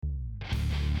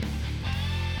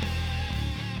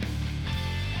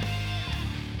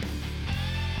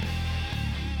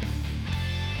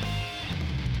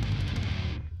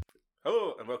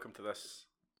and welcome to this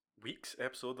week's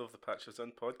episode of the Patches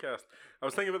In podcast. I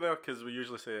was thinking about that because we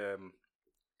usually say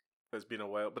it's been a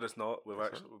while, but it's not. We've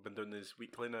been doing these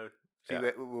weekly now. See,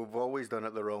 we've always done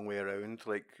it the wrong way around.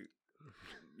 Like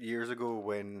years ago,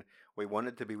 when we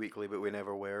wanted to be weekly, but we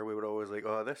never were, we were always like,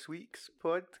 "Oh, this week's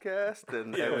podcast,"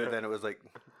 and then it was like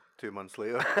 2 months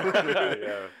later.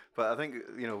 Yeah. But I think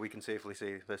we can safely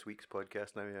say this week's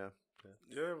podcast now.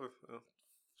 Yeah, with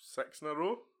 6 in a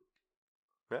row.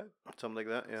 Yeah, something like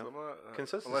that. Yeah, Something like that.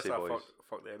 Consistency, Unless boys. I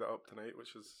fuck the edit up tonight,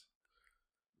 which is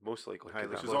Most likely.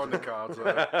 which is on the cards.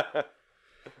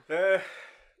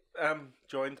 I'm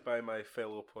joined by my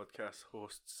fellow podcast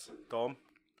hosts, Dom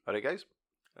Alright, guys.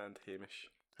 and Hamish,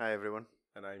 Hi everyone.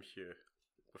 and I'm Hugh.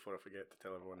 Before I forget to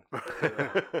tell everyone,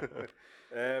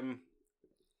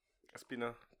 it's been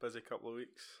a busy couple of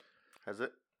weeks. Has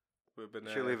it? We've been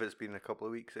Surely if it's been a couple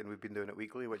of weeks and we've been doing it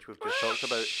weekly, which we've just talked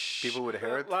about, people would have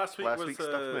heard last week was week's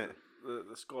stuff, mate.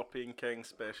 the Scorpion King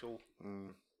special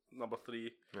number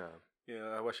 3. Yeah. Yeah,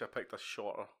 I wish I picked a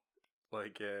shorter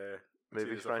Maybe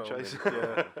series of franchise.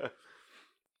 filming.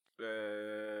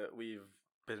 We've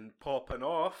been popping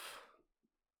off.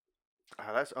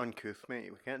 That's uncouth,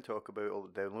 mate. We can't talk about all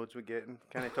the downloads we're getting.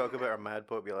 Can't talk about our mad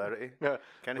popularity. Yeah.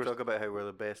 Can't talk about how we're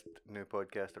the best new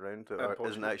podcast around that isn't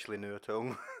Portugal. actually new at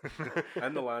all.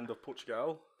 In the land of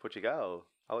Portugal. Portugal.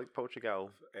 I like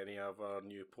Portugal. If any of our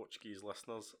new Portuguese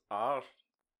listeners are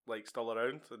still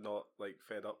around and not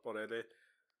fed up already,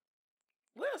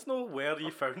 let us know where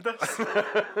you found us.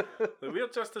 We're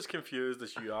just as confused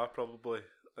as you are, probably.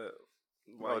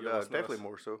 Definitely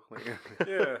more so.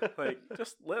 Yeah,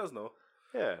 just let us know.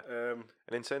 Yeah. And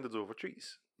then send us over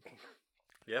treats.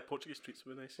 Yeah, Portuguese treats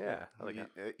would be nice. Yeah, I like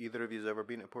that. Either of you's ever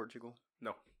been to Portugal?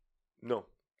 No. No.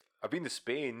 I've been to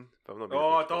Spain, but I've not been to Oh,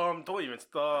 Portugal. Dom, don't even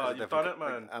start. That's a You've done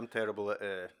different it, man. I'm terrible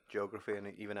at geography,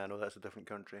 and even I know that's a different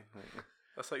country.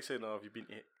 That's like saying, have you been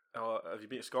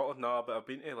to Scotland? No, but I've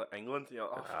been to England. You're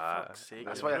like, for fuck's sake.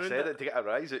 That's you why I ruined said it, to get a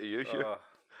rise out of you, Hugh.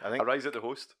 I A rise at the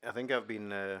host. think I've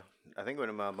been. I think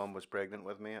when my mum was pregnant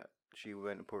with me, she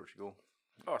went to Portugal.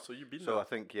 Oh, so you've been So there. I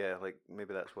think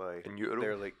maybe that's why In utero?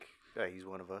 they're like, yeah, he's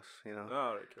one of us, Oh,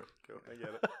 right, cool. I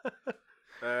get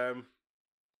it.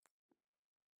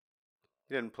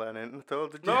 You didn't plan anything at all,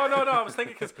 did you? No. I was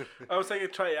thinking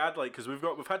try to add because we've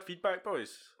had feedback,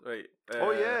 boys. Right.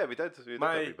 Oh, yeah, we did. We did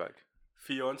my- have feedback.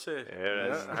 Fiance. There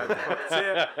it is. I had to fucking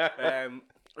say it.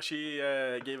 She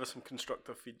gave us some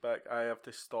constructive feedback. I have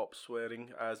to stop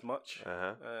swearing as much.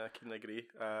 Uh-huh. I can agree.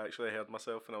 I actually heard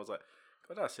myself and I was like,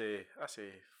 God, I say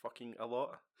fucking a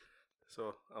lot.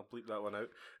 So I'll bleep that one out.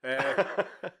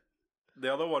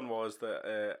 The other one was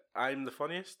that I'm the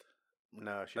funniest,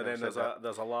 No, she and never then said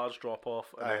there's a large drop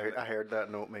off. I heard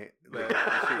that note, mate. Then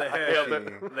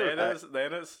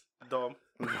it's Dom.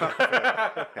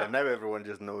 Yeah, now everyone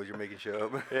just knows you're making shit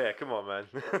up. Yeah, come on, man.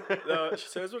 No, she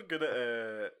says we're good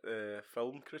at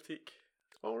film critique,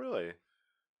 Oh, really?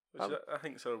 which I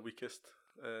think is our weakest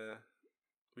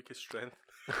strength.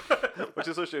 Which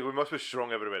is so strange. We must be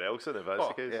strong everywhere else, then, if that's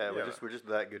the case. Yeah, we're just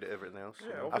that good at everything else.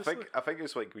 Yeah, I think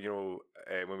it's like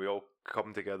when we all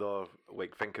come together,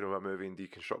 thinking of a movie and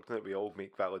deconstructing it, we all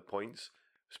make valid points.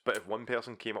 But if one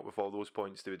person came up with all those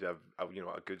points, they would have a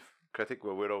good critic.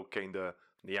 Where we're all kind of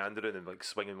meandering and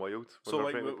swinging wild. So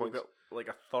we've got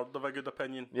a third of a good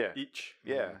opinion each.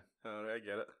 Yeah. Alright, I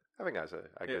get it. I think that's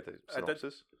a good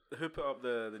synopsis. Who put up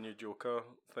the new Joker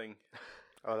thing?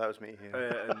 Oh, that was me.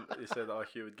 Yeah. And he said,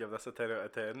 he would give this a 10 out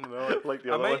of 10. And we're Like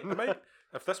the I other one. might,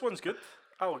 if this one's good,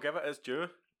 I will give it its due.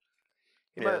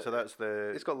 Yeah, so that's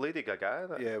the. It's got Lady Gaga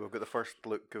in it. Yeah, we've got the first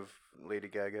look of Lady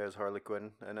Gaga as Harley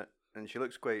Quinn in it, and she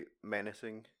looks quite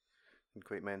menacing and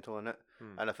quite mental in it.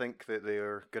 And I think that they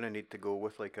are gonna need to go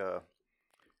with a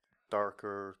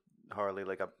darker Harley,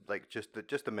 just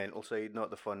the mental side,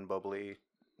 not the fun, bubbly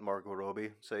Margot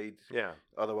Robbie side. Yeah.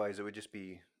 Otherwise, it would just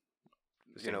be,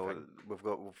 we've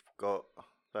got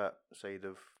that side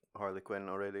of Harley Quinn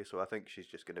already. So I think she's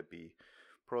just gonna be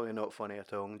probably not funny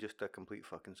at all, just a complete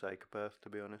fucking psychopath, to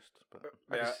be honest. But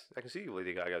I can see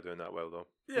Lady Gaga doing that well, though.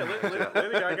 Yeah,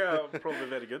 Lady Gaga probably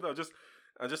very good. I'm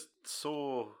just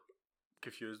so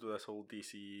confused with this whole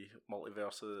DC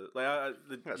multiverse.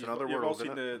 That's another you've all world,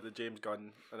 seen isn't the James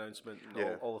Gunn announcement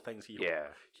and all the things he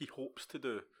hopes to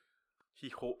do. He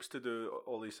hopes to do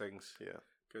all these things. Yeah.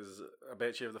 Because I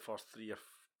bet you the first 3 or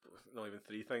not even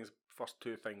 3 things, first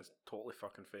 2 things totally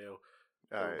fucking fail.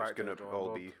 It's going to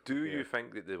all be... Do you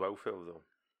think that they will fail, though?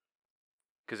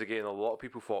 Because, again, a lot of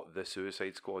people thought the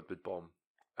Suicide Squad would bomb.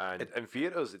 And in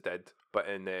theatres it did, but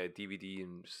in DVD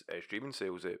and streaming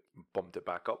sales it bumped it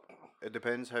back up. It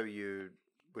depends how you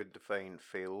would define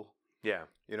fail. Yeah.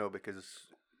 Because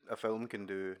a film can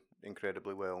do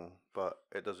incredibly well, but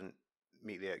it doesn't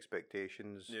meet the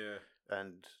expectations. Yeah.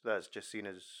 And that's just seen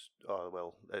as, oh,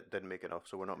 well, it didn't make enough,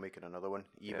 so we're not making another one,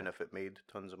 even if it made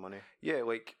tons of money. Yeah,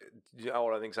 like,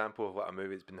 or an example of like a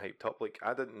movie that's been hyped up. Like,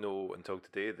 I didn't know until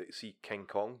today that, see, King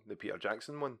Kong, the Peter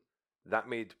Jackson one, that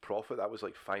made profit. That was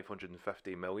like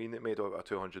 550 million. It made out of a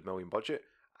 200 million budget.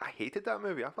 I hated that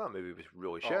movie. I thought that movie was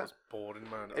really shit. It was boring,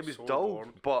 man. It was so dull,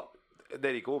 boring. but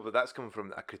there you go. But that's coming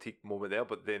from a critique moment there.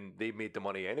 But then they made the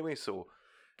money anyway. So,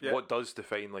 what does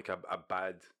define like a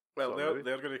bad? Well, sort of movie?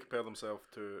 they're going to compare themselves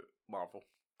to Marvel.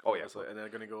 Oh yeah, and they're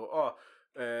going to go,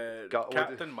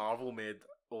 Captain Marvel made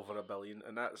over $1 billion,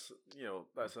 and that's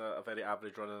a very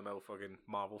average run of the mill fucking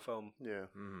Marvel film. Yeah.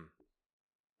 Mm-hmm.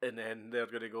 And then they're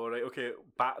going to go, right, okay,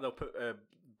 they'll put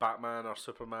Batman or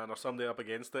Superman or somebody up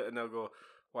against it, and they'll go,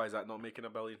 why is that not making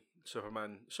 $1 billion?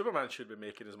 Superman should be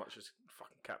making as much as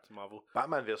fucking Captain Marvel.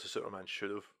 Batman versus Superman should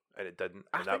have, and it didn't.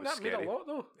 I And think was that scary. made a lot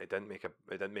though. It didn't make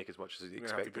as much as you We're gonna have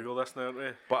to expected. Google this now, aren't we?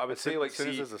 But I would say, like, as soon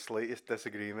as see, there's the slightest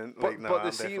disagreement, but, like, nah, but I'm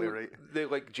the see, definitely right. the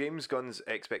like James Gunn's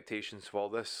expectations for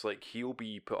this, like, he'll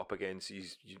be put up against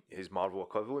his Marvel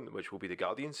equivalent, which will be the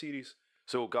Guardian series.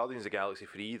 So Guardians of the Galaxy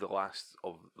 3, the last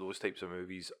of those types of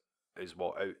movies, is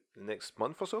out the next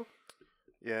month or so.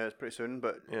 Yeah, it's pretty soon,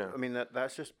 but Yeah. I mean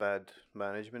that's just bad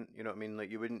management. You know what I mean?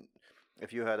 Like, you wouldn't,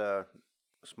 if you had a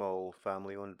small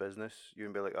family-owned business, you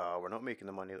wouldn't be like, we're not making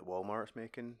the money that Walmart's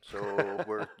making, so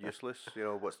we're useless. You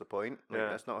know, what's the point? Like, Yeah.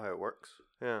 that's not how it works.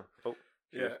 Yeah. Oh,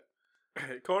 Yeah.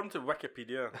 According to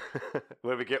Wikipedia,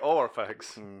 where we get all our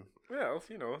facts. well,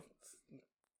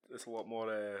 it's a lot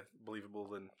more believable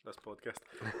than this podcast.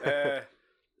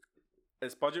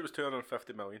 Its budget was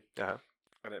 250 million. Yeah.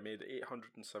 And it made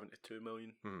 872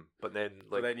 million. But then,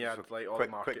 But like, then you had like all the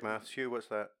marketing. Quick maths, Hugh. What's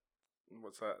that?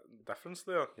 What's that difference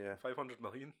there? Yeah. 500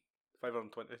 million.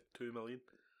 522 million.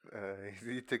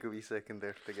 You took a wee second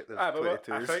there to get the But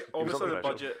 22s. I think obviously under the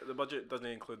pressure. budget doesn't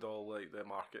include all like the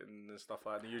marketing and stuff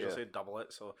like that. They usually Yeah. say double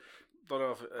it, so don't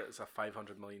know if it's a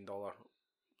 $500 million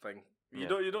thing. You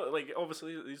Yeah. don't like,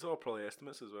 obviously these are all probably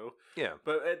estimates as well. yeah.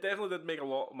 But it definitely did make a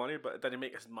lot of money, but it didn't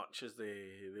make as much as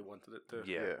they wanted it to.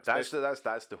 Yeah, Yeah. that's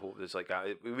the hope. There's like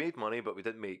we made money, but we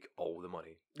didn't make all the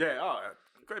money. Yeah,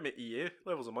 got to make EA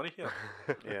levels of money here.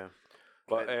 Yeah.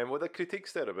 But well, the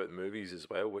critiques there about movies as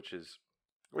well, which is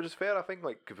fair. I think,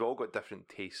 like, 'cause we've all got different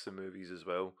tastes in movies as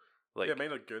well. Like, Yeah,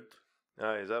 mine are good.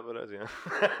 is that what it is?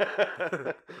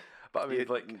 Yeah. But I mean,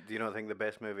 like, do you not think the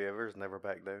best movie ever is Never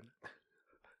Back Down?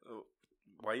 Oh,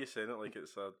 why are you saying it like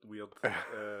it's a weird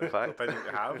Fact. opinion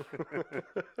to have?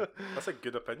 That's a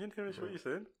good opinion, Hamish. What are you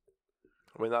saying?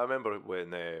 when I remember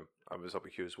when I was up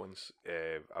at Hughes once,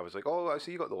 I was like, "Oh, I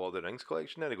see you got the Lord of the Rings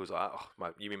collection." And he goes,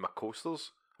 you mean my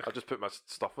coasters? I just put my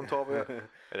stuff on top of it, and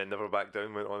then Never Back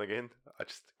Down went on again. I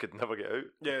just could never get out.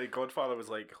 Yeah, Godfather was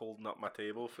like holding up my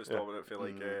table for stopping it for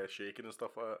like shaking and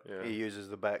stuff like that. Yeah. He uses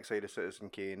the backside of Citizen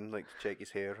Kane, like, to check his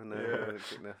hair and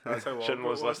Yeah. That's how long Shin ago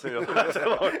was it was. listening. That's how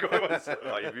long ago it was.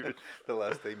 Oh, you've even- the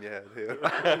last time you had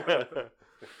hair.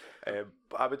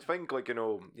 But I would think, like,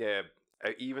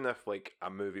 even if like a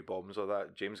movie bombs or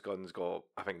that, James Gunn's got,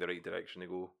 I think, the right direction to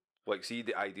go. Like, see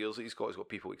the ideas that he's got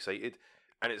people excited,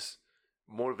 and it's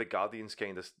more of the Guardians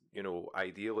kind of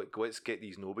idea. Like, let's get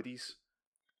these nobodies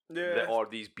Yeah. or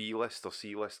these B-list or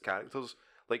C-list characters.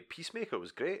 Like, Peacemaker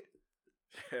was great.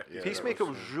 Yeah, Peacemaker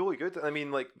that was really good. I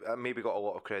mean, like, I maybe got a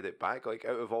lot of credit back. Like,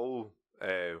 out of all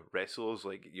wrestlers,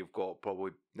 like, you've got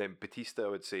probably then Batista, I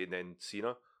would say, and then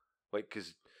Cena. Like,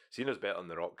 because Cena's better than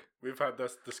The Rock. We've had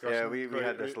this discussion. Yeah, we quite-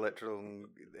 had this literal and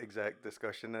exact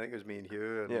discussion. I think it was me and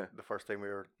Hugh, and Yeah. the first time we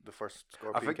were the first I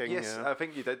Scorpion think King. yes, yeah. I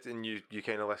think you did, and you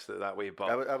kind of listed it that way. But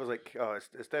I was like, oh, it's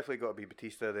definitely got to be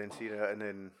Batista, then Cena, and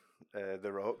then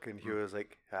The Rock. And Hugh was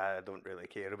like, I don't really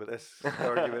care about this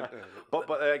argument.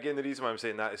 But again, the reason why I'm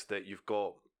saying that is that you've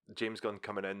got James Gunn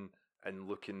coming in and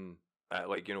looking at,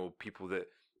 like, people that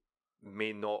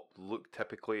may not look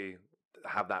typically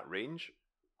have that range,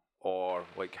 or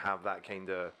like have that kind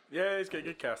of Yeah, he's got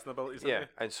good casting abilities. yeah.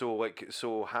 And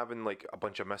so having like a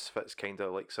bunch of misfits, kind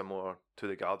of like similar to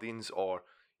the Guardians, or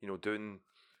doing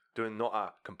not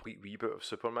a complete reboot of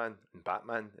Superman and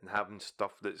Batman, and having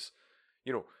stuff that's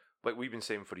like we've been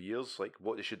saying for years, like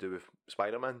what they should do with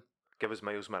Spider-Man. Give us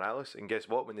Miles Morales, and guess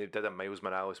what? When they did a Miles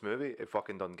Morales movie, it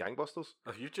fucking done gangbusters.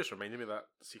 Oh, you just reminded me that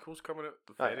sequel's coming out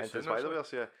Right, very into soon.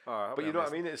 Spider-Verse, yeah. Oh, But you know what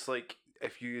I mean? It's like,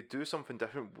 if you do something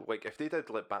different, like if they did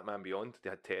like Batman Beyond,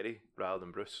 they had Terry rather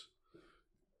than Bruce.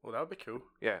 Well, that would be cool.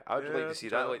 Yeah, I'd like Yeah, to see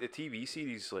try that. that. Like the TV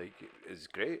series, like, is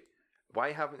great.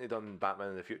 Why haven't they done Batman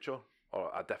in the future,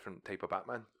 or a different type of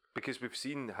Batman? Because we've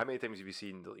seen, how many times have you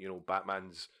seen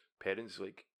Batman's parents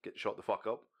like get shot the fuck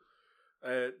up?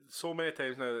 So many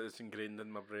times now that it's ingrained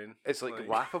in my brain. It's like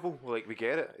laughable. Like we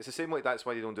get it. It's the same. Like that's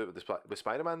why they don't do it with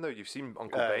Spider-Man now. You've seen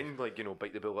Uncle Ben, like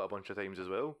bite the bullet a bunch of times as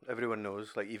well. Everyone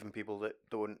knows. Like even people that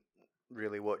don't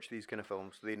really watch these kind of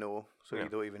films, they know. So you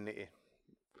don't even need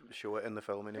to show it in the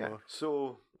film anymore. Yeah.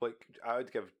 So like I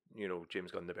would give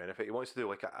James Gunn the benefit. He wants to do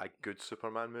like a good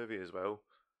Superman movie as well,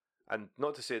 and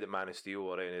not to say that Man of Steel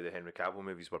or any of the Henry Cavill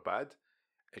movies were bad.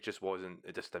 It just wasn't.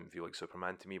 It just didn't feel like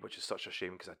Superman to me, which is such a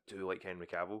shame because I do like Henry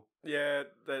Cavill. Yeah,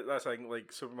 that's the thing.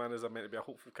 Like Superman is meant to be a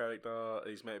hopeful character.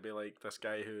 He's meant to be like this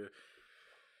guy who,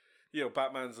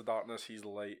 Batman's the darkness, he's the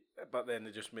light. But then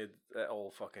they just made it all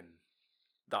fucking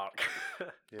dark.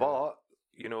 Yeah. But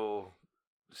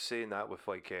saying that with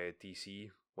like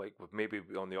DC, like with maybe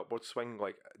on the upward swing.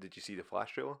 Like, did you see the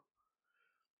Flash trailer?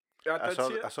 Yeah, I did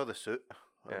see it. I saw the suit.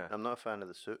 Yeah. I'm not a fan of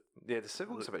the suit. Yeah, the suit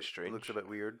looks a bit strange. Looks a bit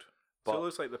weird. So it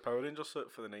looks like the Power Ranger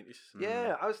suit for the 90s.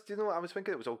 Yeah, I was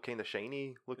thinking it was all kind of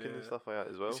shiny looking and stuff like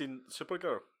that as well. You seen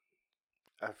Supergirl?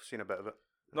 I've seen a bit of it.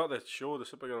 Not the show, the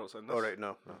Supergirl that's in this. Oh right,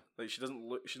 no. Like she doesn't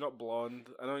look. She's not blonde.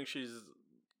 I don't think she's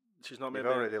not You've maybe.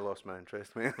 already lost my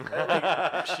interest, mate.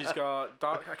 She's got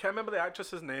dark. I can't remember the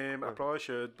actress's name. I probably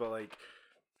should, but like,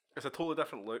 it's a totally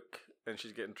different look, and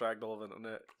she's getting dragged all over the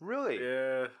internet. Really?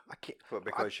 Yeah. I can't. But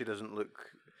because she doesn't look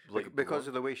Like because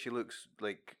of the way she looks,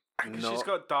 like. Because she's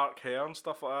got dark hair and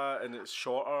stuff like that, and it's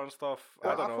shorter and stuff.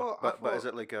 I don't know. But is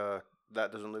it like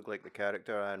that doesn't look like the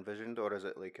character I envisioned, or is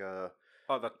it like a?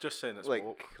 Oh, they're just saying it's like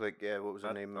woke. yeah, what was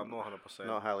her name? I'm not 100%.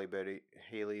 Not Halle Berry,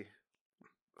 Haley,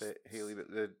 but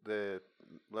the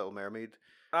Little Mermaid.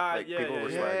 Like, yeah, people yeah, were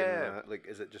yeah. slagging that. Like,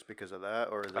 is it just because of that,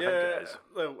 or is it? I think it is.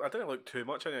 Well, I didn't look too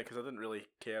much in it because I didn't really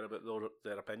care about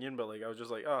their opinion, but like I was just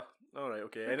like, all right,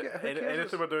 okay. Who cares?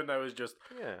 Anything we're doing now is just,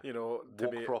 Yeah. to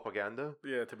Woke be propaganda.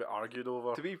 to be argued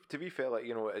over. To be fair, like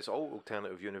it's all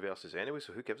alternative universes anyway,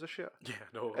 so who gives a shit? Yeah,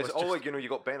 no. It's all like you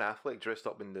got Ben Affleck dressed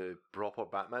up in the proper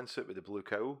Batman suit with the blue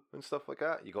cowl and stuff like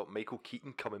that. You got Michael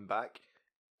Keaton coming back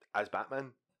as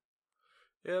Batman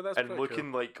yeah, that's and pretty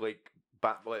looking like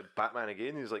Batman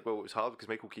again. He's like, well, it was hard because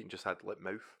Michael Keaton just had lip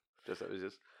mouth. It was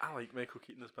just. I like Michael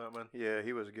Keaton as Batman. Yeah,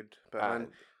 he was good. Batman.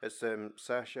 It's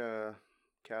Sasha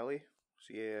Calle,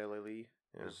 Calle,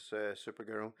 as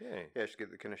Supergirl. Yeah, she's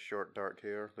got the kind of short dark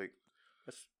hair. Like,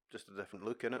 it's just a different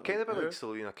look in it. kind of a bit like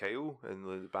Selena Kyle in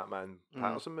the Batman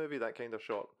Patterson movie. That kind of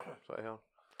short sort of hair.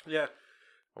 Yeah.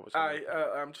 What was her name?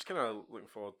 I'm just kind of looking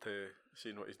forward to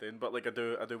seeing what he's doing, but like I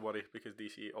do worry because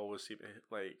DC always seem to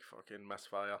like fucking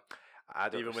misfire.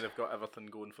 Even when they've got everything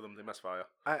going for them, they misfire.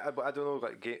 But I don't know.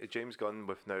 Like James Gunn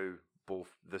with now both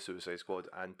the Suicide Squad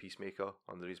and Peacemaker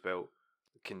under his belt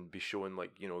can be shown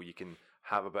like you can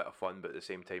have a bit of fun, but at the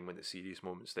same time when the serious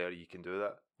moments there, you can do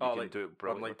that. You can do it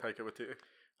brilliantly. Unlike Taika Waititi.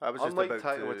 I was just Unlike about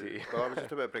Taika to. Waititi. Well, I was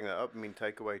just about to bring that up. I mean,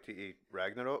 Taika Waititi,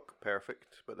 Ragnarok,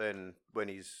 perfect. But then when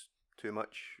he's too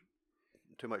much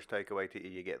Taika Waititi,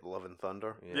 you get Love and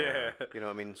Thunder. Yeah. You know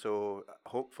what I mean? So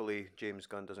hopefully James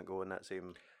Gunn doesn't go in that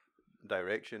same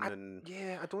direction.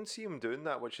 I don't see him doing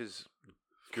that, which is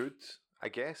good, I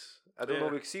guess. I don't know.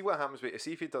 We see what happens.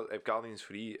 See if Guardians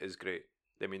 3 is great,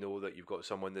 then we know that you've got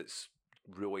someone that's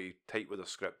really tight with a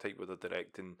script, tight with a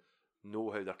directing, know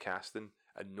how they're casting,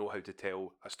 and know how to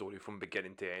tell a story from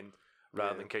beginning to end,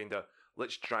 rather than kind of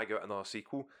let's drag out another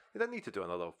sequel. They didn't need to do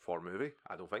another 4 movie.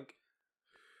 I don't think.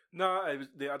 No, I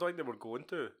don't think they were going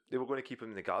to. They were going to keep him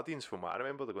in the Guardians, from what I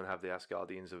remember. They're going to have the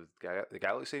Asgardians of the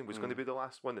Galaxy was going to be the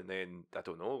last one, and then I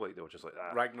don't know. Like they were just like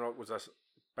that. Ragnarok was this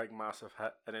big massive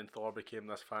hit, and then Thor became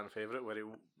this fan favorite where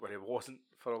he wasn't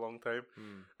for a long time.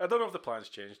 I don't know if the plans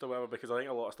changed or whatever, because I think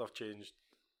a lot of stuff changed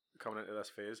coming into this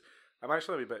phase. I'm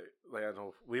actually a bit like, I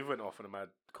know we've went off on a mad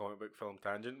comic book film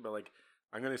tangent, but like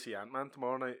I'm going to see Ant-Man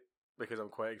tomorrow night because I'm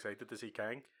quite excited to see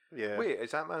Kang. Yeah. Wait,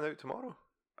 is Ant-Man out tomorrow?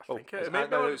 I think is it might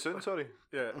Ant-Man be out soon? Sorry.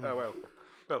 Yeah.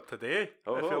 Well, today.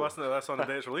 Oh. If you're listening to this on the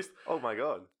day it's released. Oh my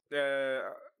god.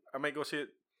 I might go see it.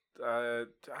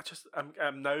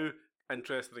 I'm now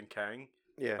interested in Kang.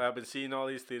 Yeah. I've been seeing all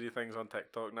these theory things on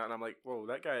TikTok now, and I'm like, whoa,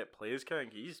 that guy that plays Kang,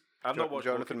 I've not watched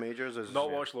Jonathan Loki. Majors is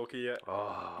Not watched Loki yet.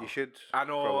 Oh. You should. I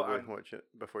know. Probably watch it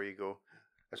before you go.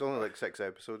 It's only like 6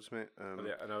 episodes, mate.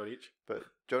 An hour each. But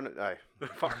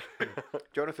Fuck.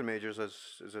 Jonathan Majors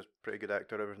is a pretty good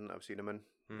actor. Everything that I've seen him in,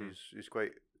 he's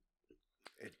quite.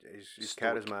 He's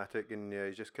charismatic, and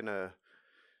he's just kind of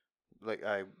like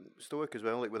stoic as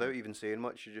well. Like without even saying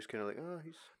much, you're just kind of like, oh,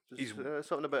 he's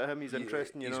something about him. He's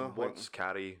interesting, you know. His words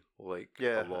carry a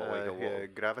yeah, lot, yeah,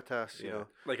 gravitas, you know.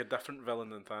 Like a different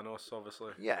villain than Thanos,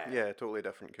 obviously. Yeah, totally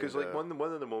different. Because like one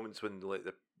of the moments when like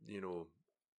the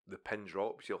the pin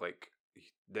drops, you're like,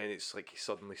 then it's like he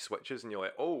suddenly switches, and you're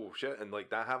like, oh shit, and like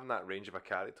that having that range of a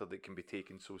character that can be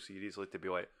taken so seriously to be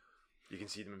like, you can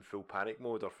see them in full panic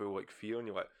mode or full like fear, and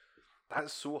you're like,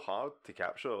 that's so hard to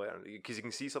capture, like, because you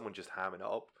can see someone just hamming it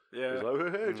up. Yeah. He's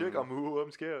like, hey, Jake,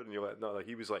 I'm scared, and you're like, no,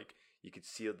 he was like, you could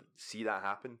see that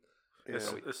happen. Yeah.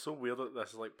 It's so weird that this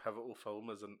is like pivotal film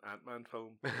as an Ant-Man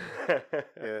film.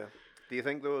 Yeah. Do you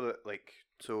think though that like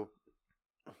so?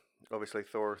 Obviously,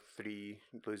 Thor 3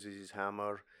 loses his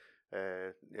hammer.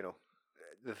 You know,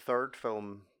 the third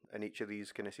film in each of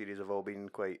these kind of series have all been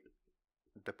quite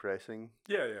depressing.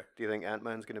 Yeah. Do you think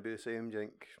Ant-Man's going to be the same? Do you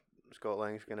think Scott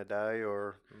Lang's going to die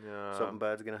or something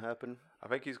bad's going to happen? I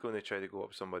think he's going to try to go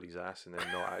up somebody's ass and then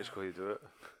not actually do it.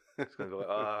 It's going to be like,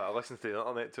 I listen to the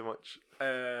internet too much.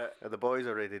 The boys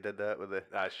already did that with the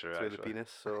That's true. through the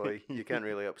penis, so you can't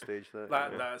really upstage that.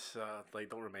 That's like,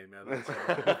 don't remind me of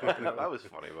that. That was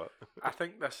funny, but I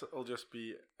think this will just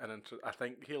be I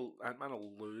think Ant-Man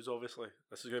will lose. Obviously,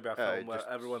 this is going to be a film where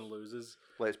everyone loses.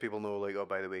 Lets people know, like, oh,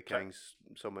 by the way, Kang's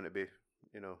someone to be,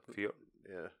 fear.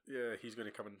 Yeah, he's going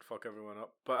to come and fuck everyone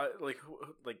up. But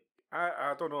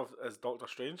I don't know if is Doctor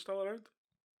Strange still around.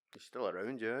 He's still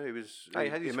around, yeah. He was. He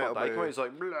had his full icon. He's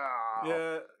like, blah.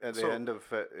 Yeah. At the end of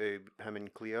it, him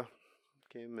and Clea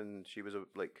came, and she was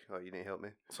like, "Oh, you need to help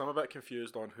me." So I'm a bit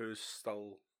confused on who's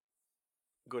still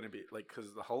going to be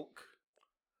because the Hulk.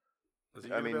 Is he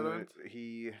going to be around?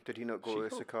 Did he not go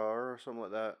to Sakaar or something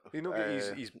like that? You know,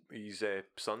 his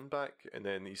son back, and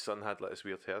then his son had like this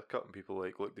weird haircut, and people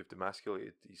like, look, they've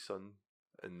demasculated his son.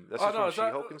 And this is from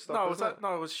She-Hulk and stuff.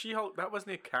 No, it was She-Hulk. That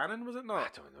wasn't a canon, was it not? I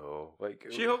don't know. Like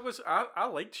She-Hulk was. I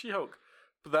liked She-Hulk,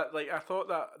 but I thought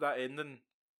that ending.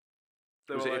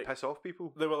 Was it to piss off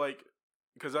people? They were like,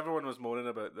 because everyone was moaning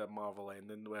about the Marvel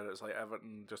ending where it's like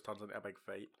everything just turns into a big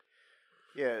fight.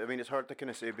 Yeah, I mean it's hard to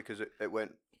kind of say because it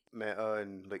went meta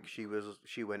and like she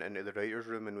went into the writers'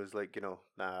 room and was like,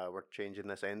 nah, we're changing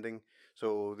this ending,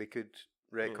 so they could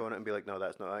retcon it and be like, no,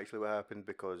 that's not actually what happened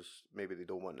because maybe they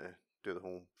don't want to do the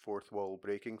whole fourth wall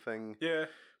breaking thing. Yeah.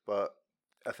 But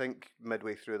I think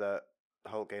midway through that,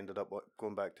 Hulk ended up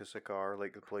going back to Sakaar,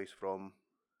 like the place from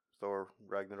Thor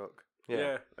Ragnarok.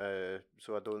 Yeah.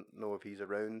 So I don't know if he's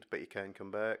around, but he can come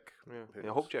back. Yeah.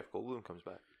 I hope Jeff Goldblum comes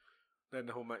back. Then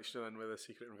the whole mixture in with the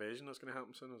Secret Invasion that's going to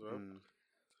happen soon as well.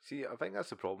 See, I think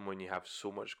that's the problem when you have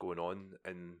so much going on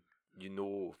and you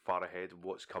know far ahead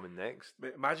what's coming next.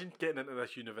 Mate, imagine getting into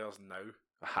this universe now.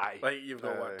 Hi. Like you've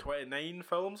got 29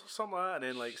 films or something like that, and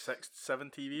then like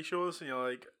 6-7 TV shows, and you're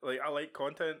like I like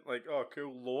content, like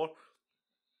cool lore,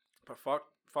 but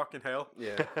fucking hell,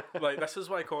 yeah. Like this is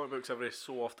why comic books every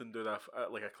so often do that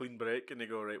like a clean break, and they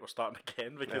go right, we're starting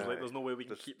again because like there's no way we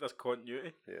can keep this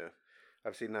continuity. Yeah,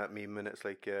 I've seen that meme, and it's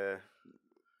like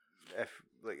if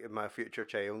like my future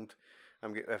child,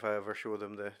 if I ever show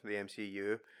them the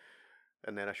MCU,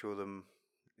 and then I show them,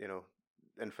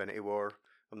 Infinity War.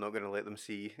 I'm not going to let them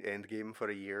see Endgame for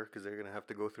a year because they're going to have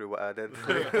to go through what I did.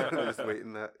 I was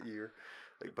waiting that year,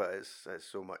 but it's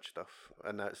so much stuff,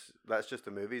 and that's just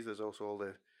the movies. There's also all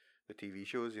the TV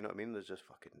shows. You know what I mean? There's just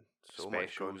fucking so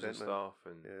much content and stuff,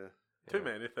 and too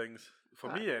many things for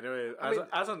me anyway.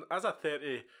 As a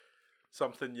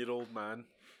 30-something-year-old man.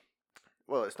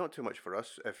 Well, it's not too much for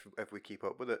us if we keep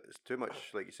up with it. It's too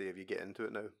much, like you say, if you get into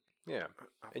it now. Yeah,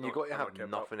 and you got to have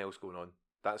nothing else going on.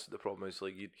 That's the problem. Is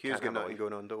like Hugh's got nothing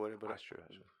going on. Don't worry about it. That's true.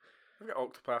 I've got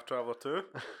Octopath Traveler 2.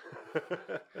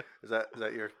 Is that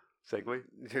your segue?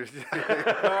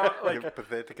 Your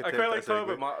pathetic attempt. I quite like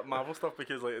talking about Marvel stuff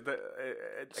because like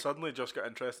it suddenly just got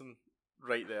interesting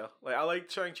right there. Like I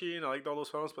liked Shang-Chi and I liked all those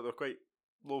films, but they're quite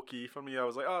low key for me. I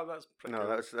was like, oh, that's pretty cool.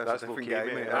 That's a different guy,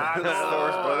 mate. That's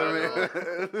Thor's brother,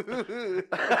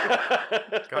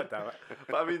 mate. God damn it!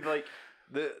 But I mean, like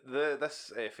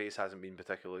this phase hasn't been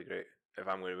particularly great. If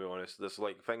I'm going to be honest, there's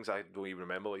like things I don't even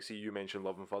remember. Like, see, you mentioned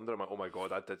Love and Thunder. I'm like, oh my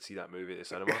god, I did see that movie at the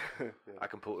cinema. I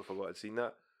completely forgot I'd seen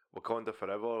that. Wakanda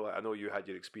Forever. Like, I know you had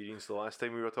your experience the last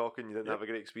time we were talking. You didn't have a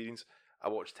great experience. I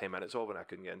watched 10 minutes of it and I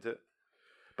couldn't get into it.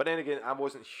 But then again, I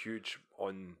wasn't huge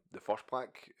on the first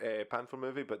Black Panther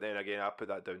movie. But then again, I put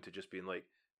that down to just being like,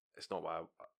 it's not what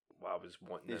I was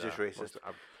wanting. He's just racist.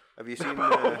 Have you seen?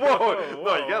 Whoa,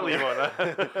 no, you can't leave on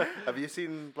that. Have you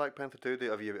seen Black Panther 2?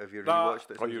 Have you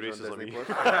rewatched it? Are you racist on me?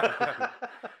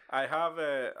 I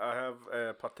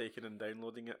have partaken in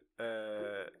downloading it.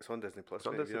 It's on Disney Plus.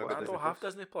 I don't have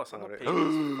Disney Plus. I'm not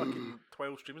paying fucking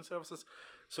 12 streaming services.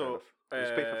 So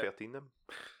just pay for 13 them.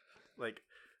 Like,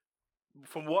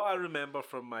 from what I remember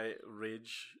from my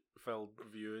rage-filled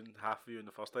half viewing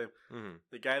the first time,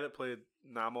 the guy that played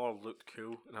Namor looked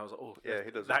cool, and I was like, oh, yeah, he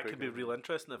does. That could be real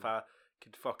interesting if I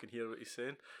could fucking hear what he's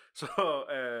saying. So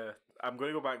I'm going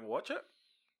to go back and watch it.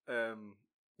 I'm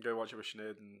going to watch it with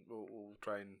Sinead, and we'll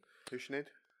try and. Who's Sinead?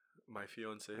 My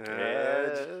fiance.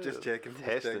 Just checking.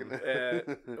 Testing.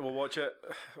 We'll watch it.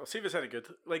 I'll see if it's any good.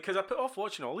 Like, because I put off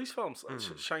watching all these films, like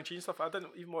Shang-Chi and stuff. I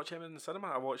didn't even watch him in the cinema.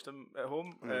 I watched them at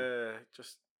home,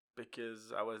 just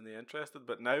because I wasn't interested.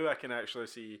 But now I can actually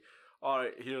see. All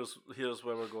right, here's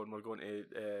where we're going. We're going to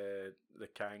the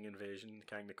Kang invasion,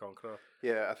 Kang the Conqueror.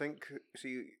 Yeah, I think.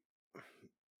 See,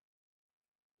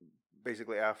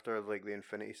 basically after like the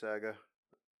Infinity Saga,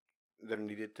 there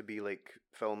needed to be like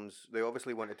films. They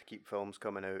obviously wanted to keep films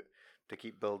coming out to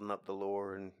keep building up the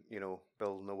lore and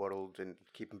building the world and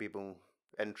keeping people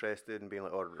interested and being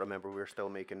like, oh, remember we're still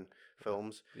making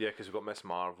films. Yeah, because we've got Miss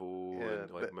Marvel and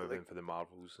like but, moving like, for the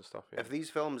Marvels and stuff. Yeah. If these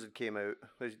films had came out,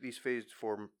 these Phase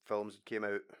 4 films had came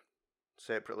out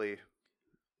separately,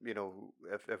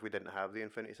 if we didn't have the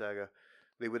Infinity Saga,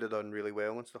 they would have done really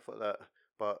well and stuff like that.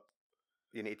 But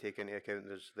you need to take into account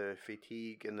there's the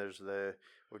fatigue and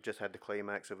we've just had the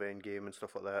climax of Endgame and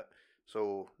stuff like that.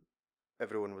 So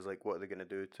everyone was like, what are they going to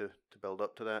do to build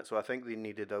up to that? So I think they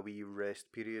needed a wee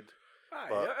rest period.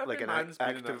 But like an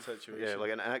active situation. Yeah,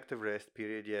 like an active rest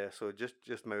period. Yeah, so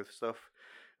just mouth stuff,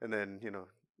 and then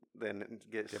then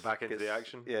it gets Get back into the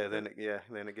action. Yeah, then it gets.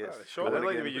 I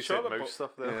like the way you said mouth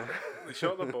stuff there. Yeah. They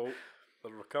shot the boat.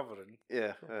 They're recovering.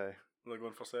 Yeah, aye. They're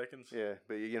going for seconds. Yeah,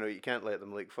 but you can't let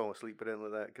them like fall asleep or anything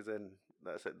like that, because then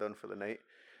that's it, done for the night.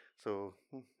 So,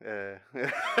 Is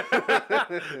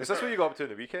this what you got up to in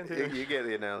the weekend? you get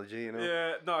the analogy,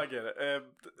 Yeah, no, I get it.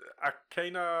 I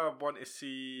kind of want to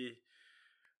see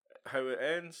how it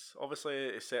ends. Obviously,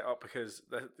 it's set up because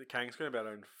the Kang's going to be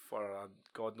around for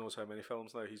God knows how many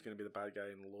films now. He's going to be the bad guy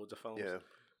in loads of films. Yeah.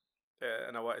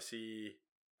 And I want to see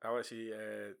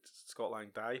Scott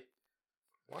Lang die.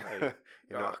 Why?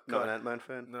 You're not an Ant-Man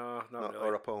fan? No, not really.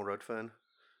 Or a Paul Rudd fan?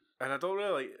 And I don't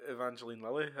really like Evangeline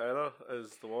Lilly either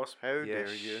as the Wasp. How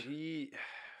dare you?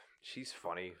 She's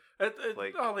funny. I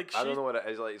don't know what it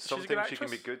is. Like sometimes she can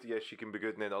be actress. good. Yeah, she can be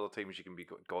good, and then other times she can be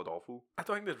god awful. I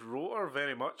don't think they've wrote her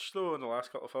very much though in the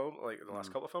last couple of films. Like the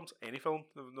last couple of films, any film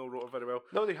they've not wrote her very well.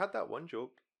 No, they had that one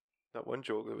joke. That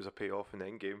was a payoff in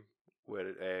Endgame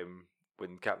where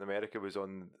when Captain America was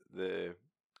on the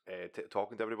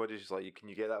talking to everybody, she's like, "Can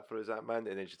you get that for us, Ant-Man?"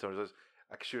 And then she turns to us,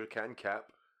 "I sure can,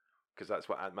 Cap," because that's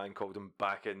what Ant-Man called him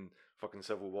back in fucking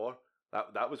Civil War.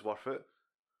 That was worth it.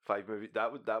 5 movies.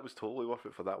 That was totally worth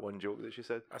it for that one joke that she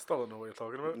said. I still don't know what you're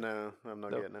talking about. No, I'm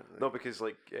not getting it. No, because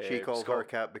like she called her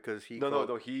Cap because he.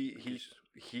 No. He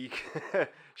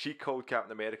she called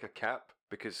Captain America Cap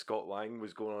because Scott Lang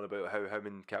was going on about how him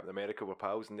and Captain America were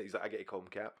pals, and he's like, "I get to call him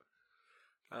Cap."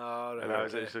 Oh, right. And that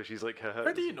was it. So she's like,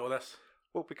 "How do you know this?"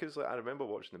 Well, because like, I remember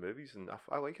watching the movies, and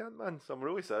I like Ant-Man, so I'm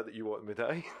really sad that you want him to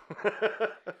die.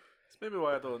 It's maybe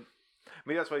why I don't.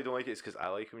 Maybe that's why you don't like it. Is because I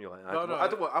like him. You're like, I want.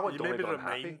 You Don't maybe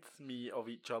remind remind me of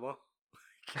each other.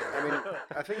 I mean,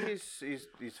 I think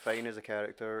he's fine as a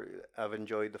character. I've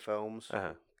enjoyed the films.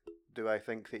 Uh-huh. Do I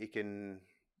think that he can,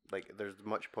 like, there's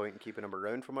much point in keeping him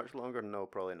around for much longer? No,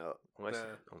 probably not.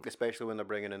 Especially when they're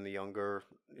bringing in the younger,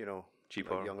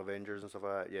 cheaper, like Young Avengers and stuff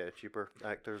like that. Yeah, cheaper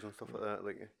actors and stuff like that.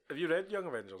 Like, have you read Young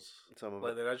Avengers? Some of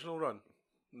like it. The original run.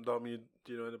 Dom, do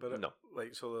you know anything about it? No.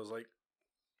 Like, so there's like,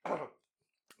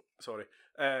 sorry,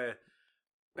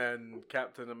 and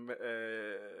Captain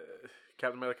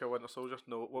America Winter Soldier.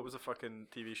 No, what was the fucking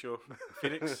TV show?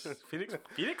 Phoenix.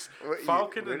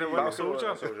 Falcon and the Winter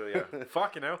Soldier. Yeah.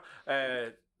 Fucking hell.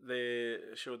 They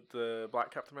showed the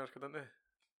Black Captain America, didn't they?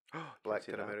 Black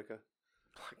Captain America.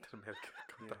 Black Captain America.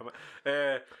 God damn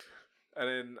it. And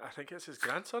then I think it's his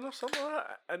grandson or something like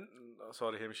that. And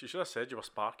sorry, Hamish, you should have said you were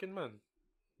sparking, man.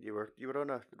 You were on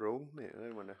a roll, mate. I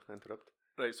didn't want to interrupt.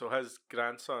 Right, so his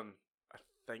grandson, I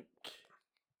think,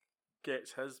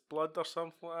 gets his blood or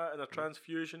something like that in a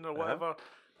transfusion or whatever.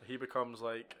 He becomes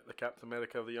like the Captain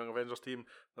America of the Young Avengers team.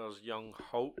 There's young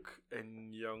Hulk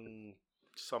and young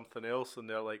something else, and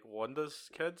they're like Wanda's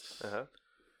kids.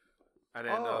 And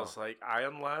then there's like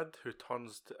Iron Lad, who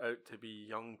turns out to be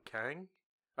young Kang.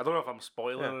 I don't know if I'm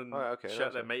spoiling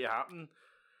shit that might happen.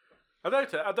 I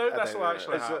doubt it. I doubt this will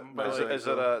actually happen. Is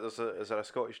there a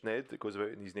Scottish Ned that goes about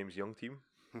and his name's Young Team?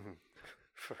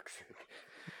 Fuck's sake.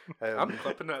 I'm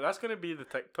clipping that. That's going to be the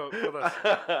TikTok for this.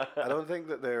 I don't think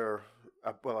that they're...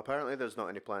 well, apparently there's not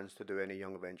any plans to do any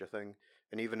Young Avenger thing.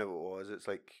 And even if it was, it's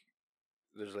like...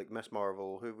 There's like Miss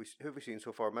Marvel. Who have we seen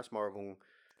so far? Miss Marvel,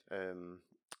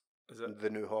 Is it? the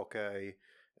new Hawkeye.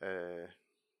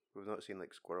 We've not seen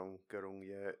like Squirrel Girl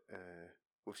yet.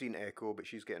 We've seen Echo, but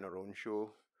she's getting her own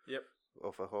show. Yep.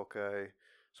 Of a Hawkeye.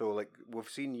 So like we've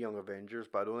seen Young Avengers,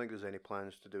 but I don't think there's any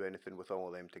plans to do anything with all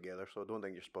of them together. So I don't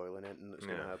think you're spoiling anything that's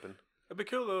going to happen. It'd be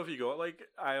cool though if you got like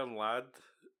Iron Lad,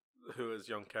 who is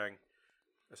young Kang.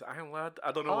 Is it Iron Lad?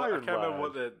 I don't know. I can't remember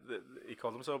what the he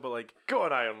called himself, but like, Go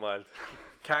on, Iron Lad.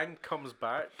 Kang comes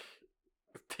back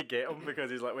to get him because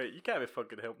he's like, wait, you can't be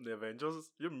fucking helping the Avengers.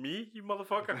 You're me, you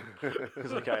motherfucker.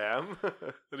 He's like, I am.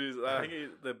 And I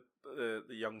think the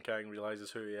young Kang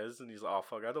realizes who he is, and he's like, oh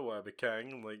fuck, I don't want to be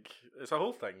Kang. I'm like, it's a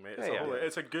whole thing, mate.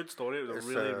 It's a good story. It was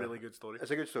a really good story.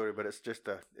 It's a good story, but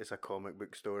it's a comic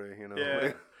book story, you know.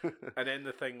 Yeah. And then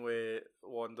the thing with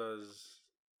Wanda's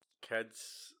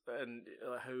kids and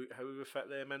how we fit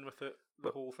them in with it,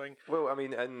 the whole thing. Well, I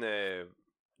mean, in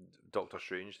Doctor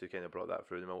Strange, they kind of brought that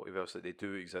through the multiverse, that they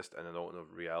do exist in an alternate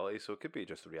reality, so it could be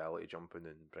just reality jumping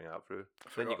and bring that through.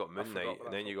 Then you got Moon Knight,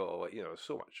 and then you got, like, you know,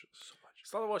 so much.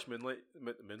 Still watch Moonlight.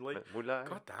 Moonlight.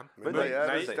 God damn.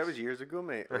 Moonlight, that was years ago,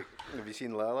 mate. Like, have you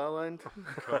seen La La Land?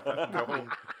 No.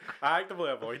 I actively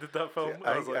avoided that film. See,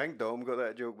 I think Dom got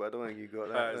that joke, but I don't think you got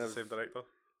that. It's the same director.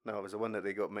 No, it was the one that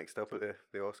they got mixed up at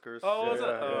the Oscars. Oh, was it?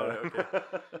 Oh, right,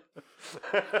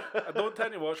 okay. I don't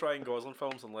tend to watch Ryan Gosling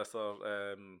films unless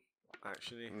they're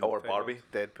actiony. Or Barbie.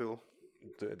 Deadpool.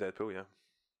 Deadpool, yeah.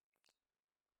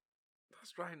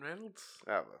 That's Ryan Reynolds.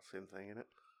 Ah, well, same thing, innit?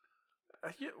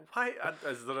 Why?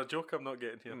 Is there a joke I'm not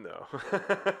getting here? No.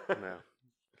 No.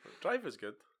 Drive is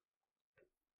good.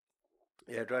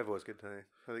 Yeah, Drive was good.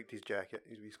 I liked his jacket,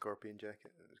 his wee scorpion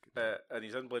jacket. It was good. And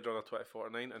he's in Blade Runner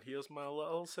 2049. And here's my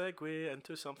little segue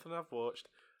into something I've watched.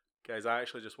 Guys, I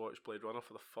actually just watched Blade Runner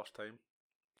for the first time.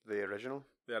 The original?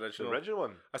 The original. The original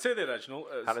one? I say the original.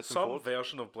 It's Harrison some Ford?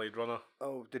 version of Blade Runner.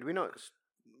 Oh, did we not?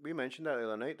 We mentioned that the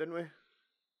other night, didn't we?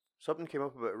 Something came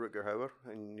up about Rutger Hauer,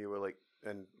 and you were like,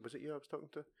 and was it you I was talking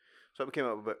to? Something came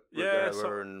up about Rutger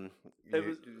Hauer, and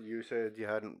you said you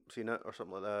hadn't seen it or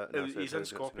something like that. And He's in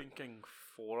Scorpion King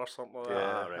 4 or something like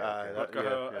Yeah, that. Rutger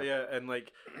Hauer, and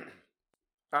like,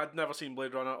 I'd never seen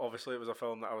Blade Runner. Obviously, it was a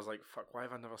film that I was like, fuck, why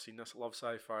have I never seen this? I love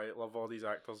sci-fi, I love all these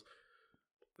actors.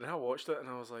 Then I watched it, and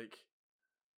I was like,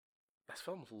 this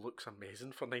film looks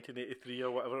amazing for 1983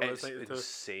 or whatever it was. It's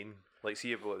insane. Like,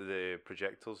 see about the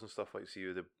projectors and stuff, like,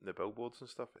 see the billboards and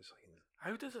stuff. It's like,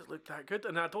 how did it look that good?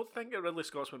 And I don't think that Ridley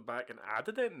Scott went back and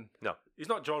added it. No. He's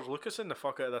not George Lucas in the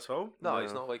fuck out of this film. No,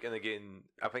 it's not like, and again,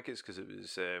 I think it's because it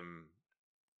was,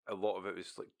 a lot of it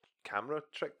was like camera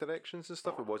trick directions and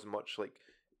stuff. It wasn't much like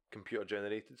computer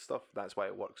generated stuff. That's why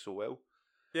it works so well.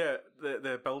 Yeah,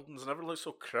 the buildings never looked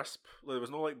so crisp. There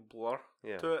was no like blur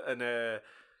to it. And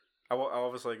I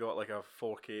obviously got like a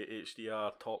 4K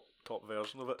HDR top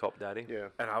version of it. Top daddy. Yeah.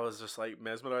 And I was just like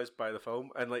mesmerised by the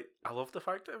film. And like, I love the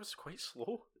fact that it was quite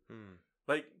slow.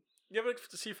 Like, you ever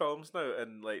see films now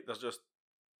and like there's just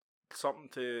something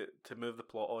to move the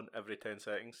plot on every 10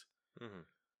 seconds?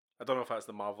 I don't know if that's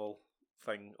the Marvel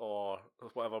thing or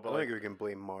whatever. But I think we can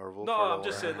blame Marvel. No, for I'm all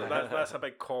just that. saying that's a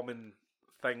big common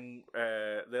thing.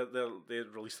 They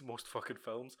release the most fucking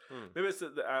films. Maybe it's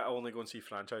that I only go and see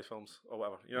franchise films or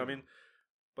whatever. You know what I mean?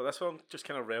 But this film just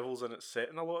kind of revels in its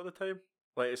setting a lot of the time.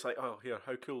 Like, it's like, oh, here,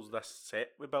 how cool is this set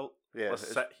we built? Yeah, let's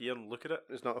sit here and look at it.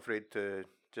 It's not afraid to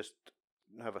just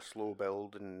have a slow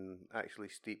build and actually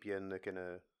steep you in the kind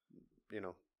of,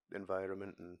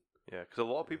 environment and. Yeah, because a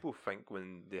lot of people think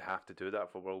when they have to do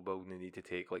that for world building, they need to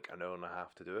take like an hour and a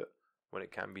half to do it. When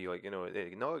it can be like, no,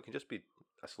 it can just be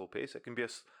a slow pace. It can be a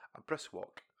brisk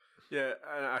walk. Yeah,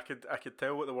 and I could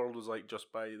tell what the world was like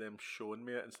just by them showing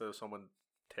me it instead of someone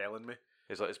telling me.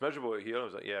 It's like, it's miserable out here. I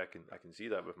was like, yeah, I can see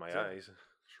that with my eyes.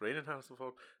 It's raining Harrison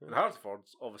Ford. And Harrison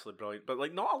Ford's obviously brilliant, but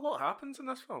like not a lot happens in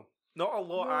this film. Not a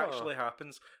lot actually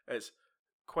happens. It's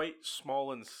quite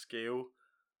small in scale,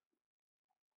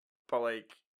 but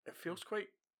like it feels quite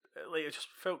like it just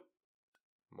felt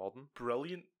modern,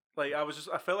 brilliant. Like I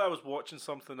felt like I was watching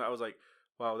something that I was like,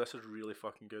 wow, this is really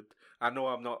fucking good. I know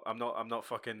I'm not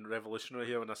fucking revolutionary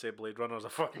here when I say Blade Runner is a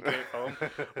fucking great film,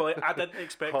 but like I didn't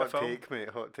expect the film. Hot take, mate.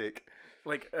 Hot take.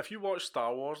 Like if you watch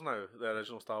Star Wars now, the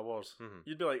original Star Wars,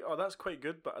 you'd be like, oh, that's quite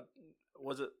good, but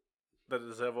did it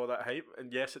deserve all that hype?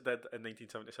 And yes, it did in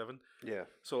 1977. Yeah.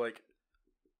 So like,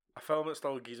 a film that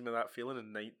still gives me that feeling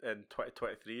in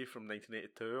 2023 from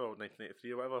 1982 or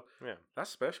 1983 or whatever. Yeah, that's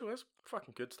special. That's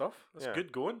fucking good stuff. That's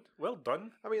good going. Well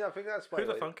done. I mean, I think that's why. Who'd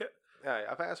have thunk it? Yeah,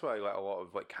 I think that's why like a lot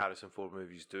of like Harrison Ford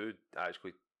movies do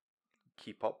actually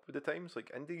keep up with the times.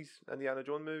 Like Indiana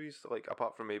Jones movies, like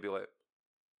apart from maybe like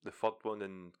the third one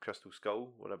and Crystal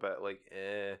Skull, were a bit like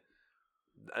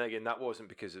And again, that wasn't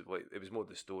because it was more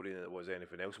the story than it was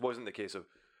anything else. It wasn't the case of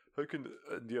how can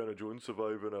Indiana Jones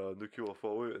survive in a nuclear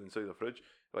fallout inside a fridge?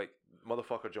 Like,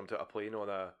 motherfucker jumped out of a plane on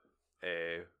a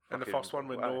in the first one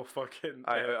with no fucking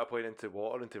I played into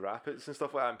water, into rapids and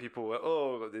stuff like that, and people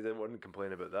were they didn't want to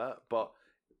complain about that. But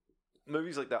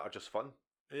movies like that are just fun.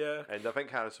 Yeah, and I think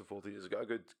Harrison Ford has got a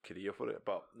good career for it.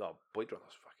 But no, Blade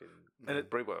Runner's fucking.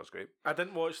 Blade Runner's great. I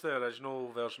didn't watch the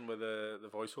original version with the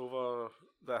voiceover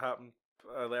that happened.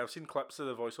 I've seen clips of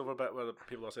the voiceover bit where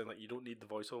people are saying like you don't need the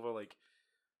voiceover, like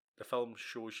the film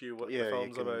shows you what the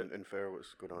film's you can about. infer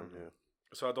what's going on. Yeah.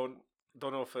 So I don't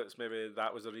know if it's maybe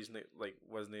that was the reason it like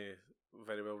wasn't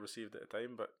very well received at the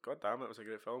time. But god damn, it was a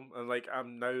great film. And like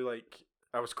I'm now like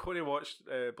I was going to watch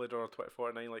Blade Runner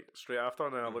 2049 like straight after,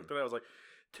 and then I looked at it. I was like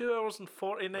 2 hours and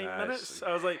 49 minutes.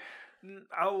 I was like,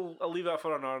 I'll leave that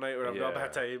for another night where I've got a bit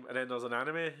of time. And then there's an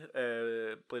anime,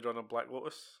 Blade Runner Black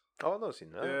Lotus. Oh, I've not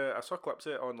seen that. Yeah, I saw clips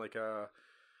of it on like a.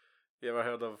 You ever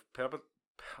heard of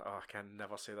I can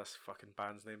never say this fucking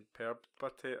band's name.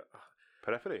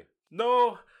 Periphery.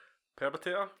 No,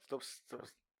 Perpetrator. Stop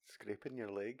scraping your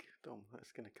leg, Dom.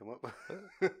 That's gonna come up.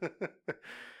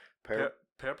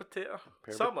 Perpetrator.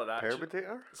 Something like that.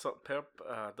 Perpetrator. So,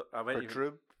 I went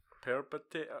even.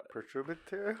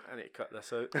 Perturbator. I need to cut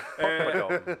this out.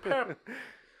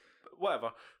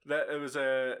 Whatever. That it was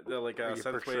they're like a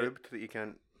synthwave perturbed that you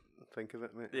can't think of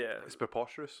it, mate. Yeah, it's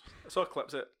preposterous. I saw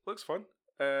clips. It looks fun.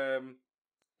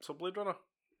 So Blade Runner.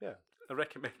 Yeah, I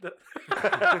recommend it.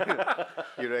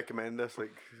 You recommend this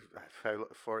like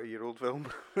 40-year-old film?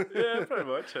 Yeah, pretty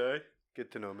much. Aye.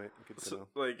 Good to know, mate. Good to know.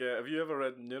 Like, have you ever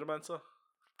read Neuromancer?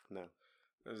 No.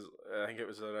 I think it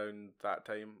was around that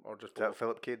time or just. Is that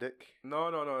Philip K. Dick?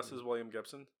 No. This is William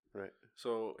Gibson. Right.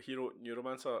 So he wrote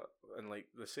Neuromancer in like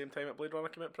the same time that Blade Runner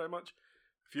came out, pretty much.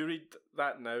 If you read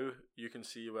that now, you can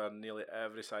see where nearly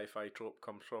every sci-fi trope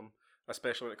comes from,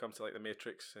 especially when it comes to like The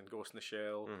Matrix and Ghost in the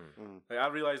Shell. Like, I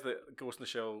realised that Ghost in the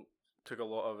Shell took a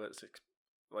lot of its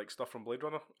like stuff from Blade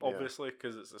Runner, obviously,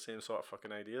 because it's the same sort of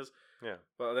fucking ideas. Yeah.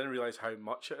 But I didn't realise how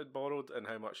much it had borrowed and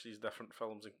how much these different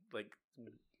films like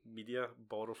media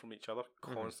borrow from each other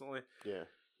constantly. Yeah.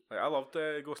 Like, I loved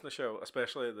Ghost in the Shell,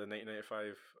 especially the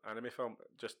 1995 anime film.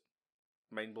 Just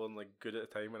mind-blowingly good at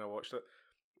the time when I watched it.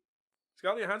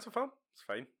 Scarlett Johansson film, it's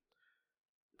fine.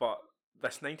 But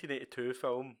this 1982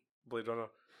 film, Blade Runner,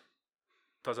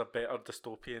 does a better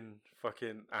dystopian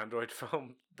fucking android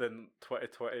film than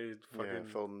 2020 fucking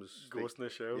films Ghost in the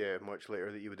Shell. Yeah, much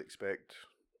later that you would expect.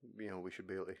 You know, we should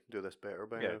be able to do this better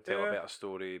by now. Tell a better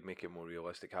story, make it more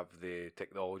realistic, have the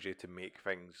technology to make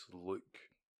things look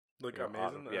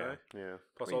amazing. Yeah.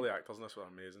 Plus, all the actors in this were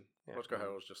amazing. Yeah. Rutger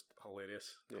Hauer's just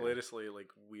hilarious, Yeah. hilariously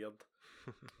like weird.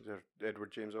 Is there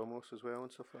Edward James Olmos as well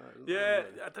and stuff like that? Yeah,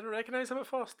 I didn't recognise him at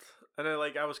first, and then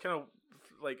like I was kind of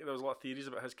like there was a lot of theories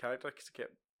about his character because he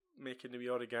kept making the wee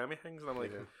origami things, and I'm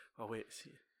like, oh wait, is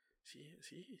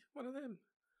he one of them?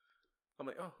 I'm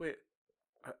like, oh wait,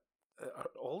 are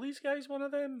all these guys one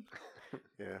of them?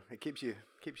 Yeah, it keeps you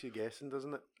guessing,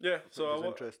 doesn't it? Yeah, so it's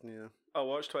interesting. Yeah, I'll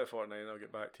watch 2049. I'll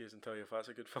get back to you and tell you if that's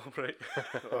a good film, right?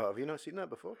 Oh, have you not seen that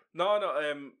before? No.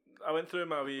 I went through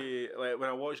my wee like when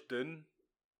I watched Dune,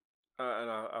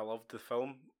 and I loved the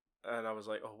film, and I was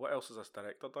like, oh, what else has this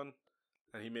director done?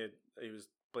 And he was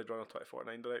Blade Runner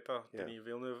 2049 director, Denis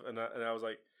Villeneuve, and I was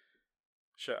like,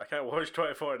 shit, I can't watch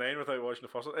 2049 without watching the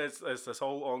first one. It's this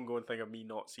whole ongoing thing of me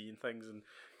not seeing things and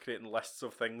creating lists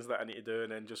of things that I need to do,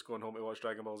 and then just going home to watch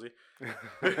Dragon Ball Z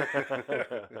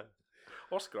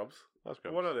or Scrubs.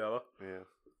 One or the other. Yeah.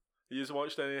 You just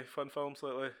watched any fun films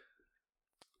lately?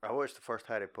 I watched the first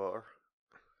Harry Potter.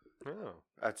 Oh.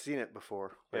 I'd seen it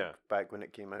before, Yeah. back when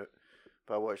it came out,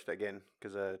 but I watched it again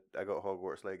because I got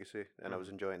Hogwarts Legacy and I was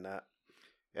enjoying that.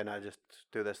 And I just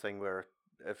do this thing where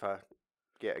if I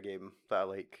get a game that I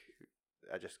like,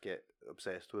 I just get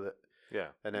obsessed with it. Yeah.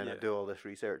 And then I do all this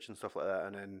research and stuff like that,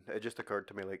 and then it just occurred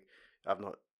to me like I've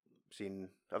not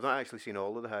actually seen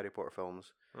all of the Harry Potter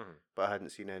films, but I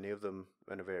hadn't seen any of them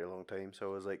in a very long time.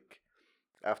 So I was like,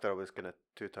 after I was kind of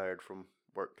too tired from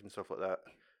work and stuff like that,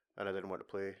 and I didn't want to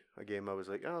play a game, I was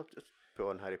like, I'll just put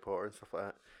on Harry Potter and stuff like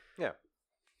that. Yeah.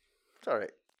 It's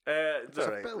alright. It's It's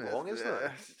a bit long, isn't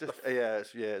it? It's just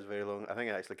it's very long. I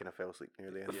think I actually kind of fell asleep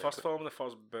near the end. the first film and the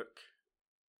first book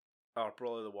are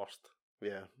probably the worst.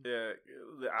 Yeah. Yeah,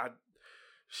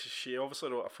 she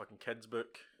obviously wrote a fucking kids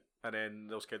book, and then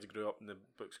those kids grew up and the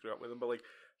books grew up with them. But like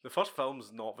the first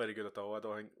film's not very good at all. I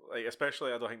don't think, like,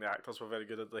 especially I don't think the actors were very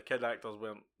good. The kid actors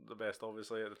weren't the best,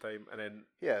 obviously, at the time. And then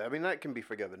I mean that can be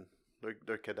forgiven.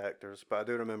 They're kid actors, but I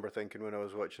do remember thinking when I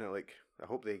was watching it, like, I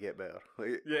hope they get better.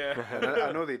 Like, yeah, and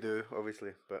I know they do,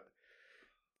 obviously, but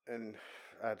and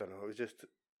I don't know.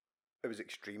 It was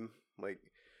extreme. Like,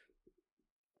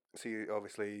 see,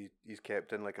 obviously he's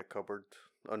kept in like a cupboard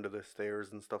under the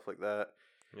stairs and stuff like that.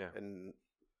 Yeah. And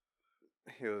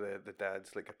the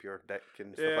dad's like a pure dick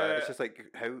and stuff like that. It's just like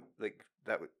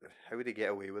how would he get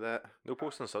away with that? No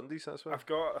post on Sundays. That's why. I've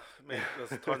got, mate,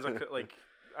 there's tons of like.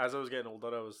 As I was getting older,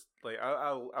 I was like,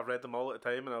 I read them all at the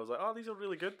time, and I was like, oh, these are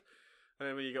really good. And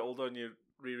then when you get older and you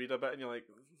reread a bit, and you're like,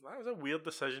 that was a weird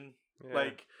decision. Yeah.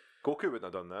 Like Goku wouldn't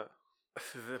have done that.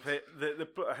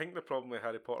 I think the problem with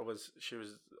Harry Potter was she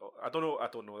was, I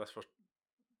don't know this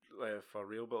for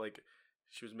real, but like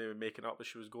she was maybe making up as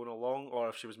she was going along, or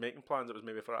if she was making plans, it was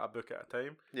maybe for a book at a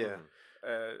time. Yeah.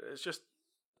 It's just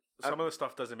some of the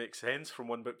stuff doesn't make sense from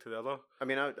one book to the other. I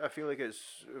mean, I feel like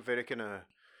it's very kind of,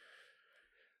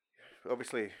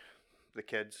 obviously, the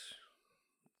kids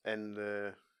in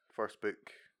the first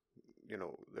book,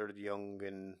 they're young,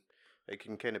 and it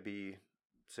can kind of be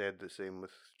said the same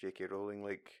with J.K. Rowling.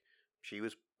 Like, she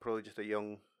was probably just a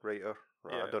young writer.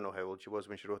 Yeah. I don't know how old she was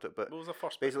when she wrote it, but What was the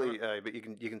first basically, book? but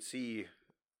you can see,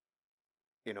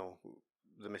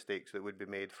 the mistakes that would be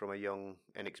made from a young,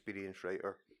 inexperienced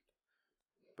writer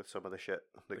with some of the shit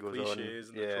that The goes cliches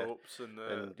on. and the tropes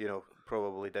and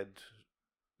probably did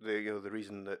the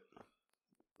reason that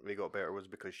they got better was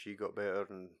because she got better,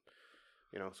 and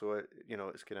so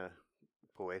it's kind of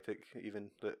poetic even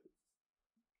that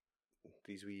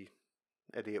these wee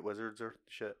idiot wizards are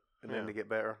shit, and then they get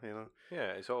better.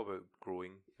 Yeah, it's all about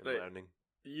growing and Right. learning.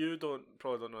 You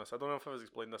probably don't know this. I don't know if I was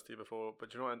explaining this to you before, but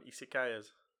do you know what an isekai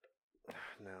is?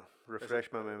 No,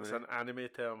 refresh my It's memory. an anime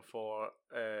term for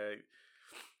I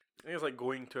think it's like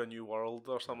going to a new world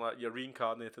or something like that. You're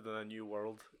reincarnated in a new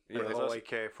world. Yeah, But it's it's- like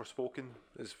Forspoken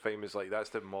is famous. Like that's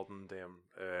the modern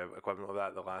equivalent of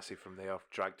that. The lassie from there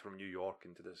dragged from New York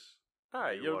into this,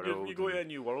 Aye, new you go world to a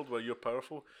new world where you're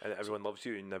powerful. and everyone loves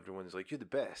you, and everyone's like, "You're the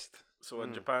best." So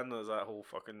in Japan, there's that whole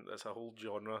it's a whole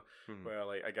genre Hmm. where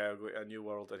like a guy will go to a new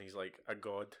world and he's like a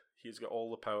god. He's got all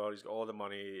the power. He's got all the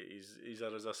money. He's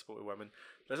irresistible to women.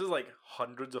 This is like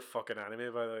hundreds of fucking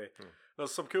anime, by the way.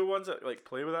 There's some cool ones that like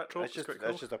play with that trope. That's just it's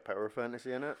quite cool. a power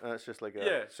fantasy in it. That's just like a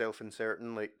Yeah.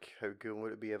 self-inserting. Like, how cool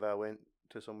would it be if I went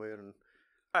to somewhere and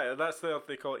Aye, that's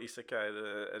they call it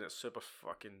isekai, and it's super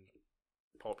fucking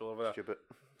popular over there. stupid?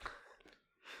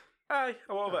 Aye,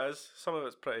 a lot of it is. Some of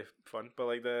it's pretty fun, but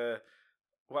like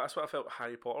that's what I felt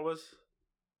Harry Potter was.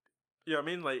 You know what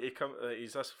I mean? Like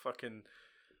he's this fucking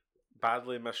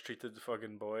badly mistreated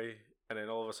fucking boy, and then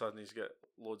all of a sudden he's got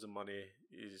loads of money.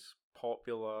 He's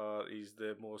popular. He's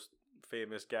the most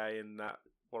famous guy in that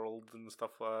world and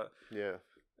stuff like that. Yeah.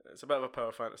 It's a bit of a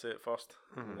power fantasy at 1st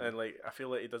Mhm. and like I feel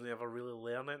like he doesn't ever really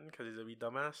learn anything because he's a wee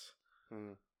dumbass.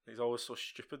 Mm. He's always so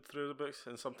stupid through the books,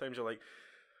 and sometimes you're like,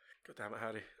 God damn it,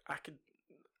 Harry!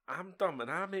 I'm dumb, and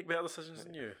I make better decisions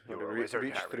than you. You're Wanna a wizard,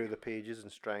 reach Harry. through the pages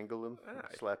and strangle them, and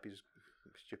Aye. slap his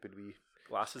stupid wee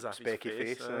Glasses off his specky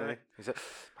face. aye. He's like,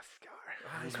 "My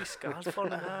scar." He's wee scars for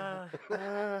me. Ah.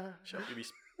 Shut up, you wee.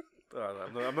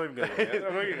 I'm not even gonna.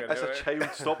 I'm not even That's gonna. a child.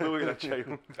 Stop bullying a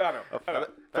child. I know. I know.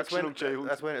 That's when Fictional child.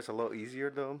 that's when it's a lot easier,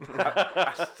 though.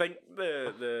 I think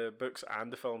the books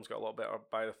and the films got a lot better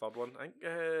by the third one. I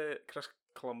think Chris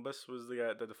Columbus was the guy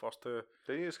that did the first two.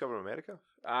 Didn't you discover America?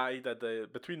 He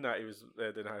did between that he was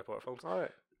doing Harry Potter films, All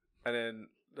right. and then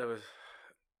there was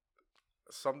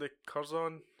somebody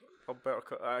Curzon.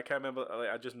 I can't remember. Like,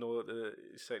 I just know that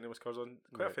his second name was Curzon.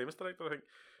 Quite a Right. famous director, I think.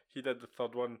 He did the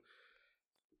third one,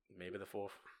 maybe the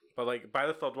fourth. But like by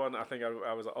the third one, I think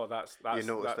I was like, oh, that's You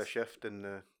noticed a that's, shift in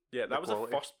the that was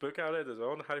quality. the first book I read as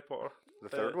well in Harry Potter.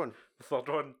 third one. The third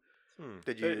one.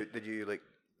 Did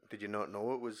you not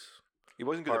know it was? He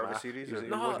wasn't good Part at of a math. series, He or- was,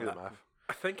 No, wasn't good at math.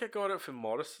 I think I got it from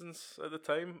Morrison's at the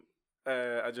time.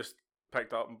 I just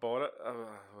picked it up and bought it. I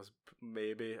was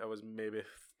maybe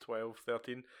 12,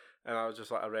 13, and I was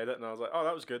just like, I read it and I was like, oh,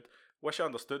 that was good. Wish I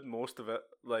understood most of it.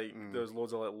 Like there was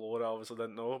loads of like lore I obviously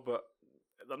didn't know, but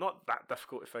they're not that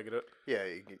difficult to figure out. Yeah,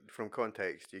 from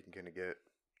context you can kind of get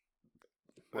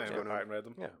what's I going went back on. and read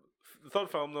them. Yeah. The third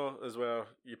film though is where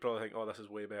you probably think, oh, this is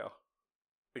way better.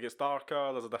 It gets darker.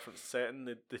 There's a different setting.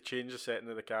 They change the setting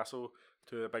of the castle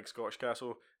to a big Scottish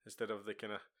castle instead of the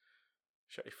kind of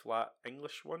shitty flat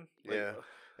English one. Like, Yeah.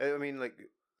 I mean, like,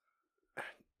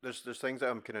 there's things that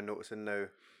I'm kind of noticing now,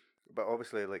 but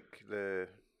obviously, like the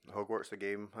Hogwarts the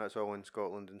game, that's all in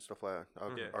Scotland and stuff like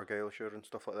that, Yeah. Argyllshire and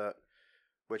stuff like that,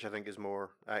 which I think is more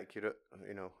accurate.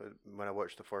 When I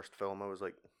watched the first film, I was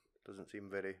like, doesn't seem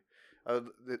very.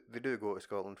 They do go to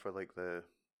Scotland for like the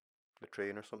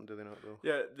train or something, do they not though?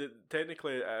 Yeah,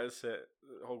 technically it is set.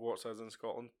 Hogwarts is in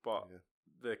Scotland, but Yeah.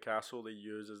 the castle they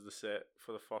use as the set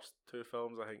for the first two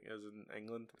films, I think, is in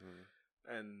England,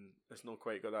 and it's not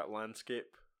quite got that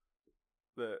landscape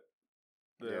that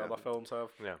the Yeah. other films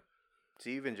have. Yeah. It's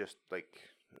even just like,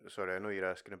 sorry, I know you're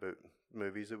asking about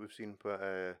movies that we've seen, but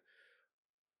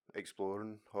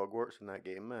exploring Hogwarts in that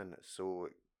game, man. It's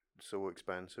so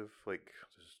expansive. Like,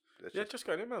 it's Yeah, just just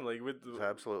got it, man. Like, it's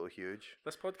absolutely huge.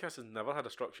 this podcast has never had a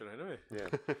structure anyway.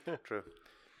 Yeah, true.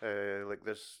 Like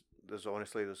there's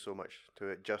honestly there's so much to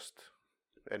it just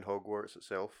in Hogwarts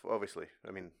itself. Obviously,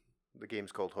 I mean the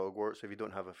game's called Hogwarts. If you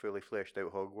don't have a fully fleshed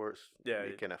out Hogwarts, Yeah,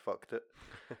 you kind of fucked it.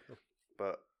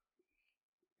 But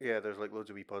yeah, there's like loads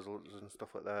of wee puzzles and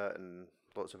stuff like that, and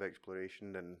lots of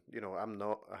exploration. And I'm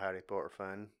not a Harry Potter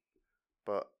fan,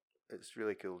 but it's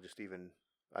really cool. Just even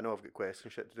I know I've got quests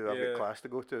and shit to do. I've Yeah. got class to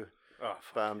go to, Oh,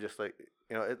 but I'm just like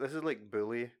this is like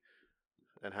Bully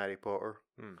and Harry Potter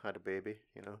had a baby.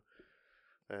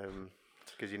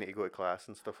 Because you need to go to class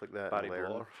and stuff like that. Barry and learn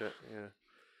Potter. shit. Yeah.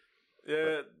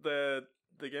 yeah.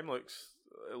 The game looks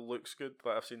good.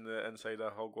 Like, I've seen the inside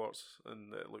of Hogwarts,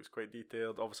 and it looks quite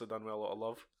detailed. Obviously done with a lot of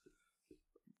love.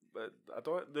 But I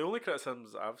don't. The only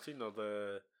criticisms I've seen are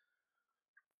the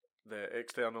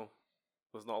external.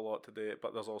 There's not a lot to do,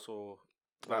 but there's also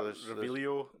that there's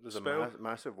Revelio There's spell. a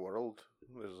massive world.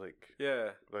 There's like Yeah,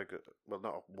 well,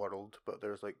 not a world, but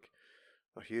there's like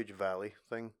a huge valley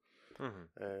thing.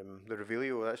 The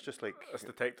Revelio, that's just like it's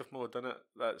detective mode, isn't it?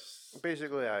 That's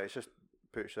basically it's just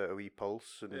puts out a wee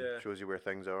pulse and Yeah. shows you where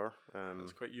things are.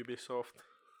 it's quite Ubisoft.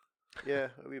 Yeah,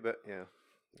 a wee bit. Yeah.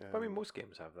 I mean, most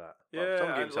games have that. Yeah,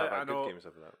 Some games I have that. know. Good games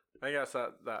have that. I think that's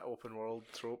that open world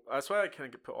trope. That's why I kind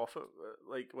of get put off it.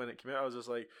 Like when it came out, I was just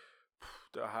like,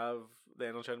 do I have the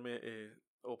energy in me to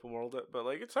open world it? But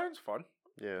like, it sounds fun.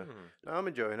 Yeah. No, I'm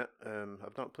enjoying it.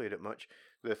 I've not played it much.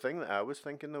 The thing that I was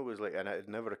thinking though was like, and it had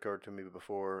never occurred to me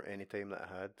before any time that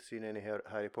I had seen any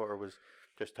Harry Potter, was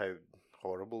just how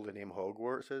horrible the name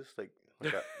Hogwarts is. Like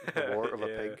a wart of a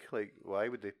Yeah. pig. Like why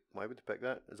would they pick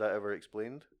that? Is that ever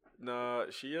explained? No,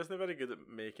 she isn't very good at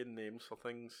making names for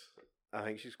things. I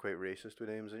think she's quite racist with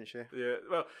names, isn't she? Yeah,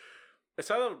 well, it's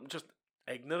either just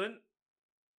ignorant,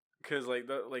 because like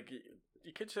that, like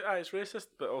you could say it's racist,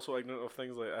 but also ignorant of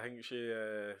things. Like I think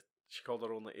she called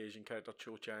her own like Asian character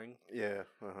Cho Chang, Yeah.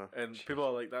 and people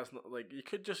are like, that's not like you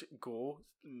could just go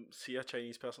see a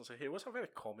Chinese person and say, hey, what's a very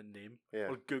common name? Yeah.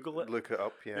 Or Google it. Look it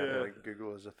up. Yeah. Yeah. Like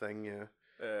Google is a thing. Yeah.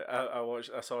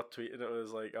 I saw a tweet and it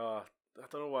was like, I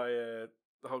don't know why the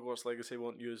Hogwarts Legacy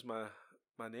won't use my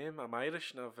name. I'm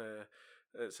Irish and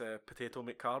it's Potato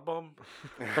McCarbomb.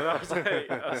 And I was like,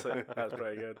 that's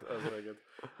pretty good. That's very good.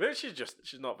 Maybe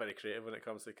she's not very creative when it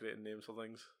comes to creating names for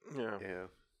things. Yeah. Yeah.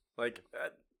 Like,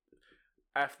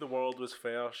 if the world was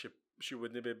fair, she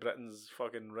wouldn't be Britain's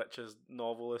fucking richest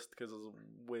novelist because there's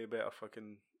way better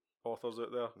fucking authors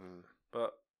out there.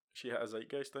 But she hit a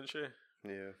zeitgeist, didn't she?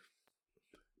 Yeah.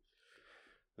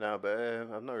 No, but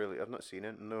I've not seen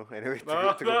it. No, anyway, to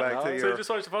No, go back to So your. you just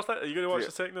watched the first time? Are you going to watch Yeah.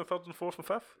 the second and third and fourth and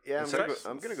fifth? Yeah, And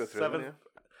I'm gonna go through seventh, them.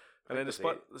 and then There's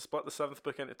they split the seventh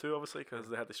book into two, obviously, because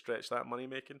they had to stretch that money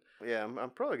making. Yeah, I'm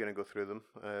probably gonna go through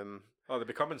them. Oh, they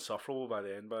become insufferable by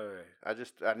the end. By the way,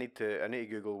 I need to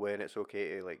Google when it's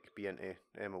okay to like be into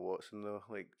Emma Watson though.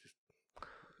 Like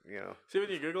just see when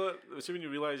you Google it, see when you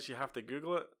realize you have to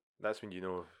Google it. That's when you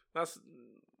know. That's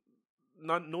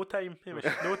no time, Hamish.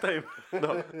 No time.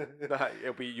 No,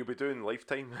 you'll be doing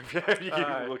Lifetime if you keep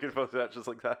Aye. looking for searches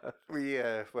like that. we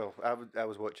well I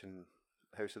was watching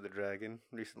House of the Dragon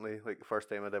recently, like the first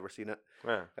time I'd ever seen it,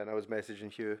 Yeah. and I was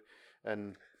messaging Hugh,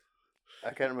 and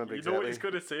I can't remember You exactly. know what he's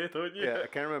going to say, don't you? Yeah, I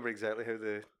can't remember exactly how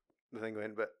the thing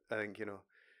went, but I think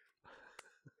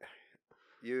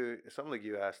something like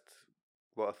you asked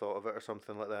what I thought of it or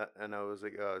something like that, and I was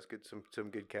like, oh, it's good, some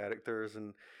good characters,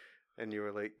 and you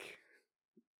were like,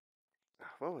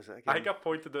 what was that again? I think I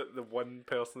pointed at the one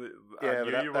person that yeah, I but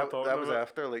knew that, you were talking that was about.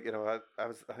 after, like, I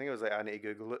think I was like, I need to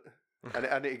Google it.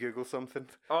 I need to Google something.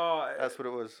 Oh, That's what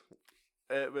it was.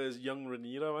 it was young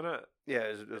Rhaenyra, wasn't it? Yeah,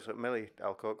 it was Millie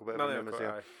Alcock, whatever Millie her name is.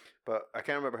 Alcock, Yeah. aye. But I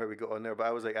can't remember how we got on there. But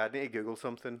I was like, I need to Google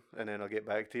something, and then I'll get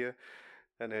back to you.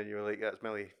 And then you were like, that's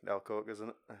Millie Alcock, isn't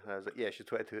it? And I was like, yeah, she's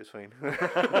 22, it's fine.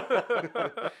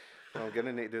 I'm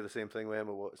gonna need to do the same thing with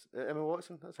Emma Watson. Emma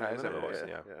Watson? That's her Aye, name, it's isn't Emma it? Watson,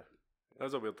 yeah. That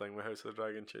was a weird thing with House of the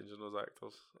Dragon changing those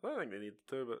actors. I don't think they needed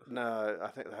to, but Nah, I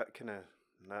think that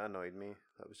that annoyed me.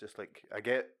 That was just like, I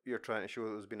get you're trying to show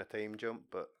there's been a time jump,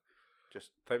 but just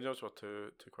time jumps were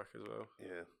too quick as well.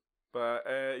 yeah. But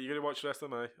you gonna watch the rest of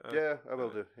them? Yeah, I will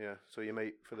do. Yeah, so you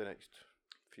might for the next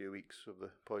few weeks of the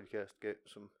podcast get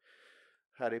some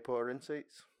Harry Potter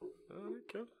insights.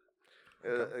 Cool.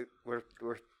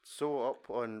 We're so up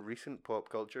on recent pop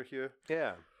culture here.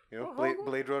 Yeah.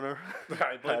 Blade Runner, Blade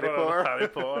Harry Runner, Potter. Harry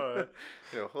Potter.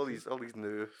 all these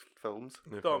new films.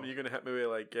 Dom, you gonna hit me with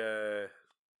like?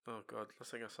 Oh God,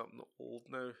 let's think of something old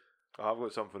now. I've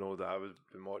got something old that I've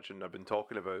been watching. I've been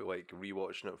talking about like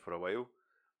rewatching it for a while.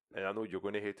 and I know you're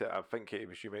going to hate it. I think Katie,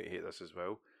 you might hate this as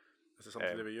well. Is it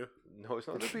something to do with you? No, it's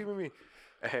not to do with me.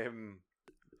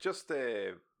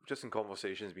 Just in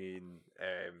conversations, me and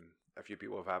a few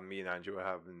people have had, me and Andrew are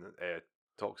having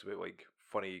talks about like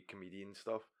funny comedian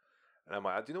stuff, and I'm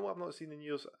like, do you know what I've not seen in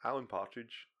years? Alan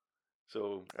Partridge.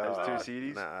 So it's 2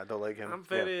 series. Nah, I don't like him. I'm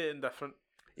very indifferent.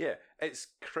 Yeah, it's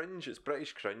cringe. It's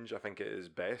British cringe. I think it is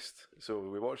best. So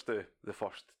we watched the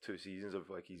first 2 seasons of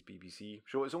like his BBC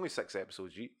show. It's only 6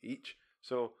 episodes each.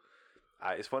 So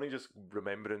it's funny just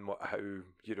remembering how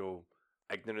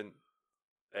ignorant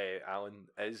Alan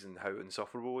is and how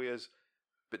insufferable he is.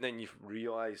 But then you've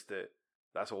realised that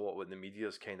that's a lot what the media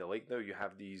is kind of like now. You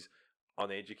have these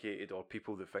uneducated or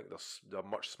people that think they're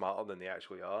much smarter than they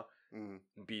actually are,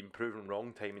 being proven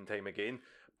wrong time and time again.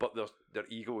 But their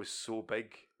ego is so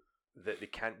big that they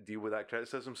can't deal with that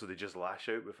criticism, so they just lash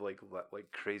out with like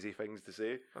crazy things to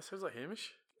say. That sounds like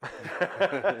Hamish.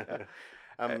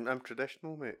 I'm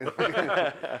traditional, mate.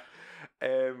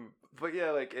 But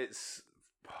yeah, like it's,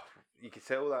 you could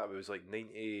tell that it was like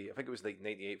 90. I think it was like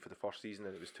 98 for the first season,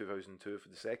 and it was 2002 for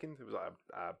the second. It was like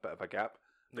a bit of a gap.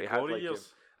 The glory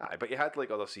years. But he had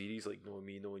like other series like Knowing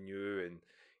Me, Knowing You, and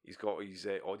he's got his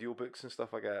audiobooks and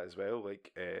stuff like that as well,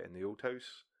 like in The Old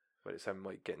House, where it's him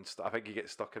like getting stuck. I think he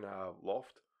gets stuck in a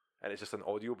loft, and it's just an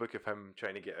audiobook of him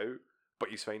trying to get out, but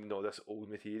he's finding all this old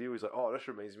material. He's like, oh, this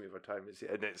reminds me of our time,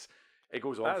 and it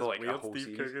goes on for like weird, a whole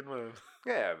Steve series. Coogan, man.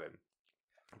 Yeah, man.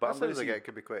 But That I'm gonna sounds like see, it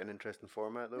could be quite an interesting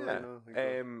format, though. yeah.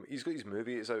 You know? He's got his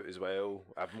movie. It's out as well.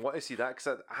 I want to see that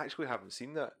because I actually haven't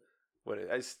seen that. When it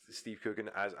is Steve Coogan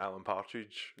as Alan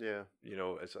Partridge, Yeah. you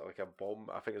know, it's like a bomb.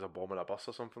 I think it's a bomb in a bus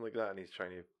or something like that, and he's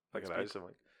trying to Like figure it out. Speed. So I'm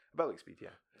like, a bit like Speed, yeah.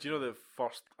 Do you know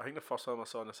I think the first time I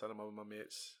saw in the cinema with my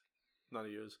mates, none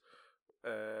of yours.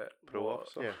 Parole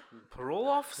officer. Yeah. Parole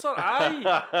officer?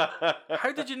 Aye!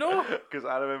 How did you know? Because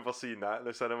I remember seeing that in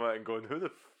the cinema and going, "Who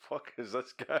the fuck is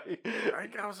this guy?" I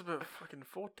think I was about fucking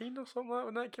 14 or something like that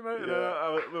when that came out. And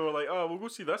Yeah. we were like, oh, we'll go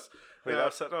see this. Wait, And I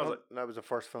was sitting there, I was like, that was the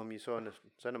first film you saw in the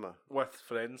cinema? with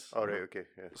friends. Oh, right, okay.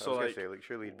 Yeah. So, I was going like, to say, like,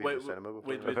 surely you'd been in the cinema before.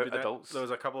 we'd that. About been adults. There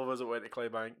was a couple of us that went to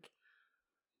Claybank.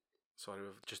 Sorry,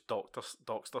 we've just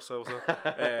doxed ourselves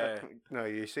there. No,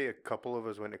 you say a couple of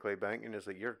us went to Claybank, and it's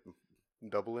like, you're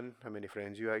doubling how many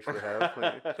friends you actually have.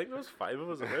 Like, I think there was 5 of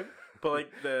us that went. But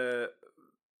like the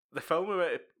film we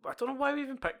went to, I don't know why we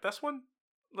even picked this one.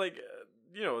 Like,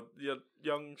 your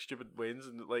young stupid Waynes,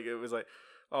 and like it was like,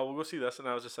 oh, we'll go see this, and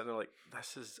I was just sitting there like,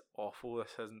 this is awful.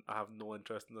 I have no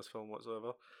interest in this film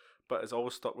whatsoever. But it's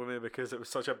always stuck with me because it was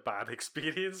such a bad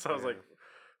experience. I was like,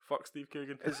 fuck Steve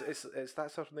Coogan. Is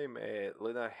that her name?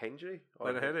 Lena Headey?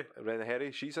 Lena Headey. Lena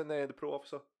Headey. She's in the Pro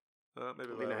Officer.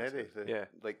 Maybe Lena that was Headey, it. Yeah.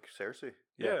 like Cersei.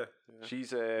 Yeah.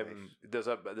 She's Nice. there's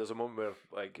a moment where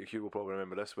like Hugh will probably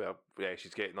remember this where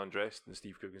she's getting undressed and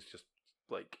Steve Coogan's just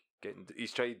like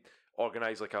he's tried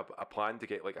organise like a plan to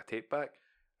get like a tape back,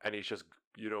 and he's just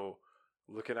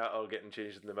looking at her getting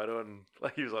changed in the mirror, and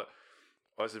like he was like,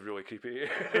 oh, this is really creepy.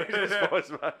 He just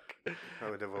falls back. I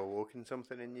would have awoken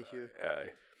something in you, Hugh.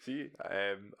 See,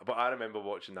 but I remember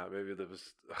watching that movie. There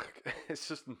was it's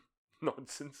just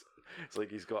nonsense. It's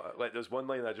like he's got like there's one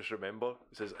line I just remember.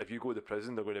 It says, "If you go to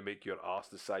prison, they're going to make your ass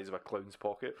the size of a clown's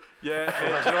pocket." Yeah,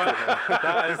 do you know what?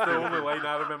 That is the only line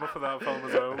I remember for that film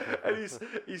as well. And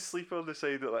he's sleeping on the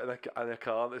side of, like in a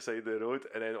car on the side of the road,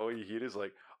 and then all you hear is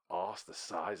like, "Ass the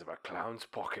size of a clown's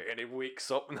pocket," and he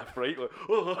wakes up in a fright like,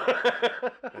 "Oh!"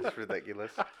 That's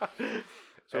ridiculous.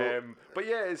 So, but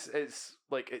yeah, it's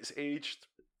like it's aged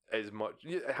as much.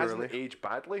 It hasn't Poorly. aged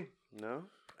badly. no?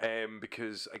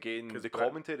 Because again, the Brit-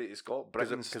 commentary it's got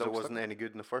Britain's Because it still wasn't stuck. any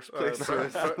good in the first place.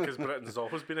 Because Britain's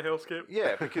always been a hellscape.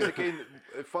 Yeah, because again,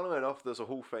 funnily enough, there's a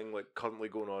whole thing like currently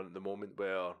going on at the moment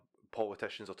where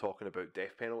politicians are talking about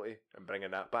death penalty and bringing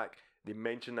that back. They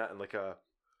mention that in like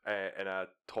in a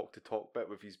talk to talk bit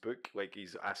with his book, like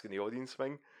he's asking the audience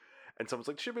thing, and someone's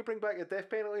like, "Should we bring back the death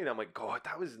penalty?" And I'm like, "God,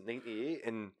 that was '98,"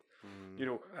 and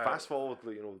fast forward,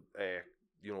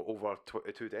 over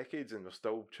 2 decades, and we're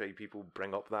still trying people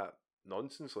bring up that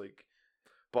nonsense, like,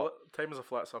 but Time is a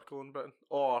flat circle in Britain.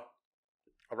 Or,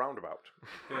 a roundabout.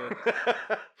 yeah.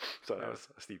 So that was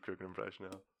a Steve Coogan impression.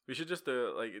 Yeah. We should just do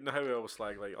it, like, you know how we always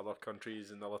slag, like, other countries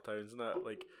and other towns and that,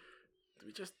 like,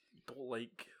 we just don't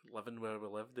like living where we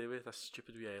live, do we? This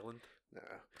stupid wee island. Nah.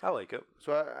 I like it.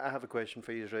 So I have a question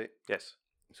for you, right? Yes.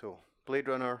 So, Blade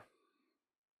Runner,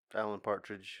 Alan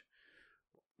Partridge.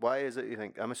 Why is it you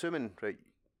think? I'm assuming, right,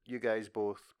 you guys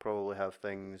both probably have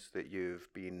things that you've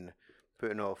been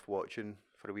putting off watching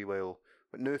for a wee while.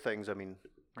 But new things, I mean,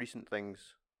 recent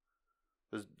things.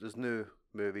 There's new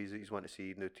movies that you want to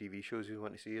see, new TV shows you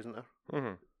want to see, isn't there?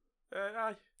 Mm-hmm.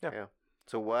 Aye. Yeah.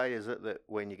 So why is it that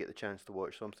when you get the chance to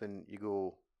watch something, you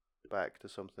go back to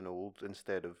something old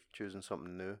instead of choosing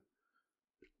something new?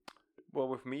 Well,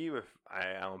 with me, with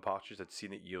Alan Partridge, I'd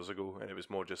seen it years ago, and it was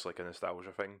more just like a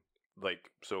nostalgia thing.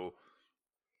 Like, so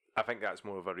I think that's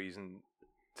more of a reason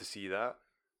to see that,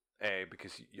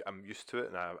 because I'm used to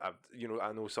it, and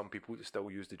I know some people that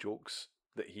still use the jokes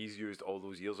that he's used all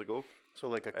those years ago. So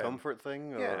like a comfort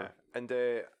thing? Or? Yeah, and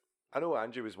I know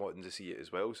Andrew was wanting to see it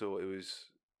as well, so it was,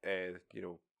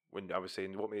 when I was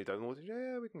saying, "Want me to download it?"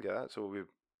 Yeah, we can get that. So we,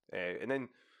 and then,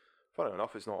 funny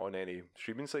enough, it's not on any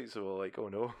streaming sites, so we're like, oh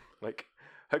no, like,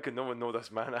 how can no one know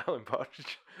this man, Alan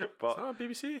Partridge? But It's not on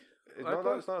BBC.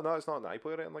 it's not an iPlayer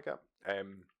or anything like that.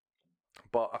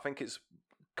 But I think it's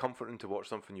comforting to watch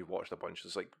something you've watched a bunch.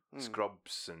 It's like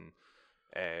Scrubs and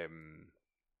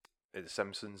The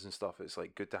Simpsons and stuff. It's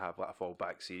like good to have like a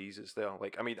fallback series. It's there.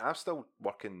 Like, I mean, I'm still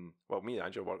working. Well, me and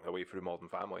Andrew are working our way through Modern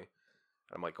Family.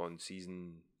 I'm like on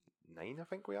season 9, I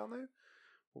think we are now.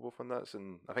 We're both on that,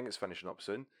 and I think it's finishing up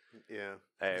soon. Yeah.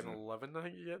 Season 11, I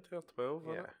think you get to, or 12.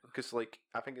 Yeah, because like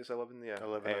I think it's 11. Yeah,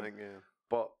 11, I think, yeah.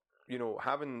 But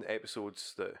having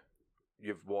episodes that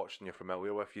you've watched and you're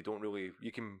familiar with,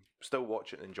 you can still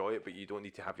watch it and enjoy it, but you don't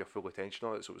need to have your full attention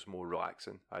on it. So it's more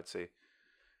relaxing, I'd say.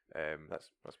 That's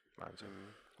my answer.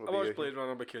 I watched Blade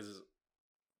Runner because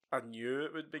I knew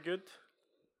it would be good,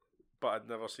 but I'd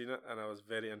never seen it, and I was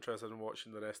very interested in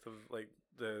watching the rest of like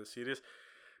the series.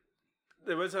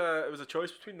 It was a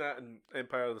choice between that and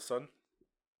Empire of the Sun.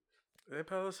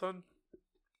 Empire of the Sun?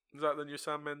 Is that the new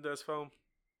Sam Mendes film?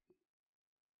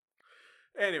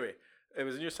 Anyway, it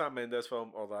was a new Sam Mendes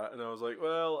film or that, and I was like,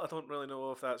 well, I don't really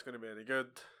know if that's going to be any good,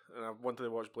 and I wanted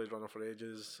to watch Blade Runner for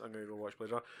ages. I'm going to go watch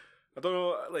Blade Runner. I don't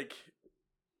know, like,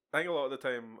 I think a lot of the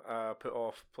time I put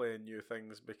off playing new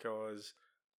things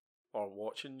or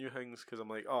watching new things, because I'm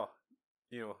like,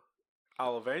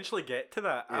 I'll eventually get to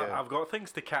that. Yeah. I've got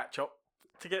things to catch up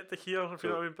to get to here, if you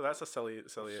know what I mean, but that's a silly.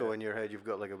 So in your head, you've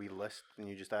got like a wee list, and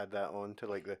you just add that on to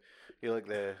like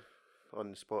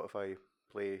on Spotify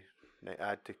play,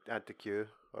 add to queue,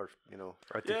 or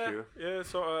Add to queue. Yeah.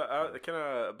 So I kind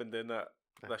of been doing that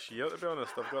this year, to be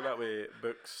honest. I've got that way: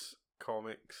 books,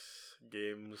 comics,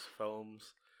 games,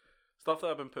 films, stuff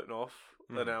that I've been putting off.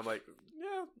 And then I'm like,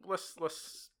 yeah, let's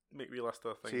make a wee list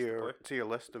of things to play. To your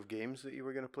list of games that you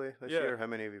were going to play this year, how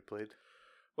many have you played?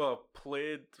 Well, I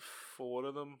played 4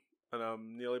 of them, and I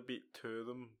nearly beat 2 of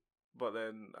them. But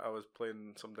then I was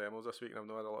playing some demos this week, and I've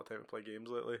not had a lot of time to play games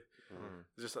lately.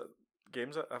 It's just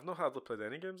games that I've not hardly played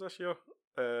any games this year.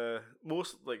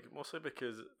 Mostly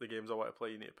because the games I want to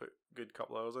play, you need to put a good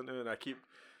couple hours into, and I keep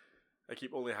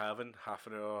only having half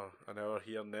an hour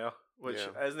here and there, which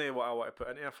isn't what I want to put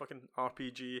into a fucking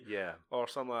RPG. Yeah. Or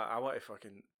something like that.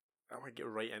 I want to get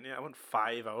right into it. I want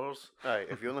 5 hours. Alright,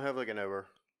 if you only have like an hour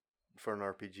for an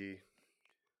RPG,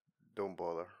 don't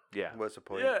bother. Yeah. What's the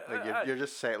point? Yeah, like you're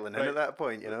just settling in at that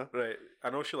point, Right. I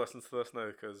know she listens to this now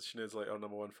because Sinead's like our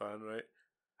number 1 fan, right?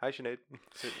 Hi, Sinead.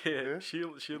 Yeah, she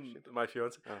my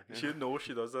fiance. Oh, yeah. She knows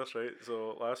she does this, right?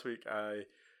 So last week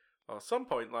some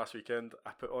point last weekend,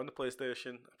 I put on the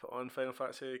PlayStation, I put on Final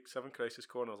Fantasy 7 Crisis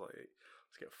Core, and I was like, hey,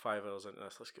 let's get 5 hours into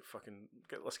this.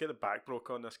 Let's get the back broke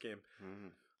on this game.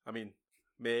 I mean,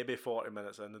 maybe 40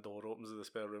 minutes in, the door opens in the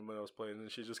spare room when I was playing, and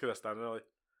she's just gonna stand there like,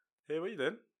 hey, what are you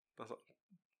doing? I was like,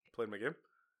 playing my game.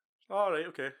 All right,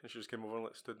 okay. And she just came over and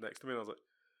stood next to me, and I was like,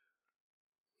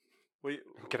 wait,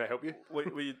 Can I help you? what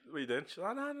are you doing? She's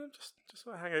like, no, just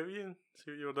want to hang out with you and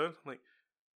see what you were doing. I'm like,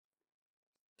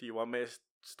 do you want me to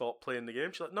stop playing the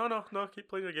game? She's like, no, keep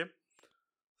playing your game.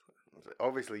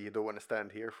 Obviously, you don't want to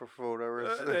stand here for 4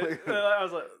 hours. I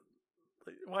was like,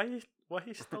 why are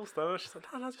you still standing there? She's like,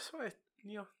 no, I just want to,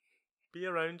 be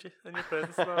around you in your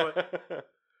presence. And I'm like,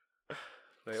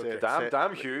 right, okay.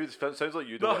 Damn, Hugh. It sounds like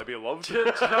you don't want to be loved. Do you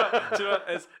know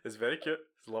what? It's very cute.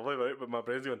 It's lovely, right? But my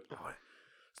brain's going,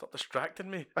 stop distracting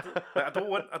me. I don't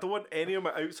want any of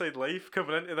my outside life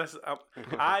coming into this.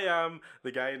 I am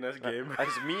the guy in this game.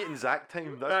 It's me and Zach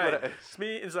time. That's right. what it is. It's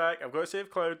me and Zach. I've got to save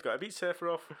Cloud. Got to beat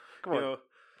Sephiroth. Come on.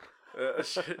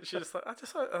 She's just like,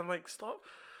 I'm like, stop,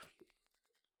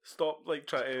 like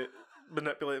trying to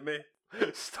manipulate me.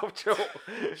 Stop, Joe.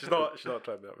 She's not trying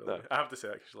to manipulate me. I have to say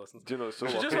that because she listens. Do you know? So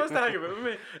she just wants to hang out with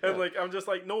me, and like I'm just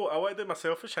like, no, I want to do my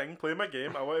selfish thing, play my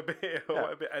game. I want to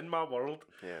be in my world.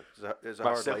 Yeah, it's a My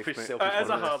hard life, selfish mate. self- It is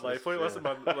a hard life. Like, listen,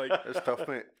 man, like It's tough,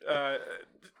 mate.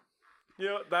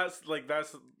 that's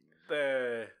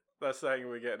the thing when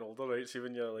we're getting older, right? See,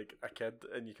 when you're like a kid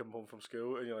and you come home from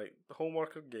school and you're like,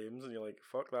 homework or games, and you're like,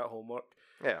 fuck that homework.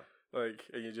 Yeah. Like,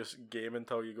 and you just game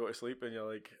until you go to sleep, and you're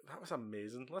like, that was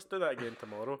amazing. Let's do that again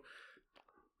tomorrow.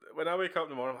 when I wake up in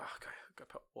the morning, I'm like, got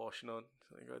to put washing on.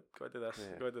 Got to do this.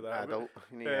 Yeah. Got to do that. Adult.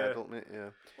 You need Yeah. adult, mate. Yeah.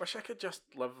 Wish I could just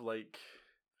live like.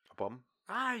 A bum.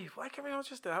 Aye, why can we not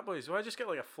just do that, boys? Why just get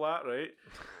like a flat, right?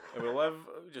 And we live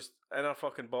just in our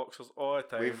fucking boxers all the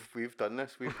time. We've done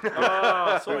this. We've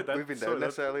So we did. we've been So down we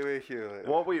this did. alleyway here.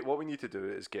 What we need to do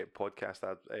is get podcast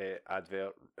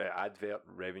advert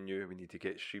revenue. We need to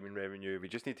get streaming revenue. We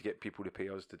just need to get people to pay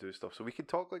us to do stuff, so we can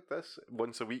talk like this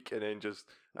once a week, and then just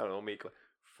I don't know, make like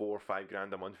 $4 or $5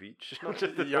 grand a month each. Yuck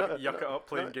it up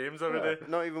playing games every day.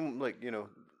 Not even like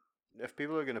if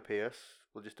people are gonna pay us,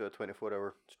 we'll just do a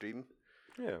 24-hour stream.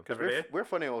 Yeah, Because Every day? we're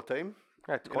funny all the time.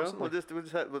 yeah, You know? constantly. We'll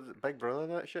just have with Big Brother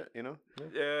and that shit. You know.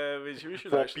 Yeah, we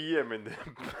should 4 actually. p.m. and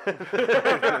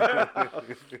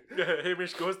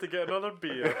Hamish goes to get another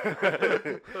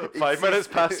beer. 5 minutes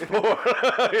past 4.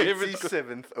 It's the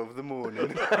 7th of the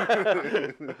morning.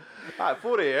 At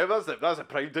 4 a.m. That's a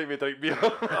prime time to drink beer.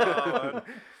 Oh, man.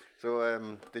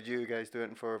 So, did you guys do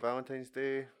it for Valentine's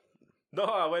Day? No,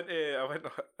 I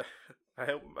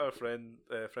helped our friend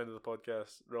of the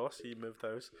podcast, Ross. He moved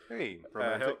house. Hey,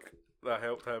 Romantic. I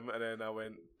helped him, and then I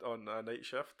went on a night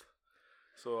shift.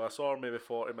 So I saw her maybe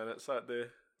 40 minutes that day.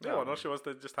 No, Oh. no, she wants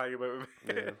to just hang about with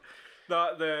me. Yeah.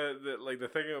 No, the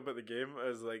thing about the game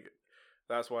is like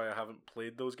that's why I haven't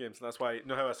played those games. And that's why you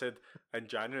know how I said in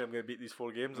January I'm going to beat these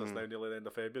 4 games. It's now nearly the end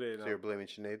of February. So you're blaming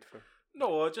Sinead for?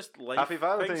 No, just life. Happy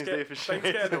Valentine's Things Day for things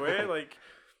Sinead. get in the way. Like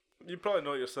you probably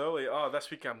know it yourself. Like, oh, this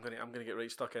week I'm gonna get right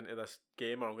stuck into this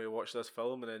game, or I'm gonna watch this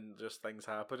film, and then just things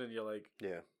happen, and you're like,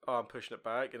 Yeah. oh, I'm pushing it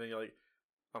back, and then you're like,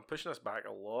 I'm pushing this back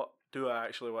a lot. Do I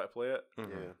actually want to play it? Mhm.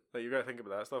 Yeah. Like you gotta think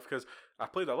about that stuff because I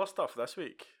played other stuff this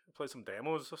week. I played some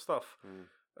demos of stuff.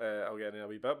 I'll get in a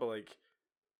wee bit, but like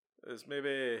it's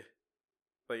maybe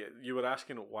like you were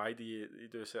asking why do you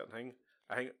do a certain thing.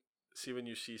 I think see when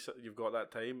you see you've got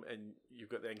that time and you've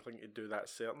got the inkling to do that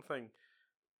certain thing,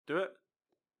 do it.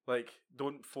 Like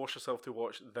don't force yourself to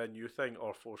watch the new thing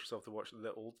or force yourself to watch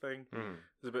the old thing. Mm.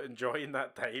 It's about enjoying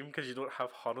that time because you don't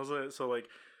have hundreds of it. So like,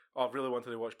 oh, I really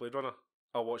wanted to watch Blade Runner.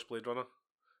 I'll watch Blade Runner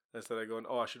instead of going,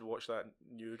 oh, I should watch that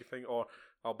new thing, or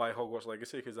I'll buy Hogwarts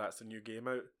Legacy because that's the new game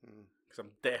out. Because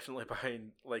I'm definitely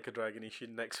buying Like a Dragon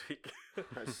Ishin next week.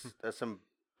 That's some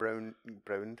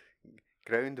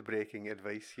groundbreaking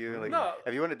advice here. Like, No.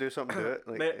 if you want to do something, do it.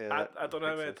 Like, Mate, yeah, I don't know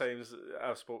how makes many sense. times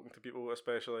I've spoken to people,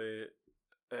 especially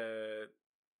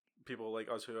people like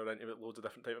us who are into loads of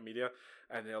different type of media,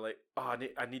 and they're like, "Oh,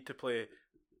 I need to play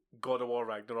God of War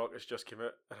Ragnarok. It's just came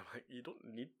out," and I'm like, "You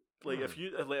don't need if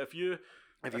you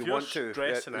If you you're want to,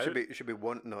 stressing it out, should be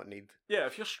want, not need.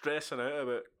 if you're stressing out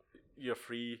about your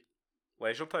free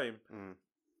leisure time,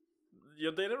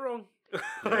 you're doing it wrong."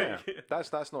 Yeah.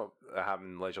 That's not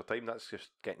having leisure time. That's just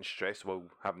getting stressed while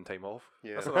having time off.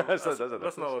 Yeah. That's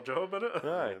That's not our job, innit?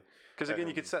 Aye. Because again,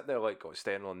 you Um, could sit there like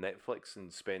staring on Netflix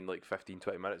and spend like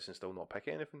 15-20 minutes and still not pick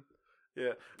anything.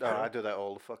 Yeah. Oh, I do that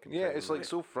all the fucking Yeah, time. it's like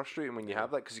so frustrating when you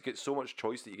have that because you get so much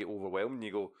choice that you get overwhelmed and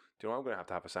you go, do you know what, I'm going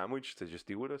to have a sandwich to just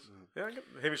deal with this. Yeah,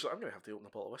 Hamish, I'm going to have to open a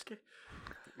bottle of whiskey.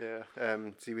 Yeah.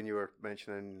 See, when you were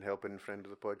mentioning helping friend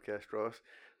of the podcast, Ross,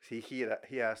 see,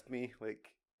 he asked me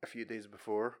like a few days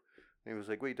before. And he was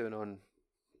like, "What are you doing on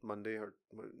Monday?" Or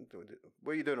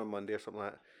 "What are you doing on Monday?" or something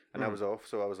like that. And I was off,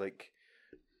 so I was like,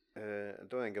 "I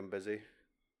don't think I'm busy.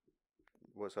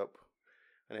 What's up?"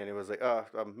 And then he was like, "Oh,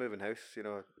 I'm moving house. You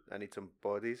know, I need some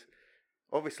bodies."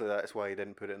 Obviously, that's why he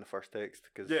didn't put it in the first text,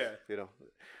 because you know.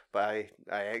 But I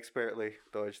expertly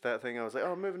dodged that thing. I was like,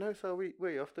 "Oh, I'm moving house. Oh,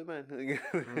 where are you off to, man?" We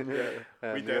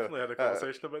And, definitely had a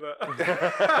conversation about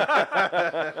that.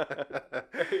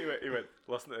 he went,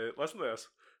 listen to this.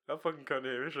 That fucking cunt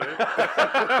Hamish, right?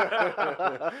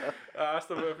 I asked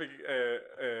him if he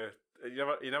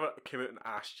never came out and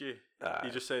asked you. He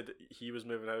just said he was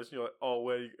moving house, and you're like, "Oh,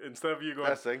 where?" Instead of you going,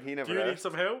 That's the thing. He never "Do you need asked.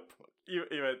 some help?" He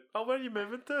went, "Oh, where are you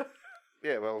moving to?"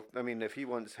 Yeah, well, I mean, if he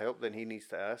wants help, then he needs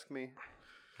to ask me.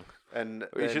 And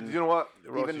You should, then you know what,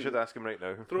 Ross, even- you should ask him right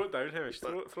now. Throw it down, Hamish.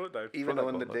 Throw it down. even that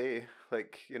on the button. day,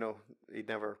 like, you know, he'd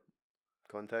never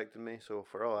contacted me. So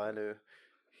for all I knew,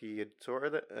 he had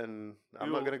sorted it, and I'm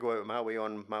We not will- going to go out of my way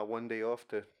on my one day off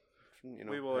to, you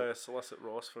know. We will solicit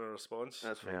Ross for a response.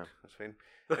 That's fine. Yeah. That's fine.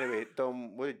 Anyway,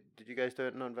 Dom, what did you guys do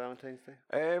it on Valentine's Day?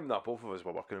 No, both of us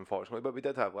were working, unfortunately, but we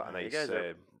did have like a You nice. guys are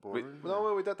we, boring.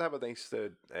 no, we did have a nice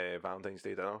Valentine's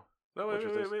Day dinner. No, Which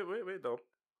was this? wait, Dom.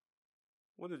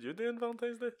 What did you do on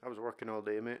Valentine's Day? I was working all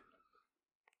day, mate.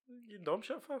 You dumb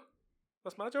shit for?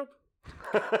 That's my job.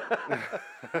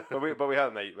 but we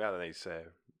had a nice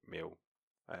meal.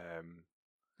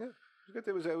 Yeah,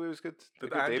 it was good. It was good. A Did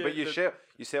good day. Angie- But you did- share,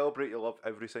 you celebrate your love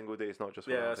every single day. It's not just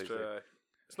for Yeah, that's Valentine's true. Day.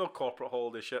 It's no corporate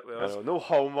holiday shit with I us. know, no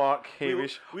Hallmark,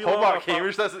 Hamish. we Hallmark, love our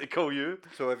Hamish doesn't call you.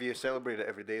 So if you celebrate it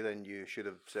every day, then you should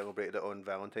have celebrated it on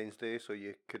Valentine's Day. So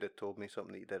you could have told me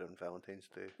something that you did on Valentine's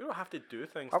Day. We don't have to do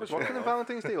things. I to was show working on love.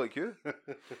 Valentine's Day like you.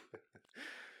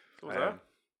 So was that?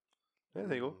 Yeah,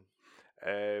 there you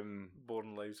go.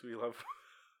 Boring lives we live.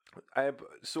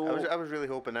 So I was really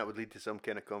hoping that would lead to some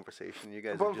kind of conversation. You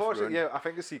guys, but have just unfortunately, ruined yeah, I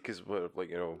think it's because we're like,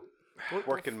 you know,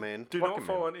 working men. Do Working not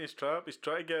fall man. into his trap. He's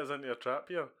trying to get us into a trap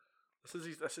here. This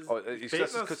is. oh, he's it's baiting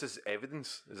just us. because it's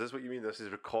evidence. Is this what you mean? This is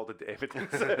recorded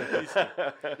evidence.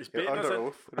 He's You're baiting us under in,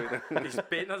 oath. Right now. he's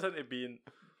baiting us into being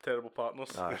terrible partners.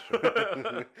 That's true.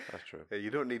 That's true. Yeah, you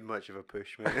don't need much of a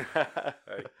push, man.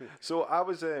 Aye. So I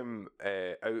was out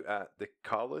at the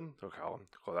Carlin. Oh,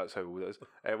 that's how old it is.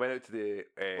 I went out to the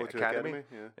Go to academy,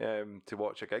 yeah. to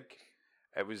watch a gig.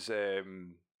 It was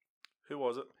Who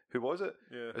was it? who was it?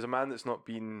 Yeah. It was a man that's not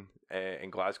been in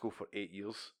Glasgow for 8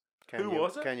 years. Who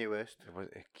was it? Kanye West.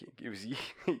 It was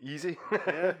easy.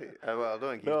 Yeah, well, I don't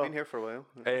think he's No. been here for a while.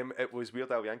 It was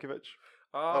Weird Al Yankovic.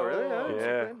 Oh, really? Yeah. Oh.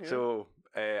 Yeah. yeah. So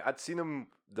I'd seen him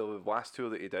the last tour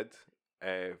that he did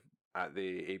at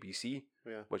the ABC,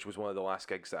 Yeah. which was one of the last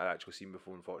gigs that I'd actually seen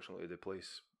before. Unfortunately, the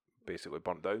place basically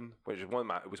burnt down, which is one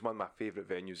of my favourite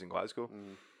venues in Glasgow.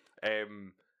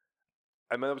 Mm.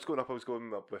 And when I was going up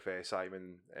with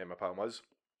Simon and my pal Muzz.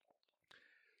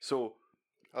 So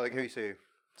I like how you say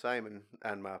Simon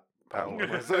and my pal.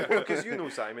 because you know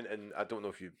Simon, and I don't know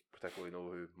if you particularly know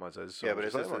who Muzz is. So Yeah, but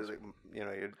just it's just let Muzz. like, you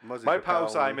know, Muzz is My your pal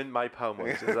and- Simon, my pal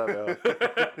Muzz. Is that better?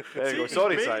 There See, you go. he's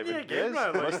Sorry, baiting Simon. you again,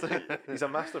 Yes, man, like- he's a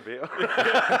masturbator.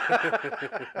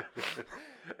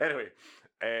 Anyway,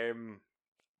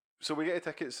 so we get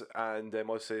the tickets, and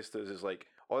Muzz says to us, "Is like,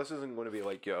 oh, this isn't going to be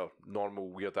like your normal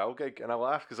Weird Al gig." And I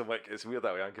laugh because I'm like, it's Weird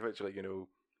Al Yankovic. Like, you know,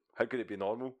 how could it be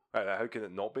normal? How can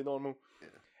it not be normal? Yeah.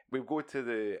 We go to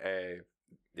the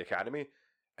academy,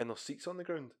 and there's seats on the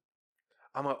ground.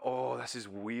 I'm like, oh, this is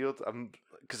weird.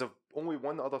 Because I've only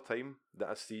one other time that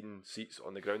I've seen seats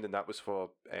on the ground, and that was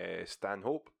for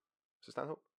Stanhope. Is it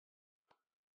Stanhope?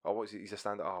 Oh, what is he? He's a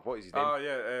stand-up. Oh, what is his name? Oh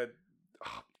yeah,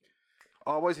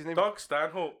 Oh, what is his name? Doug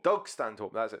Stanhope. Doug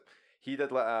Stanhope. That's it. He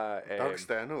did like a. Doug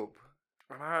Stanhope.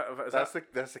 Is That's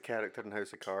that, the character in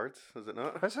House of Cards, is it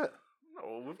not? Is it?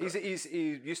 no, we've got-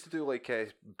 He used to do like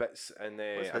bits in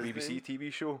What's a his BBC name?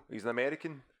 TV show. He's an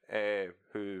American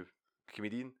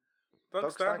comedian.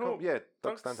 Doug Stanhope. Yeah,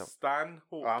 Doug Stanhope. Stanhope.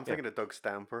 Oh, I'm thinking of Doug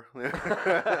Stamper.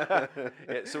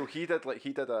 Yeah, so he did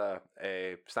a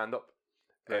stand up,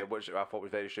 Right. which I thought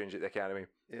was very strange at the academy,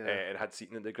 Yeah. and had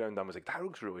seating in the ground. I was like, that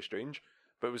looks really strange.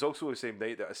 But it was also the same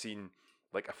night that I seen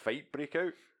like a fight break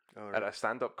out Alright. at a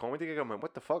stand up comedy gig. I'm like,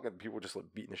 what the fuck? And people were just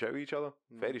like beating the shit out of each other.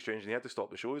 Very strange. And he had to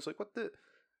stop the show. He's like, what the?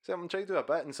 So I'm trying to do a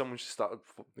bit, and someone just started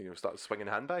swinging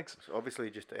handbags. So obviously,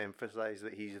 just to emphasise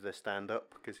that he's the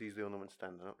stand-up because he's the only one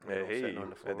standing up. Hey, sitting on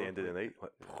the floor. at the end of the night.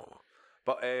 Like,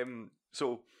 but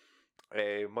so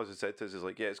Muzz had said to us, is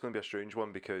like, yeah, it's going to be a strange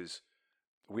one because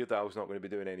Weird Al's not going to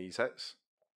be doing any hits.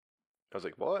 I was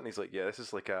like, what? And he's like, yeah, this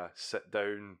is like a sit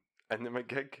down intimate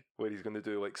gig where he's going to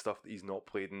do like stuff that he's not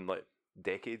played in like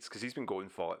decades because he's been going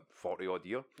for like 40 odd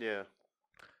year. Yeah.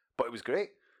 But it was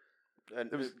great.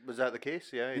 And It was- was that the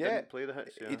case? Yeah, he Yeah, didn't play the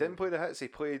hits. Yeah. He didn't play the hits. He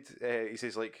played. He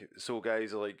says like, so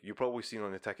guys, like you've probably seen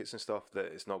on the tickets and stuff that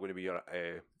it's not going to be your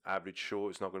average show.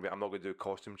 It's not going to be. I'm not going to do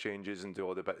costume changes and do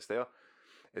all the bits there.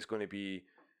 It's going to be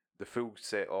the full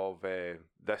set of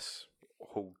this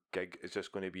whole gig is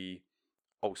just going to be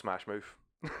all Smash Mouth.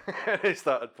 And he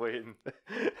started playing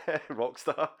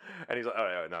Rockstar, and he's like, "All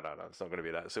right, no, it's not going to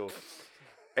be that." So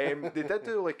they did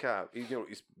do like a,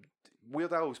 he's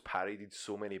Weird Al's parodied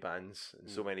so many bands and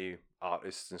so many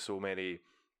artists and so many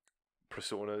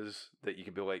personas that you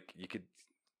could be like,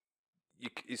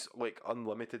 it's like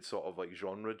unlimited sort of like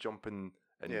genre jumping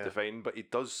and Yeah. define, but he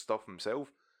does stuff himself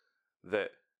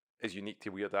that is unique to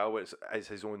Weird Al. It's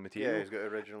his own material. Yeah, he's got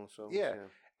original songs. Yeah.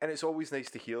 And it's always nice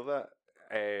to hear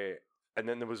that. And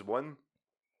then there was one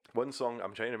song,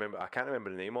 I'm trying to remember, I can't remember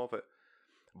the name of it,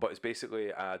 but it's basically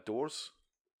a Doors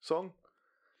song.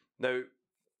 Now,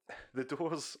 the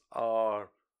Doors are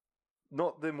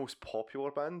not the most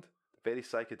popular band, very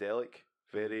psychedelic,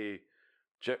 very...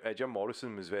 Jim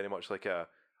Morrison was very much like a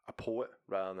poet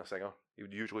rather than a singer. He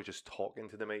would usually just talk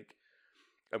into the mic.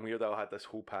 And Weird Al had this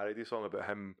whole parody song about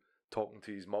him talking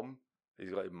to his mum.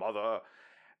 He's like, mother...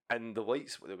 And the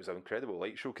lights, it was an incredible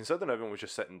light show. Considering everyone was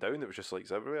just sitting down, there was just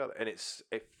lights everywhere. And it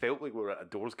felt like we were at a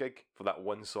Doors gig for that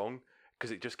one song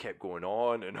because it just kept going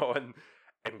on and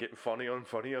getting funnier and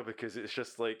funnier because it's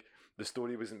just like the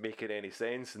story wasn't making any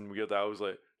sense. And Weird Al was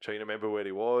like, trying to remember where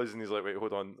he was, and he's like, wait,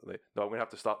 hold on, like, no, I'm gonna have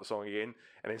to start the song again,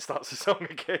 and then starts the song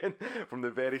again from the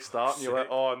very start, and you're like,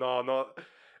 oh no, not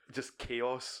just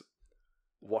chaos.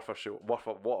 Worth a show. What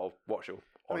a show.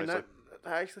 Honestly, I mean,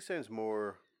 that actually sounds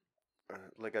more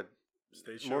like a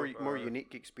Stage more show, more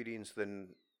unique experience than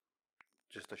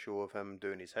just a show of him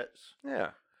doing his hits. yeah.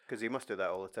 Because he must do that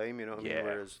all the time, you know what I mean? Yeah.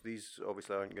 Whereas these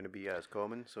obviously aren't going to be as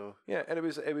common, so... Yeah, and it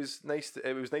was nice.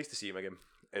 It was nice to see him again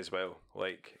as well.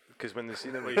 Like, because when they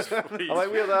seen him, He's- I'm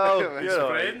like, Weird Al, He's you know,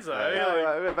 friends, like,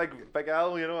 aye, yeah, big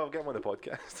Al, you know, I'll get him on the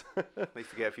podcast. Nice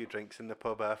to get a few drinks in the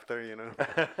pub after, you know?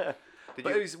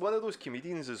 But he's one of those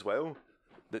comedians as well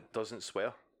that doesn't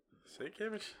swear. Sick,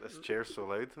 Hamish. This chair's so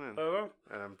loud, man. I don't know.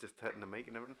 And I'm just hitting the mic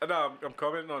and everything. No, I'm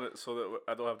commenting on it so that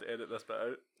I don't have to edit this bit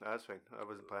out. That's fine. I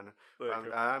wasn't planning. Right,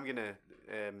 cool. I'm going to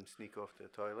sneak off to the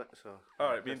toilet, so...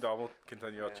 Alright, me and Dom will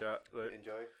continue our chat. Right.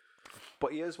 Enjoy.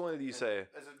 But he is one of these. This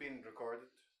has been recorded,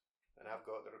 and I've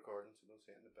got the recording, so don't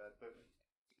say it in the bad bit.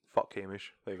 Fuck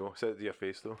Hamish. There you go. Say it to your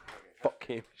face though. Fuck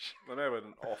Hamish. I know with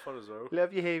an offer as well.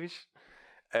 Love you, Hamish.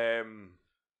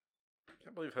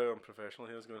 Can't believe how unprofessional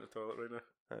he is going to the toilet right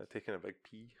now. Taking a big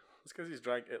pee. It's because he's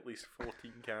drank at least 14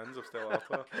 cans of Stella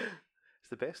Artois. It's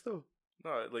the best though.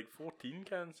 No, like 14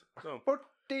 cans. No.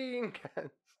 14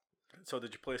 cans. So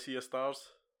did you play Sea of Stars?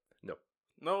 No.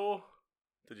 No.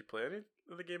 Did you play any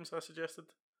of the games I suggested?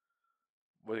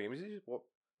 What game is it? What?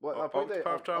 O- I played it.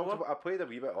 Octopath Traveler? I played a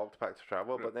wee bit of Octopath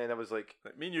Traveler, Right. but then I was like,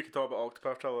 Like, me and you can talk about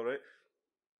Octopath Traveler, right?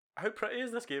 How pretty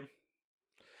is this game?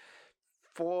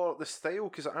 for the style,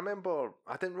 because I remember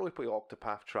I didn't really play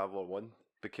Octopath Traveler 1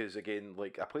 because, again,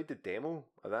 like, I played the demo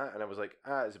of that and I was like,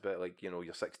 it's a bit like, you know,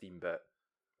 your 16-bit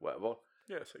whatever.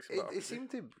 Yeah, 60 It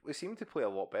seemed to play a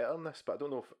lot better in this, but I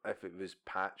don't know if it was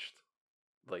patched,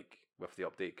 like, with the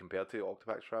update compared to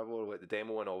Octopath Traveler. Like, the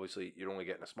demo one, obviously, you're only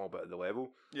getting a small bit of the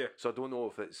level. Yeah. So I don't know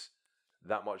if it's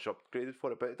that much upgraded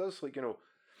for it, but it does, like, you know,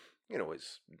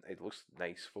 it looks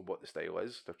nice for what the style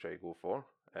is to try to go for.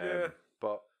 Yeah.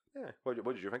 But, yeah, what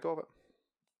did you think of it?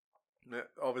 Yeah,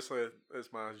 obviously,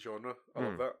 it's my genre. I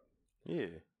love that. Yeah.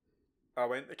 I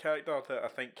went the character that I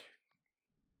think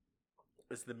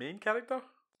is the main character.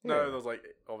 Yeah. No, there's like,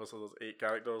 obviously there's 8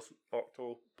 characters,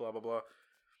 Octo, blah blah blah.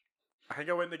 I think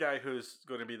I went the guy who's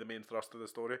going to be the main thrust of the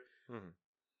story.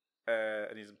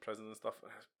 And he's in prison and stuff.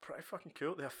 And it's pretty fucking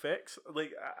cool. The effects,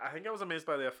 like, I think I was amazed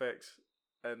by the effects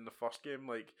in the first game,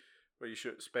 like, where you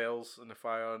shoot spells and the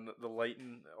fire and the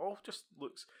lighting. It all just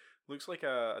looks like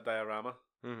a diorama,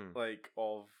 like,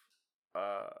 of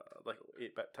like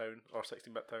 8-bit town or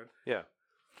 16-bit town. Yeah.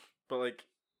 But like,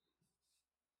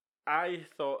 I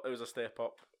thought it was a step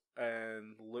up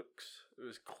and looks. It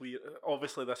was clear.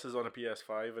 Obviously, this is on a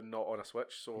PS5 and not on a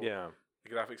Switch, so Yeah. the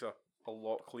graphics are a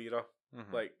lot clearer,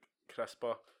 like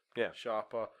crisper, Yeah.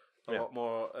 sharper, a Yeah. lot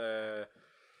more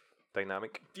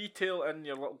Dynamic. detail in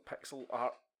your little pixel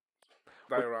art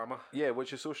diorama. Yeah,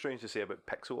 which is so strange to say about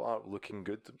pixel art looking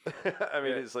good. I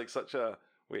mean, Yeah. it's like such a...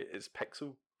 Wait, it's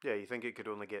pixel? Yeah, you think it could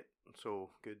only get so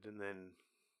good, and then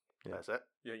Yeah. that's it.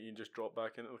 Yeah, you can just drop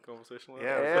back into the conversation. Like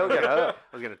Yeah, that. Yeah, okay.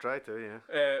 I was going to try to,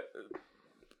 yeah.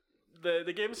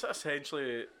 The game's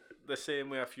essentially the same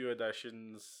with a few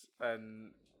additions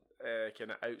and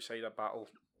kind of outside of battle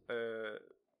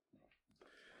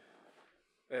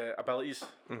abilities.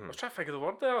 I was trying to think of the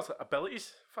word there. I was like,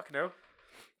 abilities? Fucking hell.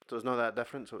 So it's not that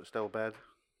different, so it's still bad.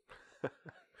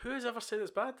 Who has ever said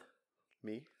it's bad?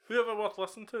 Me? Whoever worth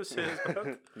listening to says it's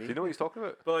bad. Do you know what he's talking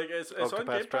about? But like, it's on Octopath Game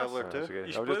Pass. Traveler Oh, 2. that's okay.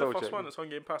 You should I'll play just the double first check. one. It's on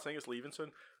Game Pass. I think it's leaving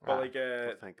soon. But like,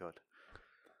 Oh, thank God.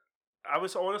 I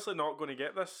was honestly not going to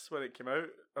get this when it came out.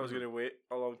 I was going to wait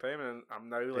a long time, and I'm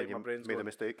now like, You my brain's made a going.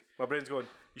 mistake. My brain's going.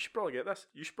 You should probably get this.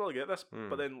 You should probably get this.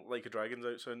 But then, like, a Dragon's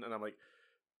out soon, and I'm like,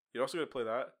 you're also going to play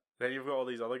that. Then you've got all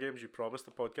these other games you promised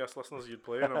the podcast listeners you'd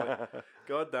play, and I'm like,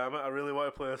 God damn it! I really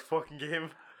want to play this fucking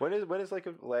game. When is like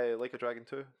a Dragon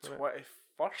 2?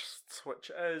 21st,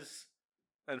 which is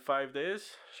in 5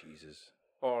 days. Jesus.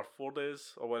 Or 4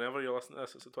 days, or whenever you're listening to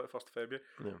this, it's the 21st of February.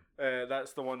 Yeah.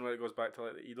 That's the one where it goes back to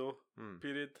like the Edo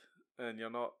period, and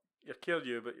you're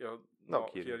Kiryu, but you're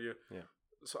not Kiryu. Yeah.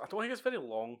 So I don't think it's very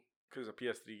long because it's a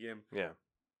PS3 game, Yeah.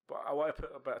 but I want to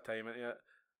put a bit of time into it.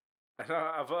 And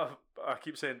I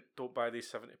keep saying don't buy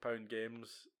these £70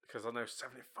 games because they're now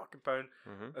 £70 fucking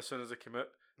as soon as they come out.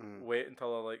 Wait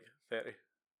until they're like 30.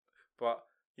 But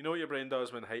you know what your brain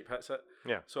does when hype hits it?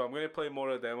 Yeah. So I'm going to play more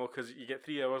of the demo because you get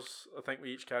 3 hours, I think, with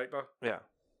each character. Yeah.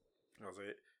 That's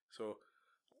it. So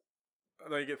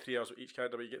now you get 3 hours with each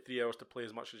character, but you get 3 hours to play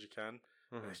as much as you can.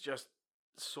 And it's just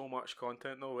so much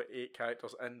content though, with 8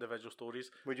 characters, individual stories.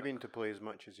 What do you mean to play as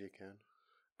much as you can?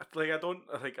 Like, I don't,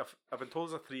 like, I've been told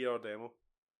it's a 3 hour demo.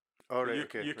 Oh, right, you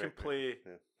okay. you can right, play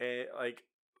Yeah. like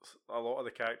a lot of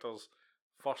the characters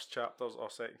first chapters or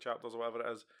second chapters or whatever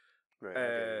it is. Right, I get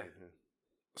you, yeah.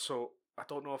 So I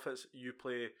don't know if it's you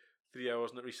play 3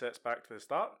 hours and it resets back to the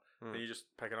start and you just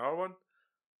pick another one,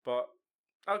 but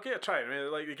I'll get a try. I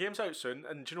mean, like the game's out soon,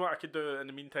 and do you know what I could do in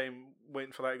the meantime,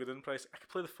 waiting for that to go down in price? I could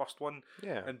play the first one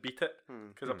Yeah. and beat it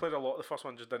because I played a lot of the first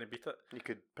one, just didn't beat it. You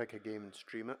could pick a game and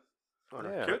stream it on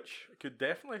Yeah. our Twitch. Could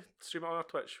definitely stream it on our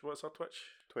Twitch. What's our Twitch?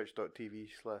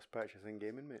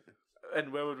 Twitch.tv/PatchesInGaming, mate.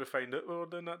 And where would we find out when we're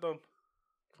doing that, Dom?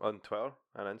 On Twitter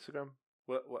and Instagram.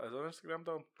 What is on Instagram,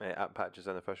 Dom? At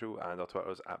PatchesInOfficial, and our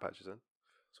Twitter is at PatchesIn.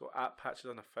 So at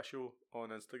PatchesInOfficial on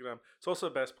Instagram. It's also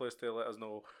the best place to let us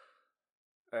know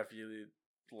if you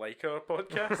like our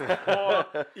podcast,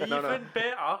 or even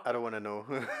better, I don't want to know.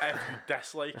 if you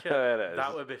dislike it. It is.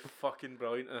 That would be fucking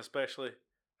brilliant, and especially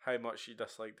how much you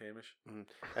disliked Hamish.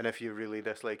 And if you really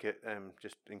dislike it,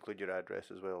 just include your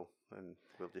address as well, and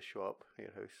we'll just show up at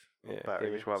your house. Yeah, Batter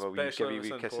Hamish you. will have a wee, Especially give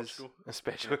you if wee it's in kisses. Portugal.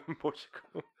 Especially in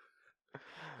Portugal.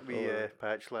 We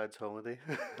Patch Lads holiday.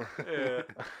 Yeah.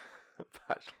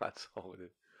 Patch Lads holiday.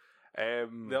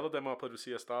 The other demo I played was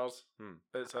Sea of Stars.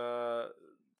 It's a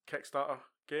Kickstarter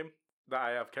game that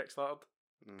I have kickstarted.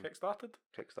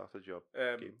 Kickstarter job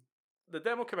game. The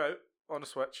demo came out on a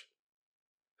Switch.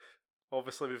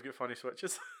 Obviously, we've got funny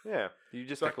Switches. Yeah, you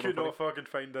just So I tickle could them not fucking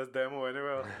find this demo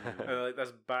anywhere. And like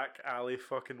this back alley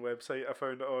fucking website I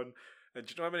found it on. And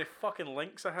do you know how many fucking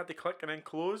links I had to click and then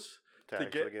close to to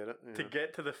actually get get it. Yeah. to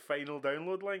get to the final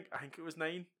download link? I think it was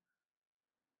 9.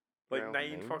 Like Well,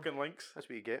 9 9. fucking links. That's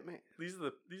what you get, mate. These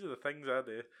are the things I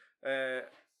do.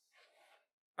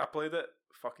 I played it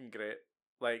fucking great.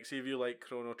 Like, see if you like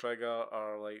Chrono Trigger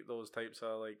or like those types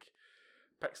of like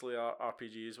pixely art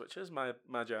RPGs, which is my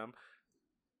jam.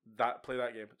 Play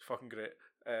that game. It's fucking great.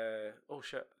 Oh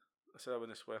shit! I said I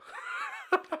wouldn't swear.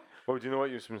 Well, do you know what?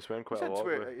 You've been swearing quite a lot.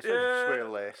 Swear, with- you said Yeah. swear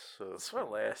less. So Swear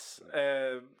less.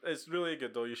 It's really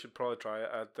good though. You should probably try it.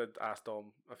 I did ask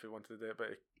Dom if he wanted to do it, but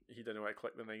he didn't want to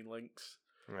click the 9 links.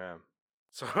 Yeah.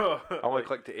 So I only like,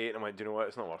 clicked to 8 and I'm like, do you know what?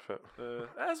 It's not worth it.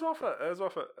 it's worth it. It's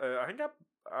worth it. I think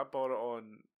I bought it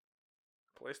on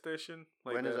PlayStation.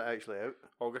 Like when is it actually out?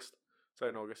 August. It's out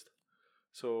in August.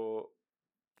 So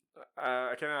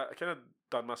I kind of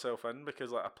done myself in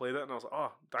because like I played it and I was like,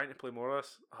 oh, dying to play more of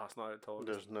this. Oh, it's not out until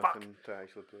August. There's Fuck. nothing to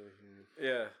actually play.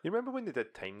 Yeah. You remember when they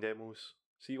did time demos?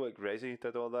 See, like Resi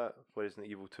did all that. For Resident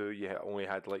Evil 2, you only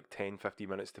had like 10-15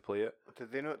 minutes to play it.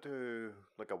 Did they not do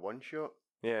like a one shot?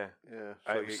 Yeah. Yeah. It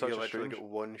So was you such a literally strange- get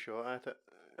one shot at it.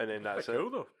 And then that's Quite it. cool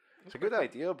though. It's a good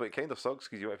idea, but it kind of sucks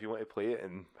because if you want to play it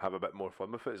and have a bit more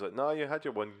fun with it, it's like, no, you had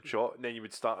your one shot, and then you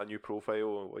would start a new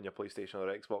profile on your PlayStation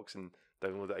or Xbox and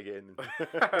download it again.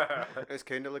 It's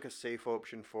kind of like a safe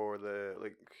option for the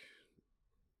like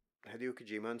Hideo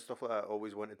Kojima and stuff like that.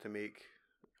 Always wanted to make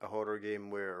a horror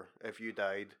game where if you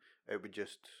died, it would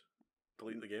just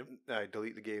Delete the game.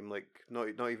 delete the game. Like not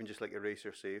even just like erase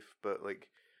your save, but like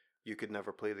you could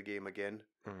never play the game again.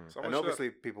 Someone And should obviously,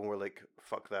 people were like,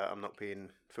 "Fuck that! I'm not paying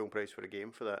full price for a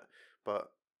game for that."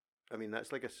 But I mean,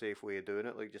 that's like a safe way of doing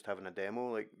it. Like just having a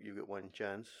demo. Like you get one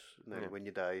chance, and then Yeah. when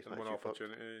you die, and that's one your fucked.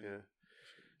 opportunity. Yeah,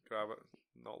 Grab it,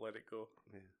 not let it go.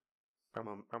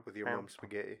 with your mum's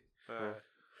spaghetti.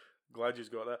 Glad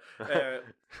you've got that.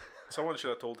 Someone should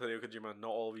have told Hideo Kojima not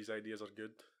all of his ideas are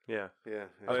good. Yeah. Yeah,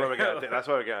 That's why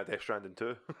we're getting a Death Stranding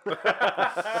 2.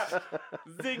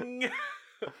 Zing!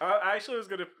 I actually was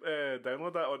going to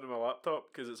download that onto my laptop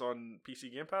because it's on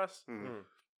PC Game Pass. Mm.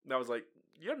 And I was like,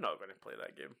 you're not going to play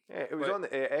that game. Yeah, it was Like- on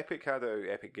Epic had it.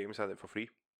 Epic Games had it for free.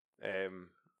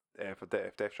 For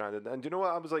Death Stranding, and do you know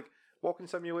what? I was like, Walking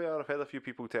Simulator. I've heard a few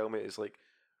people tell me it's like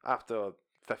after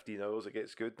 15 hours it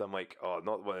gets good. I'm like, oh,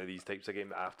 not one of these types of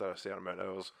game after a certain amount of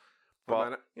hours. But Oh,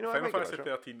 man, you know, I Final might give it a Fantasy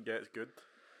shot. 13 gets good.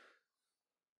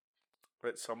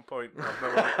 At some point,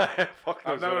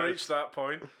 I've never reached that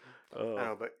point. I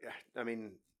know, but yeah, I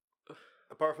mean,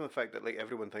 apart from the fact that like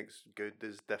everyone thinks good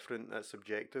is different, that's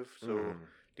subjective. So,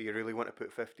 do you really want to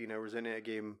put 15 hours into a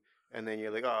game, and then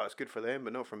you're like, oh, it's good for them,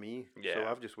 but not for me? So Yeah.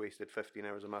 I've just wasted 15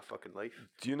 hours of my fucking life.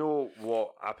 Do you know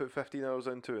what I put 15 hours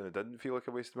into and it didn't feel like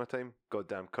a waste of my time?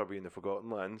 Goddamn Kirby and the Forgotten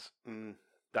Lands.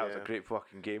 That was a Yeah. great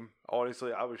fucking game.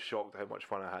 Honestly, I was shocked how much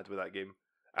fun I had with that game.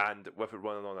 And with it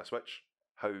running on a Switch,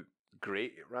 how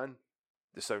great it ran.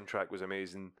 The soundtrack was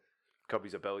amazing.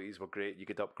 Kirby's abilities were great. You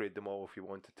could upgrade them all if you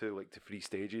wanted to, like to 3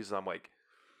 stages. And I'm like,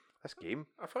 this game,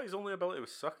 I thought his only ability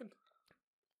was sucking.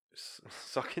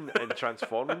 sucking and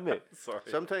transforming, mate. Sorry.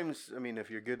 Sometimes, I mean, if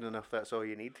you're good enough, that's all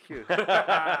you need, Hugh.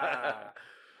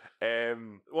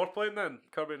 We're playing then,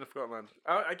 Kirby and the Forgotten Land.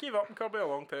 I gave up on Kirby a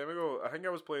long time ago. I think I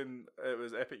was playing, it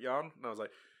was Epic Yarn, and I was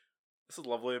like, this is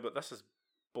lovely, but this is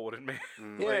boring me.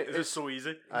 Yeah, Like, it's it's- so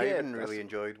easy. I Yeah, even really that's-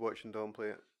 enjoyed watching Dom play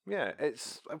it. Yeah,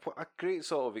 it's a great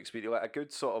sort of experience, like a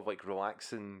good sort of like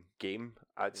relaxing game.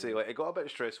 I'd say like it got a bit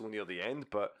stressful near the end,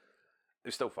 but it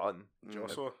was still fun. Jaw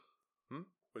sore? Hmm?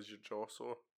 Was your jaw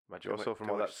sore? My jaw sore from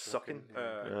all Too that much sucking.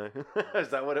 smoking, Is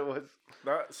that what it was?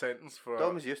 That sentence for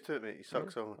Dom's used to it, mate. He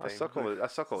sucks all the I time.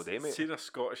 suck all day, mate. seeing a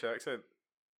Scottish accent.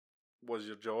 Was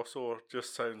your jaw sore?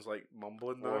 Just sounds like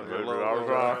mumbling now.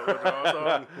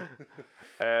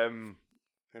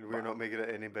 And we're not making it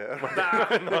any better.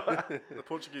 The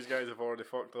Portuguese guys have already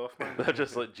fucked off, man. They're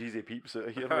just like Jeezy peeps out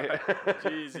here, mate.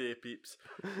 Jeezy peeps.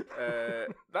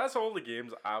 That's all the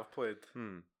games I've played.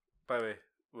 By the way,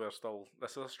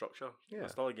 this is a structure. Yeah.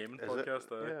 It's still a gaming Is it?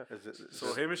 podcast. Yeah.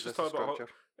 So Hamish just talked about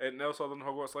anything else other than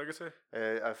Hogwarts Legacy?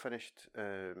 I finished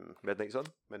Midnight Sun.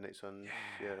 Midnight Suns.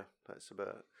 Yeah, that's about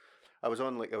it. I was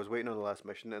waiting on the last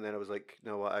mission, and then I was like, you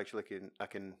know what? Actually, I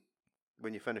can.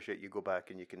 When you finish it, you go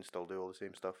back and you can still do all the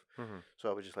same stuff. So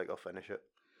I was just like, I'll finish it.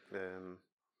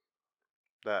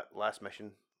 That last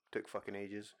mission took fucking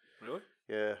ages. Really?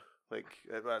 Yeah, like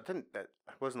it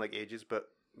wasn't like ages, but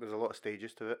there's a lot of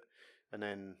stages to it. And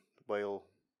then while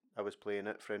I was playing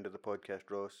it, friend of the podcast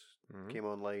Ross came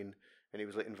online, and he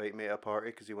was like inviting me to a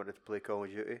party because he wanted to play Call of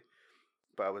Duty.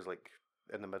 But I was like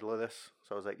in the middle of this,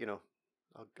 so I was like, you know,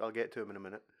 I'll get to him in a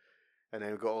minute. And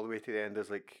then we got all the way to the end. There's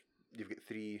like, you've got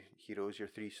 3 heroes, your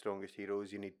 3 strongest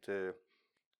heroes. You need to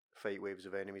fight waves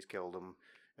of enemies, kill them,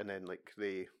 and then like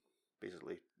they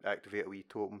basically activate a wee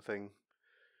totem thing.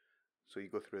 So you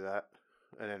go through that,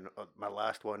 and then my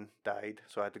last one died,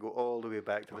 so I had to go all the way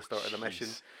back to the start of the mission.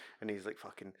 And he's like,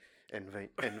 "Fucking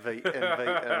invite,"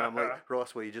 and I'm like,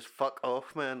 "Ross, will you just fuck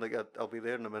off, man? Like I'll be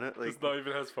there in a minute." Like It's not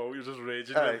even his fault. You're just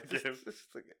raging aye, at the game.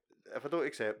 just like, if I don't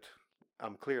accept,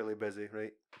 I'm clearly busy,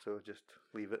 right? So just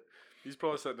leave it. He's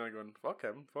probably sitting there going, "Fuck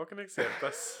him, fucking accept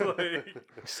this." Like,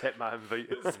 Accept my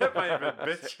invite. accept my invite,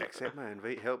 bitch. Accept my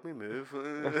invite. Help me move.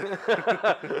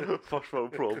 First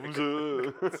world problems.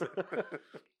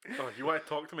 Oh, you want to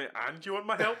talk to me and you want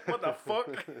my help? What the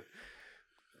fuck?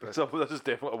 So this is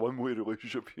definitely a one-way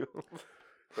relationship here.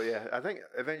 But yeah, I think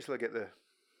eventually I get the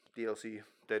DLC,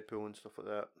 Deadpool and stuff like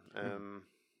that.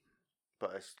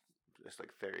 But it's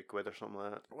like 30 quid or something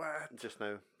like that What? just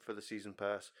now for the season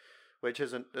pass, which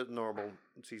isn't a normal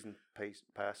season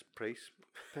pass price.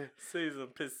 Season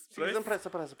piss. Season Price.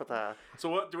 price. So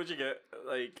what would you get?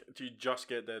 Like, do you just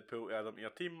get Deadpool to add them to your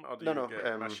team, or do No, you no,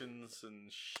 get missions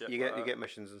and shit? You like that? get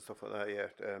missions and stuff like that,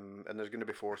 yeah. And there's going to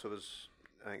be 4, so there's,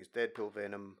 I think it's Deadpool,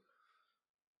 Venom,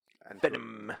 and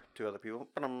Venom. 2 other people.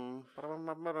 2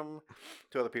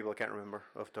 other people I can't remember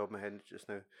off the top of my head just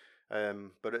now.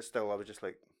 But it's still, I was just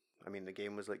like, I mean, the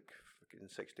game was like fucking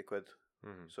 60 quid,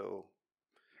 so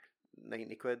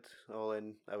 90 quid all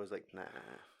in. I was like, nah.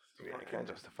 Yeah, I can't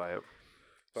justify it.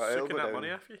 But it'll Sucking go that down. money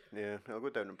off you? Yeah, it'll go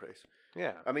down in price.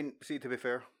 Yeah. I mean, see, to be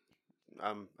fair,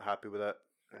 I'm happy with that.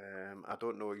 I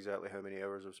don't know exactly how many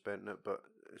hours I've spent in it, but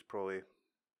it's probably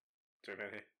Too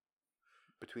many.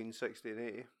 between 60 and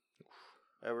 80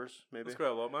 hours, maybe. That's quite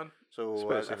a lot, man. So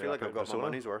Especially I feel like I've got my Persona.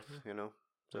 money's worth, you know.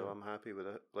 So Yeah. I'm happy with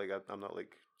it. Like I'm not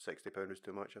like £60 is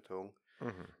too much at all.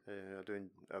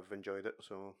 I've enjoyed it.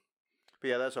 So, but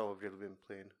yeah, that's all I've really been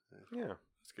playing. Yeah.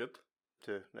 That's good.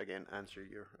 To again answer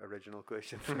your original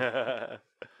question.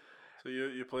 So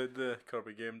you played the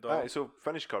Kirby game, Dom? Alright, so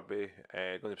finished Kirby.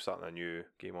 Going to be starting a new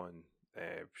game on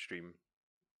stream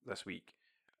this week.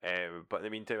 But in the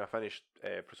meantime, I finished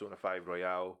Persona 5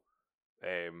 Royale.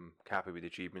 Happy with the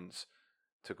achievements.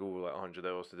 Took over like 100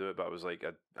 hours to do it, but I was like,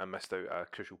 I missed out a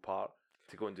crucial part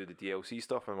to go and do the DLC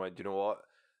stuff. And I went, you know what?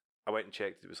 I went and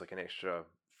checked. It was like an extra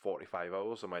 45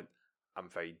 hours. I went, I'm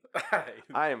fine.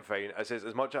 I am fine. I says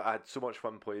as much. I had so much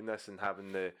fun playing this and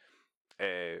having the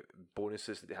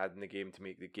bonuses that they had in the game to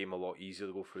make the game a lot easier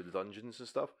to go through the dungeons and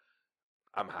stuff.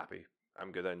 I'm happy.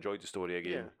 I'm good. I enjoyed the story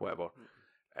again. Yeah. Whatever.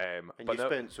 And but you now-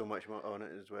 spent so much on it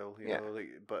as well, you Yeah. know. Like,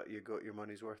 but you got your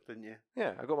money's worth, didn't you?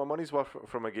 Yeah, I got my money's worth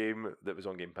from a game that was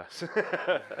on Game Pass.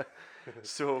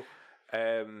 So,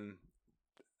 I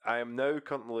am now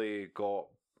currently got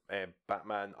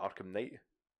Batman Arkham Knight.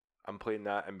 I'm playing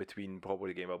that in between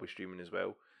probably the game I'll be streaming as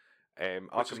well.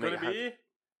 Which is going to be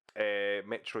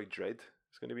Metroid Dread.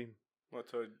 It's going to be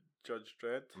what's a Judge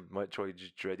Dredd? Metroid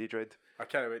Dread. I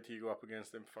can't wait till you go up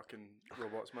against them fucking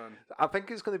robots, man. I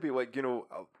think it's going to be like, you know,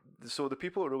 so the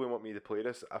people that really want me to play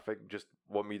this, I think just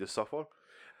want me to suffer.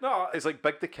 No, It's like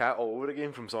Big the Cat all over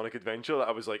again from Sonic Adventure. That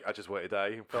I was like, I just want to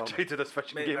die. Straight to this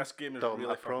fishing mate, game. this game is Dom,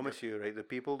 really I promise fun. you, right? The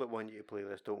people that want you to play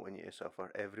this don't want you to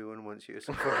suffer. Everyone wants you to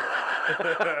suffer. Do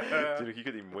you know, he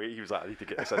couldn't even wait. He was like, I need to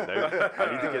get this in now.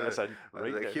 I need to get this in I was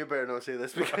right like, now. you better not say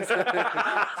this because I've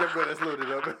got this loaded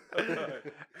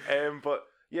up. But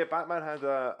yeah, Batman had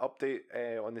an update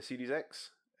on the Series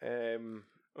X.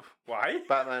 Why?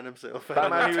 Batman himself.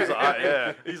 Batman, he was like,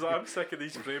 yeah. He's like, I'm sick of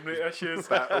these frame rate issues.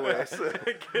 Bat OS.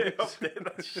 Get update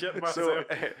that shit So, myself.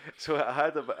 so I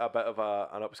had a bit of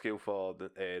an upscale for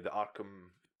the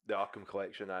Arkham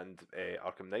collection and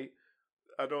Arkham Knight.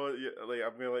 I know, like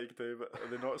I'm gonna like do, but are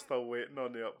they not still waiting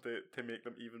on the update to make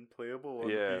them even playable on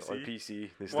Yeah, PC? on PC.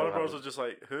 They still Warner Bros. haven't. was just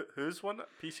like, who's one?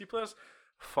 PC players?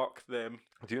 Fuck them.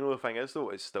 Do you know the thing is though?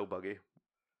 It's still buggy.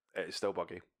 It's still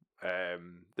buggy.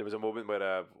 There was a moment where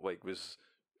I was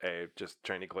just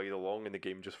trying to glide along and the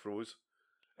game just froze,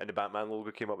 and the Batman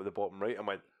logo came up at the bottom right. I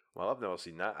went, well, I've never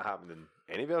seen that happen in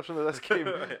any version of this game.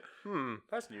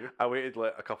 That's new. I waited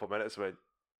like a couple of minutes and went,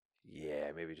 yeah,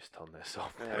 maybe just turn this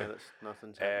off. Yeah, that's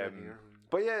nothing's happening here.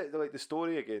 But yeah, like the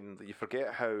story again, you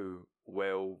forget how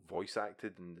well voice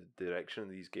acted and the direction of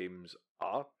these games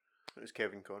are. It was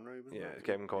Kevin Conroy, wasn't Yeah, it?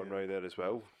 Kevin Conroy there as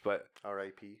well. But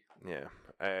R.I.P. yeah,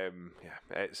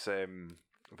 it's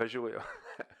visually.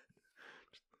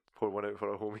 Just pour one out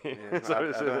for a homie. Yeah,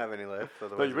 I don't have any left.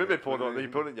 No, you wouldn't be pouring it. You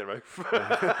pour it in your mouth.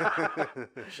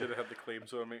 You should have had the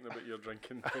claims we were making about your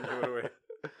drinking when you were away.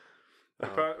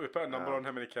 We put a number on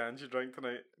how many cans you drank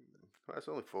tonight. That's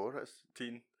only 4. That's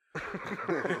Teen.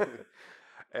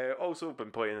 Also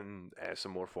been playing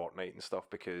some more Fortnite and stuff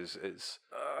because it's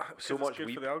so it's much good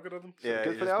weep. for the algorithm. Yeah,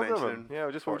 good you for the just algorithm. mentioned Yeah,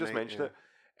 we'll just Fortnite, mention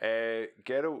it.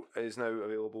 Geralt is now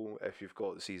available if you've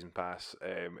got the season pass,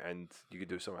 and you can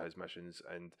do some of his missions.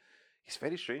 And it's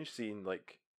very strange seeing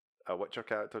like a Witcher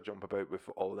character jump about with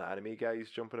all the anime guys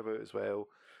jumping about as well.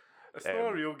 It's not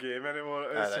a real game anymore.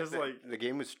 It's just like the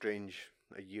game was strange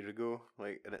a year ago,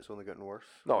 like, and it's only gotten worse.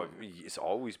 No, it's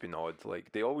always been odd.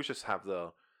 Like they always just have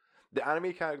the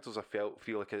anime characters. I feel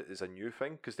like it is a new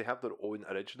thing because they have their own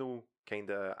original kind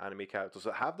of anime characters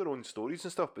that have their own stories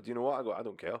and stuff. But do you know what? I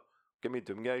don't care. Give me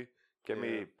Doomguy. Give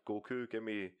me Goku. Give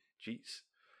me Jeets.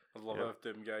 I love how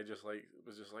Doom guy was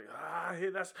just like, I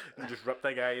hate this, and just ripped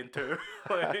that guy in two.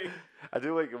 Like, I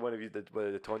do like one of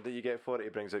the taunt that you get for it. He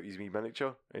brings out his wee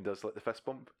miniature and does like the fist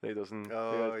bump. He doesn't.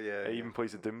 Oh, he yeah. even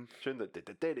plays the Doom tune.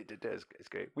 It's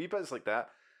great. Wee bits like that.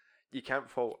 You can't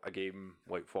fault a game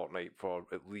like Fortnite for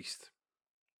at least,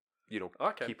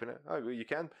 Okay. keeping it. Oh, well, you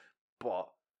can, but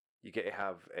you get to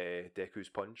have Deku's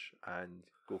punch and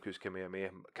Goku's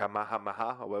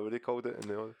Kamehameha, or whatever they called it.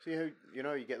 See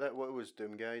how you get that? What was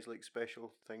Doomguy's like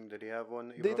special thing? Did he have one?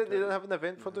 That you They worked didn't out? have an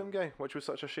event for Doomguy, which was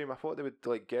such a shame. I thought they would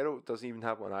Geralt doesn't even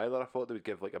have one either. I thought they would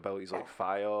give like abilities like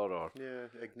fire or Yeah,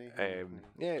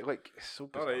 Ignite. like it's so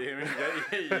bizarre. Alright,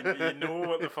 I mean, you know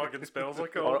what the fucking spells are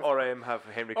called. Or have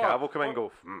Henry Cavill come in and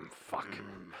go, fuck.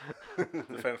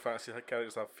 The Final Fantasy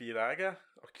characters have Firaga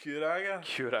or Curaga.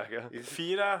 Curaga.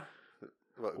 Fira.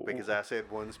 What, because I said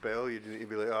one spell, you'd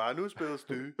be like, oh, I know spells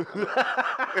too.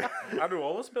 I know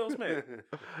all the spells, mate.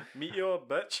 Meteor,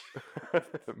 bitch.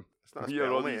 It's not a You're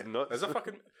spell, all mate. these nuts. Is a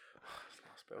fucking. It's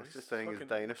not a spell. That's the It's thing is fucking-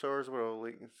 dinosaurs we're all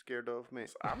like scared of,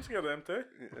 mate. I'm scared of them too.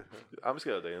 I'm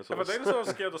scared of If dinosaurs. a dinosaur's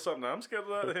scared of something, I'm scared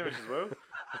of that damage as well.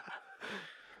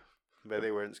 But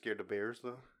they weren't scared of bears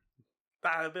though.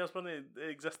 Ah, the bears weren't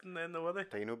existing then, though, were they?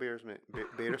 Dino bears, mate.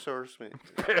 Bearosaurs, mate.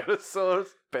 Pterosaurs.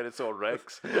 Pterosaur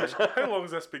Rex. How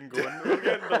long's this been going? We're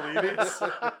getting delirious.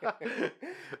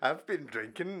 I've been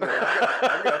drinking.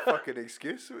 I've got a fucking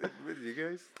excuse with you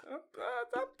guys.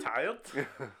 I'm tired.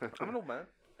 I'm an old man.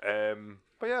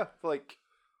 But yeah, Like,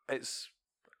 it's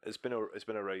been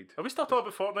a ride. Are we still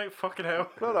talking about Fortnite? Fucking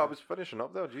hell. No, I was finishing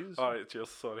up there. Jesus. Alright, cheers,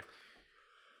 sorry.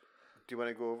 do you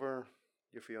want to go over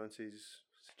your fiance's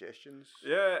suggestions?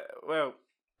 Yeah, well,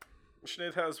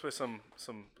 Sinead has with some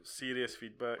serious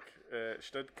feedback.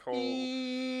 She did call.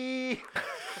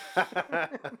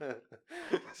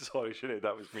 Sorry, Sinead,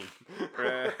 that was me.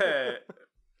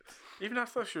 Even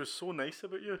after she was so nice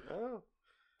about you. Oh.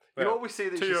 Well, You always say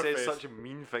that to she your says face. such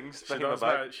mean things. She behind my does,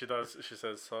 back. man, she does. She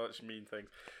says such mean things.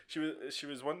 She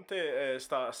was wanting to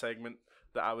start a segment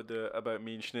that I would do about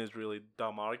me and Sinead's really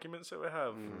dumb arguments that we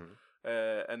have.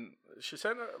 And she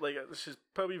sent it like she's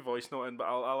probably voice noting, but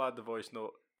I'll add the voice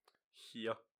note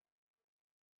here.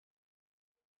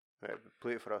 Right,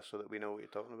 play it for us so that we know what you're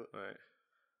talking about. Right.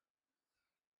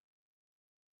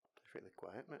 It's really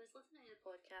quiet, I mate. was listening to the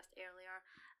podcast earlier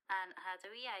and I had a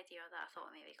wee idea that I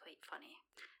thought may be quite funny.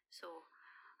 So,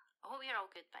 I hope you're all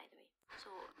good, by the way. So,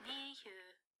 nae you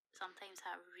sometimes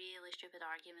have really stupid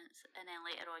arguments, and then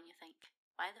later on you think,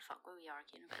 why the fuck were we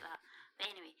arguing about that?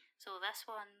 But anyway, so this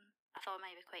one I thought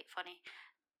might be quite funny.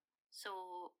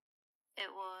 So it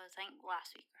was, I think,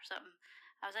 last week or something.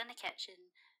 I was in the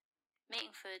kitchen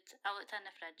making food. I looked in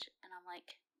the fridge and I'm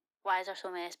like, why is there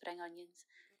so many spring onions?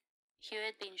 Hugh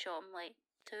had been shopping like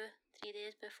 2-3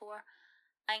 days before.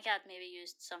 I think I'd maybe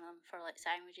used some of them for like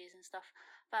sandwiches and stuff.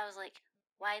 But I was like,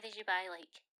 why did you buy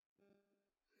like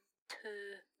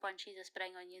 2 bunches of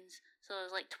spring onions? So there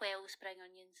was like 12 spring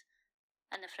onions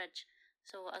in the fridge.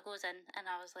 So I goes in and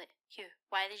I was like, Hugh,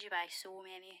 why did you buy so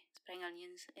many spring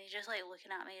onions? And he's just like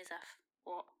looking at me as if,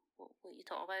 what you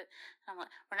talk about? And I'm like,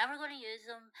 we're never going to use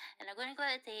them, and they're going to go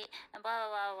out of date, and blah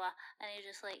blah blah blah. And he's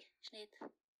just like, Sinead,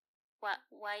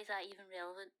 why is that even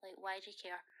relevant? Like, why do you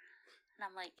care? And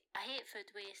I'm like, I hate food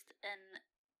waste, and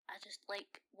I just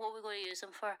like, what are we going to use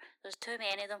them for? There's too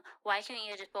many of them. Why couldn't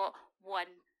you just bought 1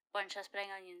 bunch of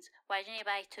spring onions? Why didn't you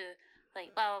buy 2?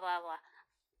 Like, blah blah blah blah.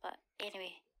 But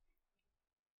anyway,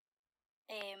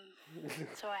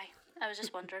 so I was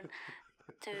just wondering,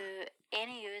 do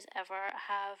any of yous ever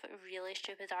have really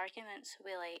stupid arguments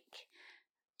with like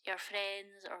your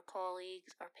friends or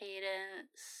colleagues or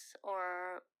parents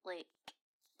or like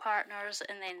partners,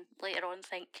 and then later on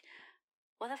think,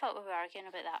 what the fuck were we arguing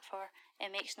about that for?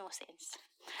 It makes no sense.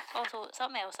 Also,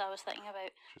 something else I was thinking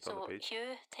about. So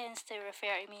Hugh tends to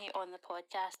refer to me on the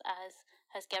podcast as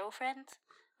his girlfriend,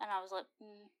 and I was like,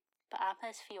 but I'm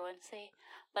his fiance.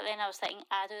 But then I was thinking,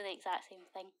 I do the exact same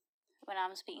thing when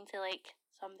I'm speaking to like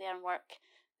somebody in work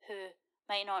who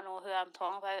might not know who I'm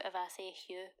talking about if I say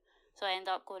Hugh. So I end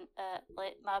up going,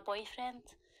 like my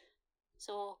boyfriend.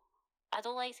 So I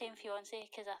don't like saying fiance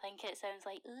because I think it sounds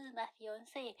like, ooh, my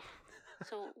fiance.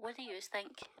 So what do you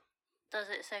think? Does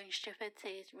it sound stupid to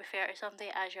refer to somebody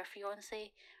as your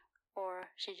fiance, or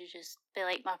should you just be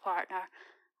like my partner,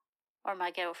 or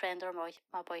my girlfriend, or my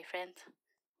boyfriend?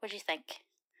 What do you think?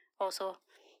 Also,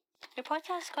 your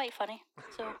podcast is quite funny,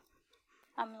 so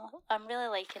I'm really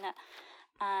liking it,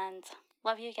 and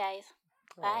love you guys.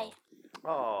 Bye.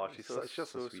 Oh, she's so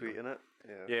just so sweet, isn't it?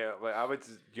 Yeah, like I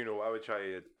would try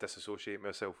to disassociate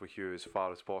myself with Hugh as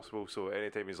far as possible. So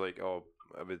anytime he's like, oh,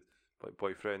 I would like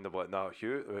boyfriend, I'm like, nah,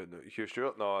 Hugh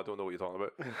Stewart, no, I don't know what you're talking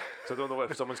about. So I don't know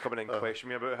if someone's coming in and questioning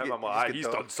me about him. I'm like, he's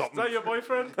done something. Is that your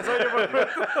boyfriend? Is that your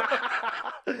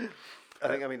boyfriend?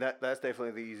 I mean that's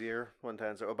definitely the easier one to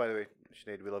answer. Oh, by the way,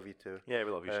 Sinead, we love you too. Yeah,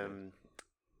 we love you, Sinead.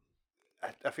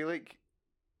 I feel like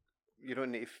you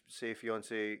don't need to say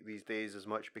fiance these days as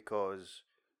much because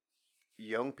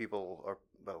young people are,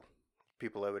 well,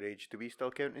 people our age, do we still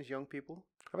count as young people?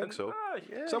 I think so.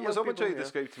 Yeah, someone people, tried to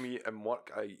describe to me in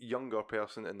work a younger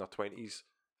person in their 20s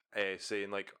saying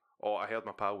like, oh, I heard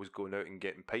my pal was going out and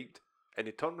getting piped, and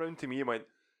he turned round to me and went,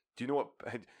 do you know what,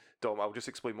 Dom, I'll just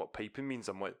explain what piping means.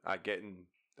 I'm like,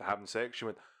 having sex. She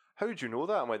went, how did you know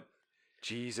that? I went,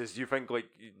 Jesus, do you think like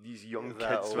these young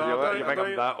kids, you think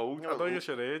I'm that old? I don't think it's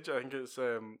your age. I think it's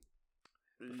the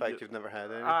fact you've never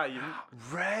had any.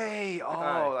 Right.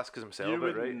 Oh, that's because I'm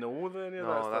celibate, right? Know any of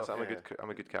no, that stuff. I'm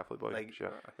a good Catholic boy. Like,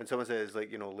 sure. When someone says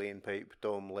like, laying pipe,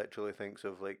 Dom literally thinks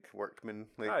of like workmen,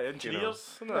 like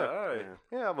engineers, isn't it?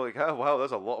 Yeah, I'm like, oh, wow,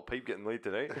 there's a lot of pipe getting laid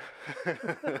tonight.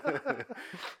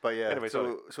 But yeah, anyway,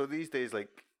 so these days,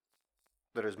 like,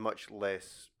 there is much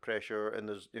less pressure, and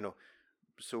there's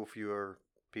so fewer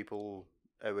people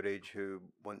our age who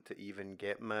want to even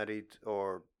get married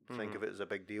or think of it as a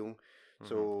big deal.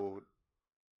 So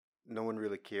no one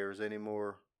really cares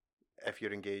anymore if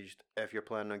you're engaged, if you're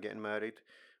planning on getting married.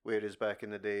 Whereas back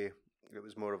in the day, it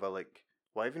was more of a like,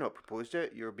 why have you not proposed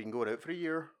yet? You've been going out for a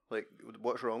year. Like,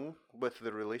 what's wrong with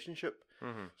the relationship?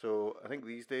 So I think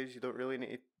these days you don't really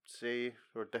need to say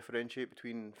or differentiate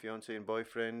between fiance and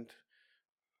boyfriend.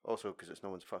 Also, because it's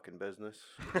no one's fucking business.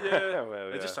 Yeah,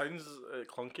 it just sounds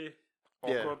clunky.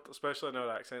 Awkward, especially in our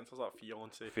accents. There's that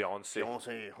fiance.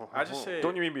 I just say.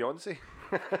 Don't you mean Beyonce?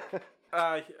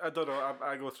 I don't know.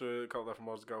 I go through a couple different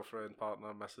words: girlfriend,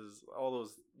 partner, Mrs. All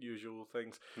those usual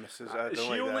things. Mrs. I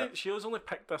don't like that. She only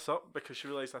picked this up because she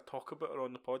realised I talk about her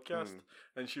on the podcast,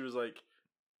 and she was like,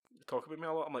 "You talk about me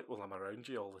a lot." I'm like, "Well, I'm around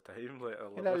you all the time. Like,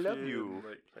 I love you.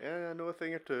 Like, yeah, I know a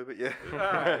thing or two, but yeah."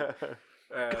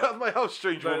 That's my house,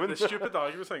 strange woman. The stupid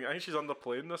argument thing. I think she's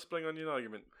underplaying the spring onion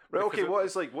argument. Right, okay, what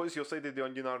is your side of the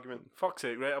onion argument? Fuck's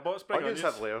sake, right? I bought spring onions.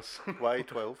 Onions have layers. Why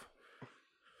 12?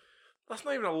 That's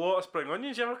not even a lot of spring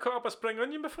onions. You ever cut up a spring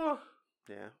onion before?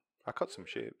 Yeah. I cut some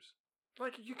shapes.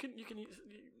 Like, you can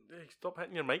stop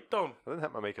hitting your mic down. I didn't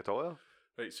hit my mic at all.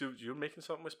 Right, so you're making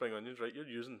something with spring onions, right? You're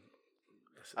using...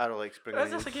 I don't like spring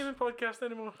onions. Is this a gaming podcast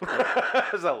anymore?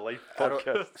 It's a life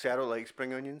podcast. I don't like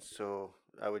spring onions, so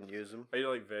I wouldn't use them. Oh, you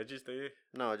don't like veggies, do you?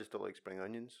 No, I just don't like spring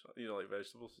onions. You don't like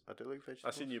vegetables? I do like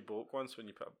vegetables. I seen you bulk once when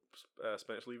you put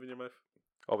spinach leaf in your mouth.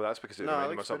 Oh, but that's because it No, I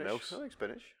reminded me like of something spinach. else. I like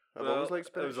spinach. I've Well, always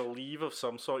liked There spinach. was a leaf of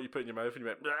some sort you put in your mouth and you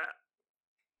went,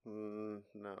 "Bleh."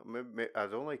 No, maybe, I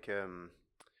don't like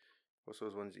what's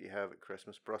those ones that you have at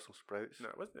Christmas? Brussels sprouts. No,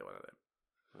 it wasn't one of them.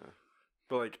 Yeah.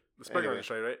 But like the spring Anyway. onions,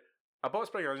 right? I bought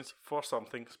spring onions for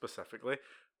something specifically.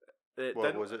 It What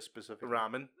didn't was it specifically?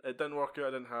 ramen. It didn't work out.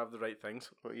 I didn't have the right things.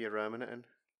 What are you ramming it in?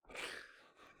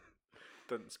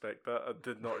 Didn't expect that. I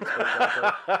did not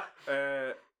expect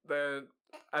that. Then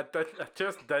I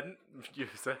just didn't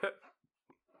use it.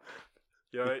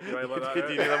 You right like that? Did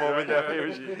you need a moment Yeah, there?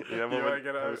 yeah. You need a You moment? wanna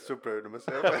get it I out? was so proud of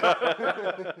myself.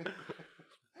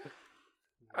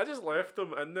 I just left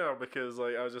them in there because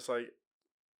like I was just like,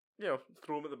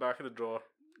 throw them at the back of the drawer.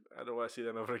 I don't want to see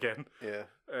them ever again. Yeah.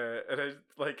 And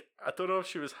I don't know if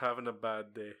she was having a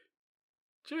bad day.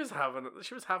 She was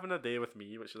having a day with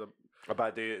me, which is A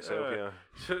bad day itself, Uh,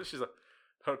 yeah. she's like,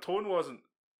 her tone wasn't,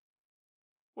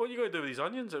 "What are you going to do with these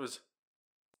onions?" It was,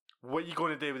 "What are you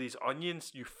going to do with these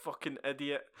onions, you fucking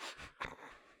idiot?"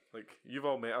 Like, you've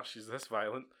all met her. She's this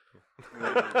violent.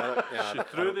 She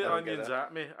threw the onions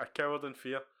at me. I cowered in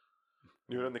fear.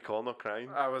 You were in the corner crying.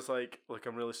 I was like, "Look,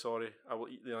 I'm really sorry. I will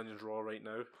eat the onions raw right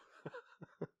now."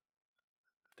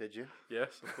 Did you?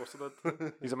 Yes, of course I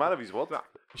did. He's a man of his word. Nah,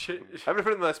 she,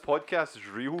 Everything in this podcast is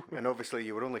real. And obviously,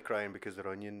 you were only crying because they're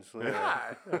onions.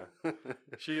 Ah.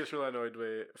 She gets really annoyed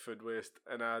with food waste,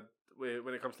 and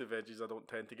when it comes to veggies, I don't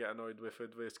tend to get annoyed with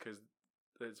food waste because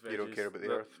it's veggies. You don't care about the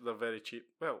they're, earth? They're very cheap.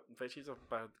 Well, veggies are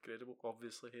biodegradable,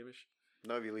 obviously, Hamish.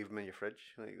 Not if you leave them in your fridge.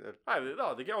 Like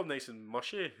they're They get all nice and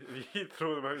mushy. You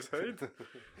throw them outside.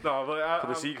 No, but For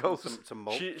the seagulls. some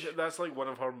mulch. that's like one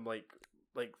of her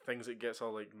like things that gets her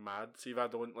like mad. See if I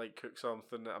don't like cook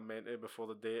something that I'm meant to before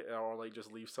the date or like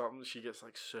just leave something, she gets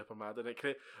like super mad, and like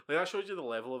that shows you the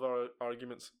level of our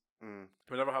arguments. Mm.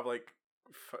 We never have like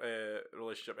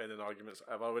relationship ending arguments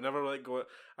ever. We never like go.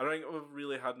 I don't think we've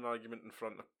really had an argument in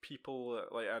front of people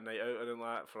like a night out and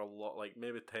like that for a lot, like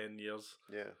maybe 10 years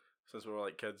Yeah. since we were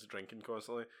like kids drinking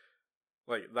constantly.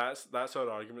 Like that's our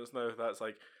arguments now. That's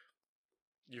like,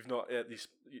 you've not ate these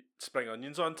spring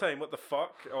onions on time. What the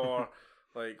fuck? Or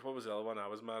like, what was the other one I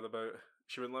was mad about?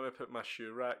 She wouldn't let me put my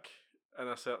shoe rack in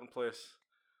a certain place,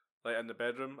 like in the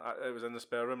bedroom. It was in the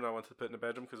spare room, and I wanted to put it in the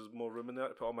bedroom because there's more room in there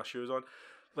to put all my shoes on.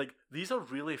 Like, these are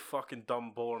really fucking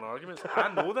dumb, boring arguments.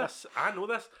 I know this,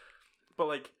 but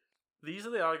like, these are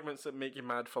the arguments that make you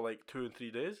mad for like 2 and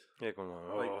 3 days. Yeah, going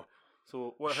on. Like, Oh.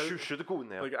 So what? How, Should have gone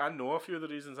there. like, I know a few of the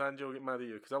reasons Angie will get mad at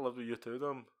you because I lived with you too,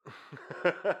 Dom.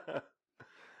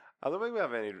 I don't think we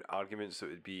have any arguments that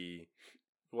would be.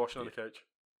 Washing on the couch.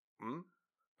 Hmm?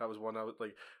 That was one. I was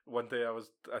like, one day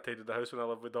I tidied the house when I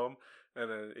lived with Dom, and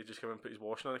then he just came and put his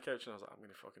washing on the couch, and I was like, I'm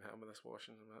gonna fucking hit him with this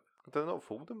washing and that. Did I not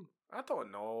fold them? I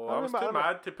don't know. I I was remember- too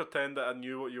mad to pretend that I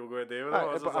knew what you were going to do with them.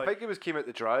 I was But just I like, think it was came out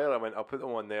the dryer. I went, I'll put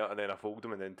them on there, and then I fold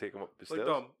them, and then take them up the like stairs.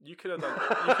 Dom, you could have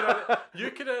done.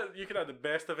 You could have the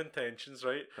best of intentions,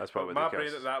 right? That's But probably my the brain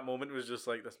case. at that moment was just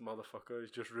like, this motherfucker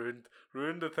has just ruined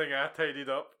the thing I tidied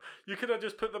up. You could have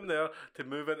just put them there to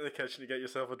move into the kitchen to get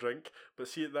yourself a drink, but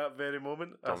see at that very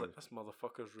moment, I was Dom. like, this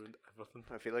motherfucker's ruined everything.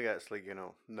 I feel like that's like,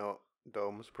 not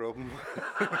Dom's problem.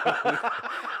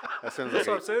 That sounds That's like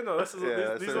what I'm saying though. This is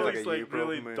that these sounds are like these a you like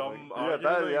really problem, mate, dumb like- Yeah,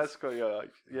 arguments. that's quite.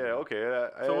 Yeah, okay.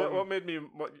 So what made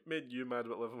you mad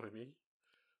about living with me?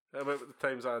 About the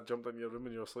times I jumped in your room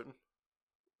when you were sleeping?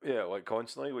 Yeah, like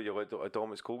constantly. Where you're like,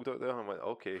 Dom, it's cold out there. I'm like,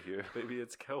 okay, Hugh. Baby,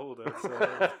 it's cold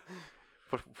outside.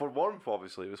 for warmth,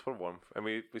 obviously, it was for warmth, and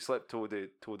we slept toe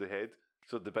the head,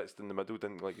 so the bits in the middle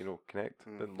didn't connect,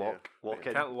 didn't yeah. lock You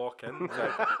in. can't lock in.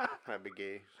 I'd be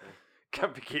gay. So,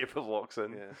 Can't be gay if it locks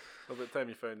in. yeah. About the time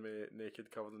you found me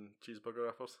naked covered in cheeseburger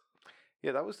wrappers.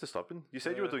 Yeah, that was disturbing. You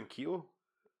said you were Yeah. doing keto.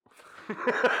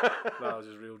 No, I was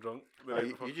just real drunk. the Oh, night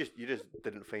you, before. you just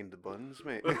didn't find the buns,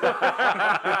 mate.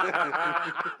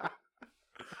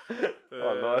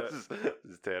 Oh no, this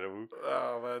is terrible.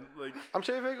 Oh man, like I'm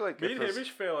trying to think like me if and there's-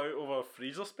 Hamish fell out over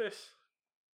freezer space.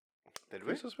 Did we?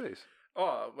 Freezer space.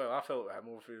 Oh well, I fell out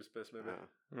over freezer space maybe.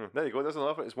 Yeah. There you go. There's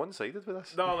another. It's one sided with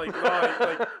this. No, like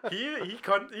he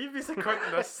was a cunt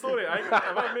in this story.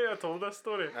 I may have told this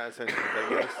story. That sounds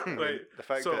ridiculous. I mean, Right, the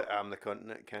fact so- that I'm the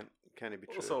continent can't be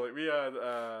true. So like we had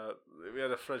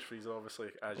a fridge freezer, obviously,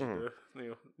 as you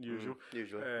do, usual.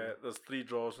 Usually. There's 3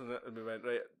 drawers in it, and we went,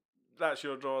 right, that's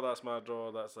your drawer, that's my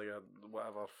drawer, that's like a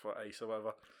whatever for ice or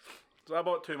whatever. So I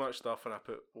bought too much stuff and I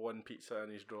put one pizza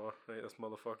in his drawer, right, this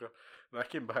motherfucker. And I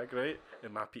came back, right,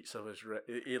 and my pizza was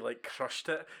he like crushed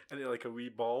it into like a wee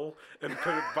ball and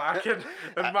put it back in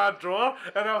my drawer.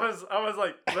 And I was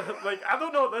like I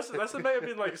don't know, this might have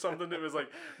been like something that was like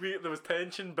there was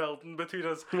tension building between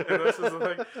us and this is the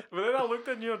thing. But then I looked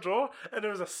in your drawer and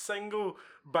there was a single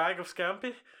bag of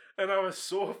scampi. And I was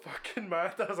so fucking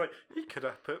mad. I was like, he could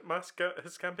have put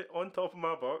his scampi on top of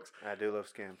my box. I do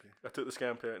love scampi. I took the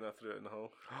scampi out and I threw it in the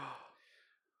hole.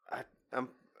 I'm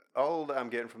all that I'm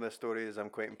getting from this story is I'm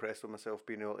quite impressed with myself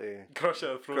being able to Crush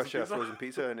a frozen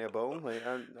pizza into a bowl. Like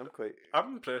I'm quite.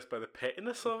 I'm impressed by the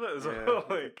pettiness of it as Yeah. well.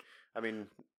 Like, I mean,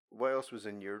 what else was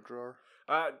in your drawer?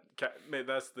 mate,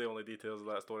 that's the only details of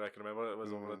that story I can remember. It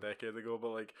was over a decade ago, but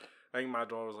like, I think my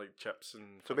drawer was like chips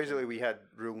and. So basically, we had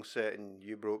rules set and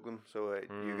you broke them. So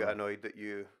you got annoyed that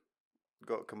you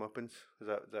got comeuppance. Is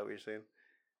that what you're saying?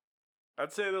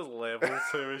 I'd say there's levels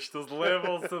to it. There's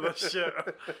levels to this shit.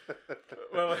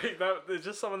 Well, like that, it's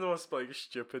just some of the most like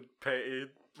stupid, petty.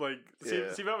 Like, see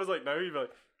if that was like now, you'd be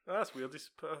like, oh, that's weird. He's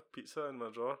put a pizza in my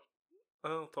drawer.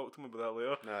 I'll talk to him about that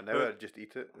later. No, now I'd just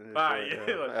eat it. And Like,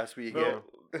 that's what you get.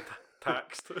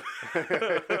 Taxed.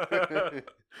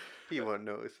 You won't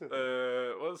notice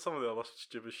it. What's some of the other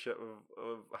stupid shit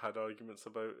we've had arguments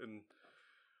about? And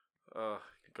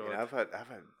God, Yeah, I've had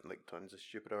like tons of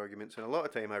stupid arguments, and a lot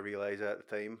of time I realise at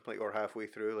the time, like or halfway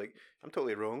through, like I'm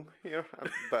totally wrong here.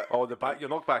 But You're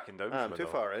not backing down. I'm from too it,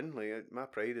 though. far in. Like my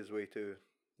pride is way too,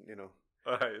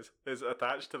 is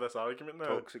attached to this argument now.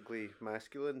 toxically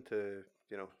masculine to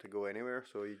to go anywhere.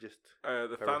 So you just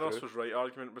The power Thanos through. was right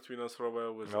argument between us for a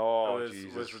while was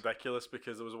Jesus. was ridiculous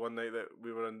because there was one night that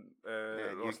we were in.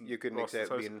 you couldn't Ross's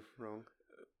accept house. being wrong.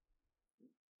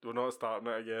 We're not starting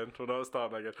it again. Yeah,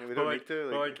 We But, don't like, need to.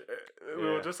 but, Like, we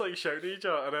were just like shouting at each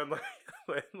other, and then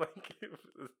like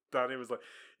Danny was like,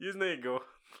 "You need to go,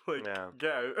 like Yeah.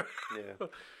 get out." yeah.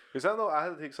 Was that not? I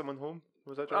had to take someone home.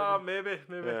 Was that driving? Maybe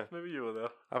Yeah. you were there.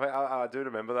 I do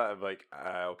remember that. I'm like,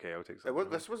 okay, I'll take someone.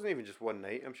 This wasn't even just one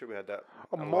night. I'm sure we had that.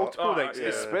 a lot. Multiple nights. yeah.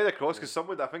 It's spread across because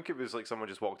I think it was like someone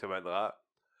just walked in and went like that.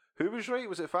 Who was right?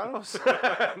 Was it Thanos?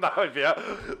 That would be it.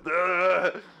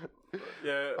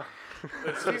 Yeah.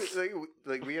 It's See, just-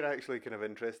 like we're actually kind of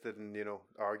interested in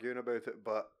arguing about it,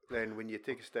 but then when you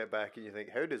take a step back and you think,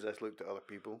 how does this look to other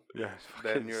people? Yeah, it's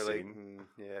Then fucking you're like, insane.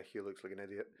 yeah, Hugh looks like an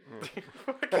idiot.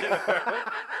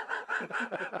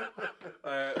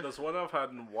 There's one I've had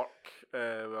in work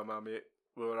with my mate.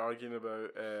 We were arguing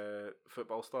about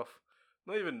football stuff.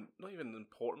 Not even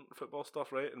important football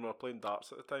stuff, right? And we were playing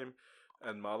darts at the time.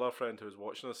 And my other friend who was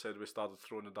watching us said we started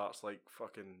throwing the darts like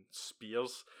fucking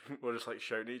spears. We're just like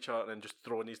shouting at each other and then just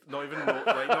throwing these, not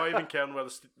even caring where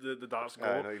the darts go.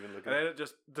 Not even looking. And then it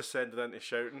just descended into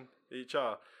shouting at each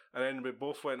other. And then we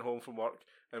both went home from work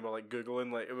and we're like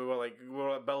Googling, like we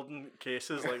were building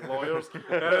cases like lawyers.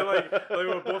 And then like we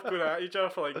were both going at each other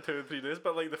for like 2 or 3 days.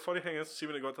 But like the funny thing is, see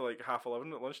when it got to like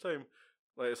 11:30 at lunchtime,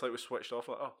 like it's like we switched off,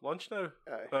 like, oh, lunch now.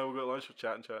 Aye. We'll go to lunch, we're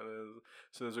chatting. And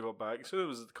as soon as we got back, as soon as it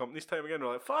was the company's time again,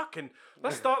 we're like, fucking,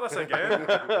 let's start this again.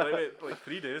 like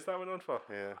 3 days that went on for.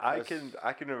 Yeah,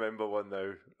 I can remember one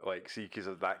now, like, see, because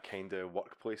of that kind of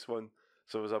workplace one.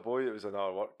 So there was a boy that was in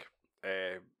our work,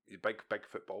 he's a big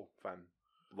football fan,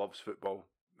 loves football,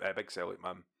 big Celtic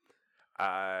man,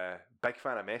 big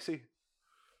fan of Messi,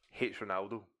 hates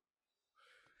Ronaldo.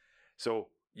 So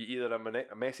you either a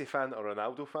Messi fan or a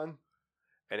Ronaldo fan,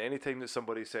 and any time that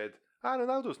somebody said,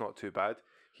 Ronaldo's not too bad,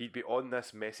 he'd be on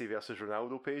this Messi versus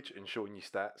Ronaldo page and showing you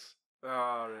stats.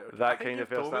 Ah, right. Okay. I That think kind of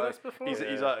you've told me personality. this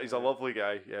before. He's a lovely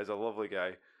guy. Yeah, he's a lovely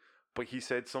guy. But he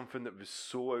said something that was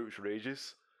so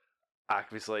outrageous. I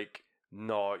was like,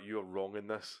 "No, you're wrong in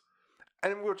this."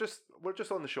 And we're just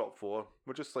on the shop floor.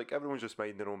 We're just like everyone's just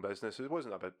minding their own business. It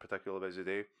wasn't a particularly busy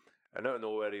day, and out of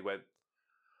nowhere he went,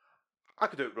 "I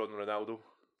could outrun Ronaldo."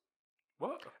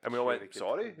 What? And we all Sure went, he could.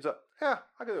 "Sorry?" He's like, "Yeah,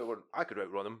 I could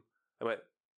outrun him." I went,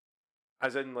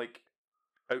 "As in like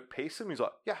outpace him?" He's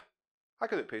like, "Yeah, I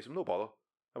could outpace him, no bother."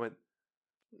 I went,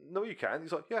 "No, you can't."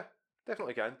 He's like, "Yeah,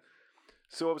 definitely can."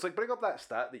 So I was like, bring up that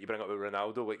stat that you bring up with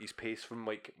Ronaldo, like his pace from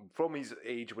his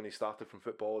age when he started from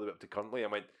football all the way up to currently. I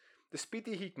went, the speed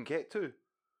that he can get to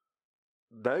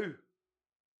now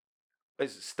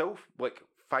is still like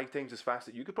 5 times as fast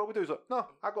that you could probably do. He's like, no,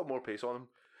 I got more pace on him.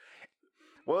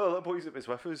 One of the other boys that was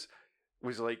with us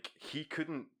was like, he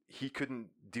couldn't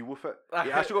deal with it.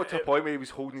 He actually got to a point where he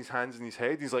was holding his hands in his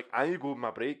head. He's like, I need to go with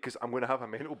my break because I'm going to have a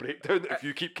mental breakdown if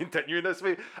you keep continuing this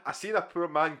way. I seen a poor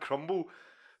man crumble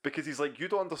because he's like, you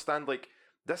don't understand. Like,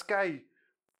 this guy,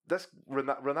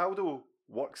 Ronaldo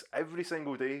works every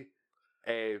single day,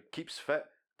 keeps fit,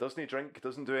 doesn't drink,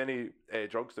 doesn't do any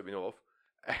drugs that we know of.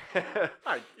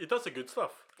 Aye, he does the good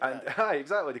stuff. And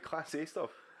exactly, the Class A stuff.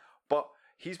 But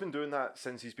he's been doing that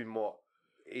since he's been, what,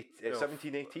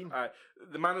 17, 18? Aye,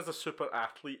 the man is a super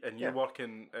athlete, and you Yeah. work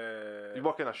in. You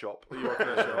work in a shop. You work in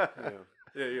a shop.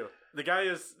 Yeah. The guy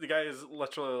is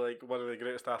literally like one of the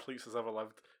greatest athletes that's ever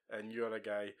lived, and you're a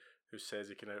guy who says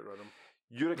he can outrun him.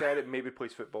 You're a guy that maybe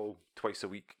plays football twice a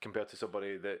week compared to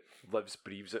somebody that lives,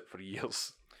 breathes it for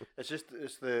years. It's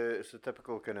the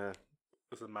typical kind of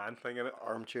It's a man thing in it.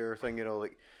 armchair thing, you know,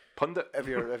 like Pundit. if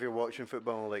you're watching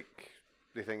football, like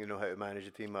they think they know how to manage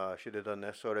a team. I should have done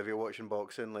this. Or if you're watching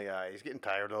boxing, like he's getting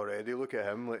tired already. Look at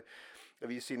him. Like,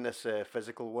 have you seen this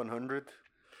Physical 100?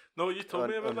 No, you told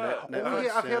me about that. Net- Oh, Netflix,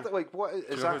 yeah, I've heard it. Like, what Do is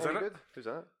you know that who's in any it? good? Who's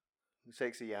that?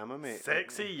 Sexy Yama, mate.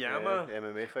 Sexy Yama. Yeah,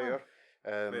 MMA fighter.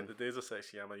 Mate, the days of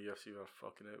Sexy Yama UFC were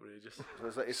fucking outrageous.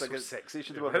 So it's So like a, sexy.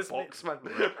 Should Yeah, do on the isn't it? box, man.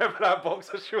 Remember that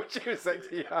boxer show? She was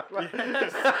sexy. Yama.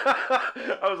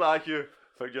 I was like, you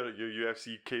figure out your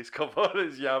UFC case cover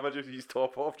is Yama just his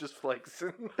top off, just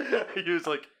flexing. He was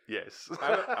like, yes.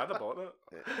 I'd have bought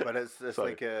that. but it's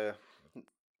Sorry. like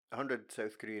 100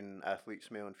 South Korean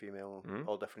athletes, male and female,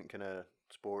 all different kind of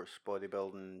sports,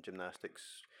 bodybuilding, gymnastics,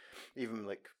 even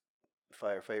like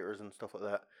firefighters and stuff like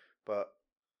that. But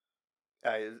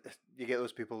you get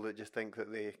those people that just think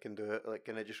that they can do it. Like,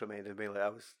 and it just reminded me, like I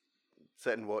was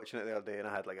sitting watching it the other day, and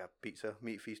I had like a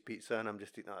meat feast pizza, and I'm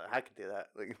just eating. I could do that,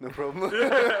 like no problem.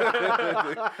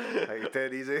 Like,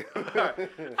 dead easy.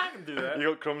 I can do that. You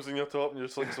got crumbs in your top and you're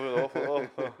just like so off. Oh.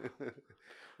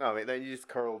 No, mate, then you just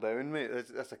curl down, mate.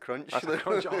 That's a crunch. That's a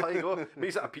crunch. Oh, there you go.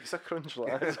 Makes it a pizza crunch,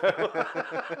 lad.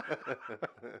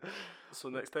 So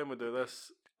next time we do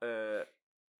this, we're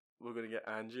going to get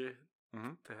Angie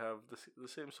to have the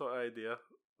same sort of idea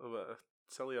of a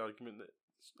silly argument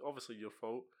that's obviously your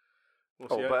fault. We'll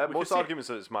see how- But we most can see- arguments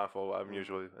that it's my fault. I'm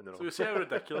usually in the So wrong. we see how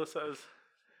ridiculous it is.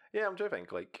 Yeah, I'm trying to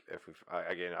think. Like, if we've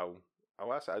again,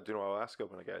 I'll ask. I don't know. I'll ask her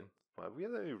when again. Like, have we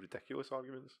had any ridiculous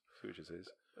arguments? See what she says.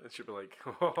 It should be like,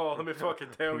 oh, let me fucking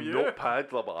tell you. Notepad,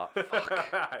 blah blah.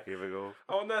 Fuck. Here we go.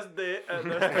 On this date at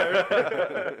this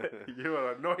time, you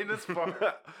are annoying as fuck.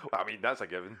 I mean, that's a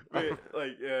given. Wait,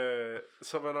 like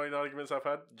some annoying arguments I've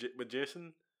had with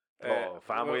Jason.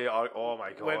 Family. Oh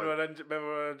my god. When we were in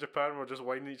Japan, we were just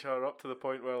winding each other up to the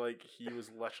point where like he was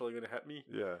literally going to hit me.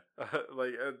 Yeah.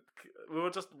 We were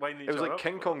just winding each It was other like up.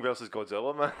 King Kong versus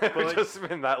Godzilla, man. It was like, just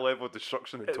been that level of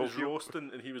destruction in It was Tokyo.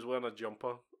 roasting, and he was wearing a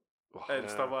jumper Oh, and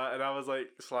stuff like that. And I was like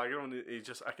slagging him, and he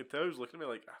just, I could tell he was looking at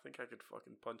me like, I think I could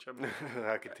fucking punch him.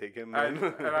 I could take him, and,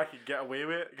 man. and I could get away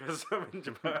with it because I'm in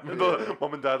Japan. No,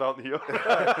 Mum and Dad aren't here.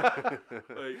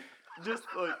 Like, just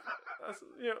like, that's,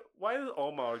 you know, why does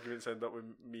all my arguments end up with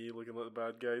me looking like the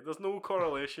bad guy? There's no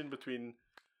correlation between.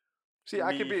 See,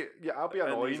 I could me be, I'll be and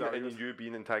annoying, these and arguments. you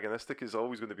being antagonistic is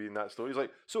always going to be in that story. It's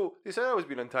like, so they said I was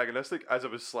being antagonistic as I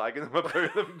was slagging them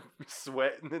about them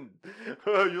sweating and,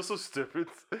 oh, you're so stupid.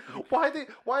 Why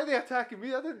are they attacking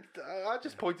me? I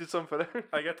just pointed something out.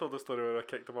 I get told the story where I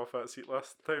kicked him off that seat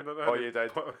last time, didn't I? Oh, you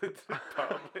did.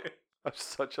 Apparently. That's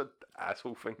such an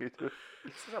asshole thing to do.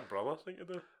 This is a brother thing to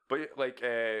do. But like,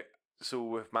 so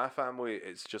with my family,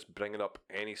 it's just bringing up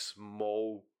any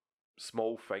small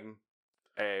thing,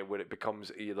 where it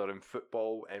becomes either in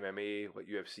football, MMA, like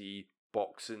UFC,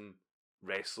 boxing,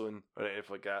 wrestling, or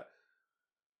anything like that.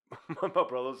 My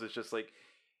brother's is just like,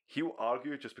 he'll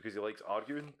argue just because he likes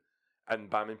arguing and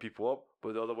bamming people up,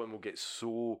 but the other one will get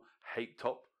so hyped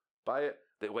up by it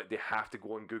that like they have to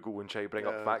go on Google and try to bring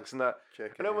up Yeah, facts and that.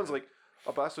 Check And it, everyone's yeah. like,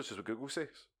 oh, but that's just what Google says.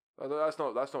 That's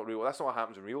not real. That's not what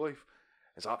happens in real life.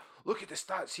 It's like, look at the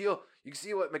stats here. You can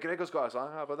see what McGregor's got. It's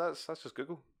like, but that's just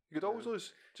Google. You could always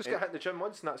lose. Just get hit in the chin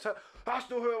once and that's it. That's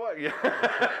not who it works.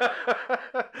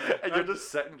 And you're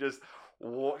just sitting, just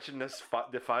watching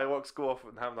the fireworks go off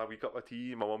and having a wee cup of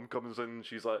tea. My mum comes in and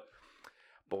she's like,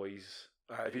 boys,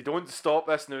 if you don't stop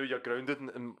this now, you're grounded.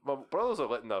 And my brothers are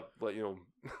letting their, like, you know,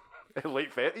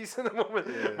 late 30s in the moment.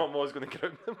 Yeah. My mom's going to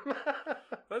ground them.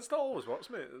 That still always works,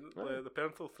 mate. The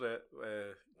parental threat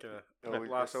kind of Always,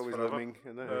 lasts it's always forever. looming,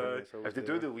 isn't it? It's always If they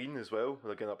there. do the lean as well,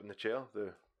 they're getting up in the chair.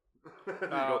 You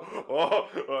Nah. go, oh,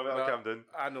 I'll Nah. calm down.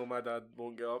 I know my dad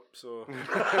won't get up, so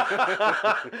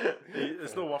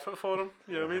it's not worth it for him.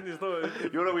 You know what I mean? He's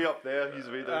not. You're away up there, he's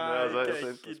way down there. he That's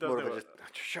it. does It's more of do a it.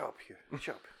 just shut up, you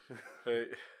shut up. Right.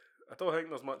 I don't think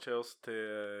there's much else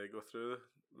to go through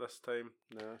this time.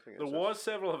 No, I think There it's was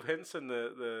several events in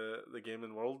the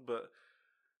gaming world, but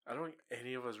I don't think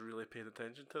any of us really paid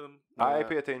attention to them. I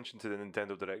pay attention to the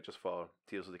Nintendo Direct just for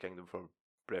Tears of the Kingdom for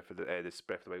this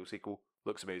Breath of the Wild sequel.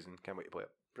 Looks amazing. Can't wait to play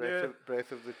it.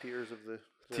 Breath of the Tears of the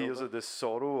Tears Zelda. of the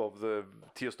sorrow of the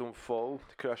tears don't fall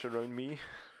to crash around me.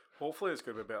 Hopefully it's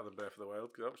going to be better than Breath of the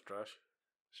Wild, because that was trash.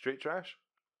 Straight trash.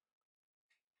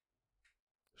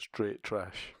 Straight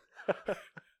trash.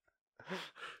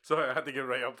 Sorry, I had to get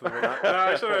right up to the mic. No,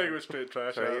 actually, I think it was straight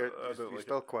trash. Sorry, I you're don't like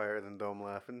still quieter than Dom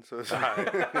laughing, so it's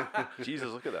Jesus,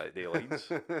 look at that. They lines.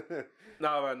 it.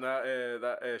 No, man,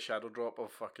 that shadow drop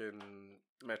of fucking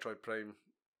Metroid Prime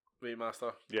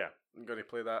remaster. Yeah. I'm going to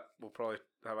play that. We'll probably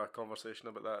have a conversation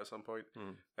about that at some point.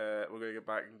 Mm. We're going to get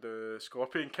back into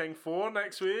Scorpion King 4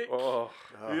 next week. Oh.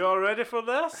 Are you all ready for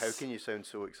this? How can you sound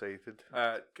so excited?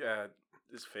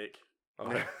 It's fake.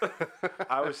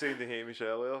 I was saying to Hamish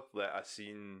earlier that I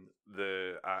seen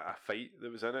a fight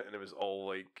that was in it, and it was all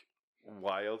like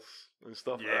wires and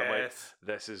stuff. And I'm like, Yes.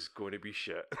 this is going to be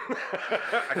shit.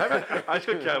 I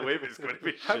just can't wait. It's going to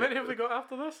be shit. How many have we got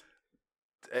after this?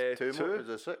 Two more? Is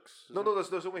there six? No,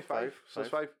 there's only five. So there's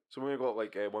five. So we only got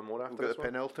like one more after We've got this the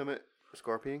penultimate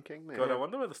Scorpion King, mate. God, I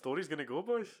wonder where the story's going to go,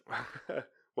 boys. one.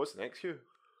 What's next, Hugh?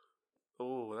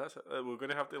 Oh, that's it. We're going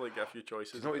to have to like get a few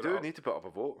choices. You know what and we put do? it up. Need to put up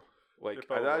a vote. Like,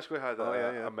 Put I up. actually had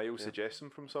a mild yeah.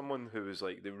 suggestion from someone who was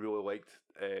like, they really liked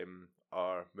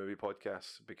our movie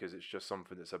podcast because it's just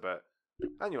something that's a bit,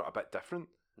 and a bit different.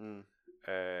 Mm.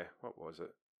 What was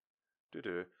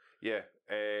it? Yeah.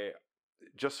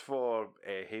 Just for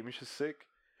Hamish's sake,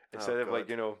 instead of like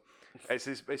God.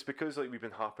 it's because like we've been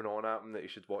harping on at him that he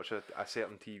should watch a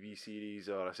certain TV series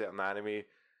or a certain anime.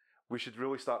 We should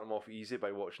really start him off easy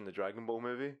by watching the Dragon Ball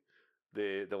movie.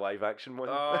 The live action one.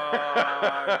 Oh,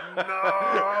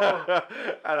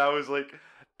 And I was like,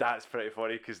 that's pretty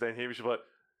funny because then Hamish was like,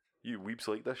 you weeps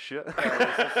like this shit.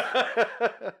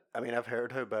 I mean, I've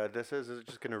heard how bad this is. Is it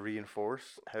just going to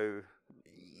reinforce how,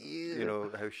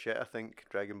 how shit I think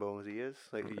Dragon Ball Z is?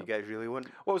 Like, you guys really want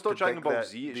Well, it's not to Dragon dig Ball that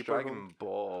Z, it's deeper Dragon hole?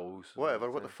 Balls.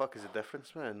 Whatever, what the fuck is the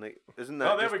difference, man? Like, isn't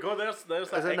that oh, there just, we go. There's that.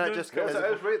 isn't that ignorance. just Yes, is, it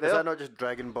is right is there. that not just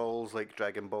Dragon Balls, like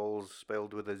Dragon Balls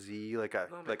spelled with a Z, like a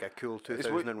cool what-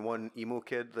 2001 emo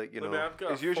kid, like I mean, I've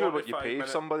got It's a usually what you 45 pay minute,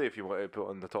 somebody if you want to put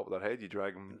on the top of their head, you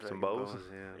drag them some Dragon balls.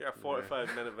 yeah. Yeah, a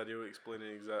 45-minute video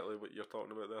explaining exactly what you're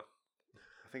talking about there.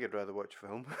 I think I'd rather watch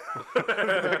film.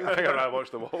 I think I'd rather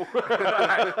watch them all.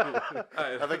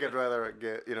 I think I'd rather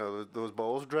get those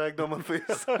balls dragged on my face.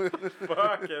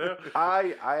 Fuck,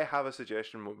 I have a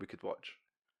suggestion what we could watch,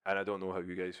 and I don't know how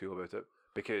you guys feel about it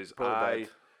because Probably bad.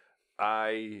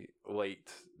 I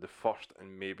liked the first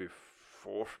and maybe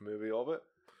fourth movie of it.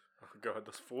 Oh God,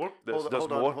 there's 4. There's hold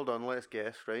more. on, hold on. Let's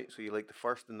guess, right? So you like the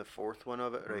first and the fourth one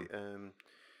of it, right?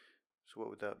 So what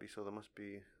would that be? So there must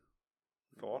be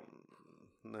Thor?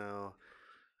 No,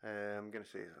 I'm gonna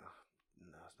say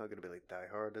no. It's not gonna be like Die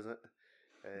Hard, is it?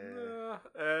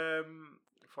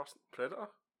 First Predator.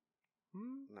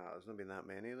 No, there's not been that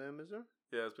many of them, is there?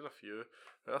 Yeah, there's been a few.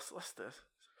 Let's list this.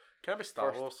 Can't be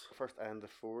Star Wars. First and the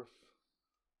fourth.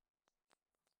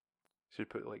 Should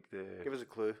put like the Give us a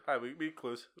clue. Hi, we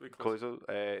close. We close. close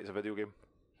out. It's a video game,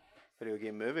 Video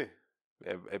game movie.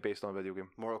 based on a video game.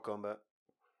 Mortal Kombat.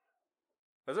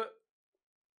 Is it?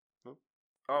 No.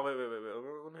 Oh wait.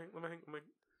 Let me think.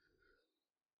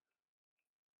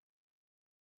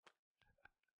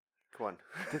 Come on.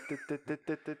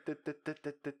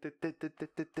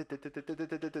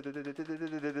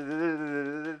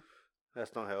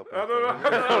 That's not helping. I don't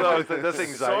know. No, this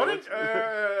anxiety. Sonic?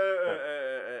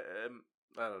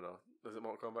 I don't know. Is it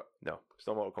Mortal Kombat? No, it's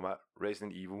not Mortal Kombat.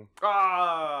 Resident Evil.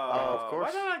 Ah, Oh, of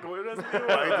course. Why did I go with Resident Evil?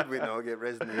 Why did we not get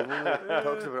Resident Evil? It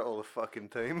talks about it all the fucking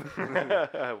time.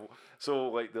 So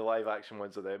like the live action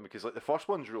ones are them because like the first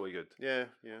one's really good, yeah.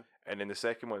 and then the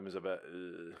second one was a bit.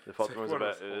 The third one was a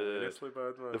bit. hilariously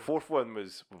bad, man. The fourth one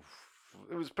was.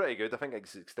 It was pretty good. I think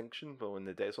it's Extinction, well, in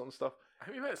the desert and stuff. I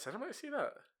think we went to cinema to see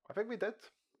that. I think we did.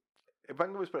 I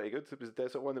think it was pretty good. It was a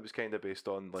desert one that was kind of based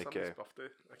on like. Somebody's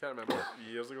birthday. I can't remember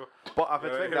years ago. But I Yeah,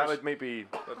 think that here's- would maybe.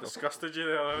 That disgusted you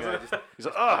there. Was Yeah, it? just He's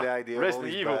like, ah, the idea of all Resident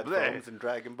these Evil, bad bleh. films and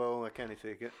Dragon Ball, I can't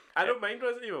take it. I don't mind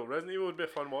Resident Evil. Resident Evil would be a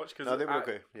fun watch because No, they were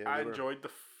okay. Yeah, I they were. enjoyed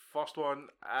the first one.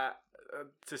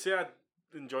 To say I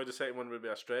enjoyed the second one would be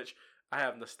a stretch. I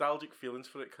have nostalgic feelings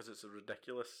for it because it's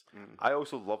ridiculous. I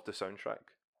also loved the soundtrack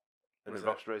in the Was it?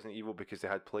 first Resident Evil because they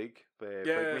had Plague.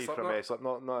 Yeah, Me from Slipknot.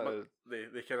 Slipknot. Not, But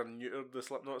they kind of neutered the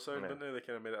Slipknot sound, Yeah. didn't they? They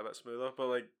kind of made it a bit smoother. But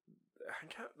like, I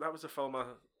think that was the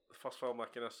first film I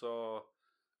kind of saw.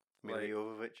 Mila Like-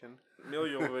 Jovovich in. Mila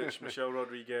Jovovich, Michelle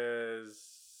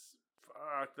Rodriguez,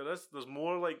 There's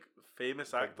more like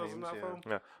famous actors in names, that yeah. film.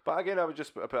 Yeah, but again, I would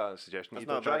just put out a suggestion. That's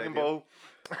Either not a bad Dragon idea.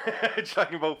 Ball,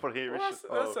 Dragon Ball for Hamish.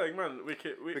 Well, that's the thing, man. We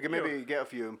could We can maybe get a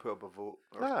few and put up a vote,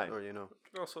 Aye. or you know.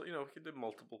 also, we could do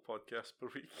multiple podcasts per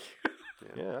week.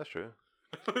 Yeah, that's true.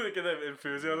 Look at that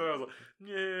enthusiasm. I was like,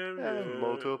 yeah.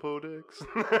 Multiple dicks.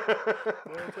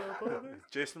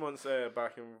 Jason wants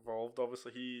back involved.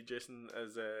 Obviously, Jason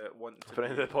is wanting to.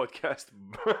 Friend of the podcast.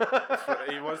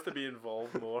 He wants to be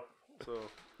involved more. So,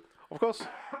 Of course.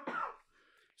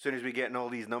 As soon as we get in all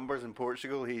these numbers in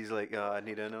Portugal, he's like, I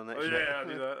need in on that shit. yeah, I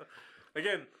do that.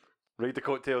 Again, Ride the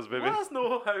coattails, baby. let us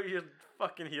know how you're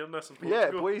fucking hearing this in Yeah,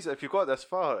 Portugal. please, if you've got this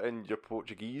far and you're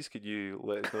Portuguese, could you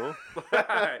let us know?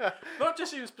 Not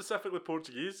just even specifically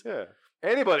Portuguese. Yeah.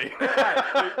 Anybody.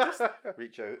 Just,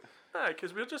 Reach out.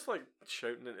 because we're just like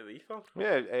shouting into the ether.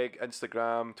 Yeah,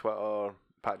 Instagram, Twitter,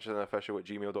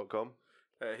 patreonofficial@gmail.com.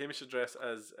 Hamish's address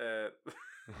is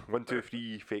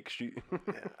 123 Fake Street.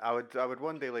 Yeah, I would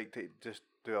one day like to just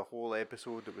do a whole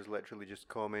episode that was literally just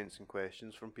comments and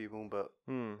questions from people, but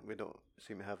we don't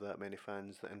seem to have that many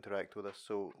fans that interact with us,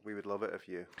 so we would love it if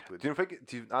you would. Do you think?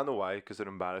 I know why, because they're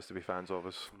embarrassed to be fans of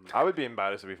us. I would be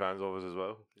embarrassed to be fans of us as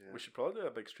well. Yeah. we should probably do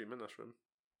a big stream in this room.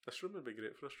 This room would be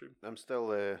great for a stream. I'm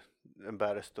still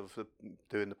embarrassed of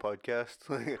doing the podcast.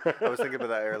 I was thinking about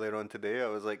that earlier on today. I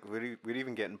was like, we're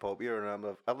even getting popular, and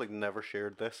I've like never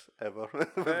shared this ever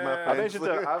with my I've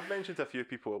friends. mentioned to a few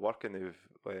people at work, and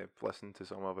they've listened to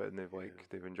some of it, and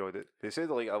they've enjoyed it. They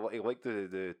said like I like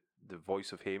the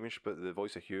voice of Hamish, but the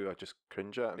voice of Hugh I just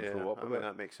cringe at and Yeah, throw up I a mean bit.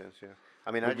 that makes sense. Yeah,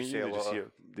 I mean With I just me, say a they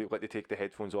lot. they like to take the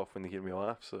headphones off when they hear me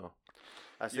laugh. So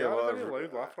I say Yeah, a lot a very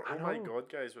loud laugher. I Oh my know.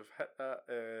 god, guys, we've hit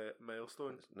that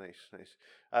milestone. Nice.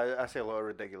 I say a lot of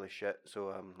ridiculous shit, so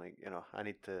I'm like, I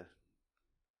need to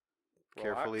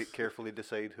Relax. carefully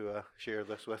decide who I share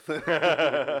this with.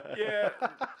 Yeah,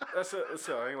 that's the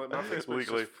thing. Like my Facebook's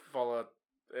Legally. just full of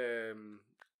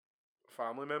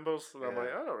family members, and I'm Yeah.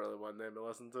 like, I don't really want them to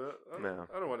listen to it. No.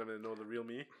 I don't want them to know the real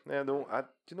me. yeah, no, do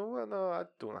you know what? No, I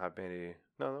don't have many.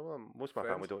 No, most of my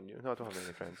family Friends? don't. No, I don't have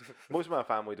many friends. Most of my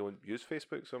family don't use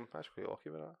Facebook, so I'm actually lucky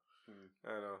with that.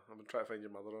 I know. I've been trying to find your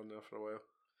mother on there for a while.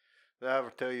 Did I ever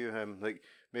tell you like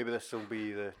maybe this will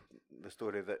be the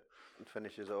story that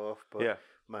finishes it off, but Yeah.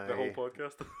 The whole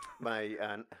podcast. my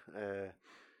aunt,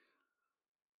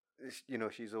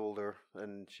 she's older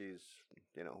and she's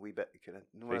a wee bit kind of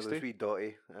one of those Feisty? wee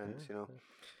dotty, and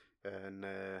Yeah, and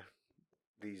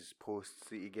these posts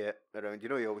that you get around,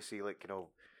 you always see like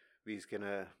these kind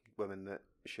of women that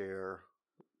share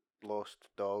lost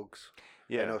dogs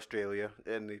in Yeah. Australia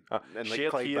and like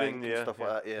shared Clydebank hearing, and stuff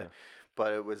like that. yeah.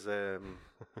 But it was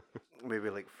maybe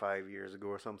like 5 years ago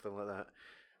or something like that,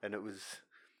 and it was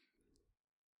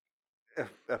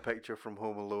a picture from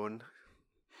Home Alone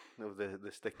of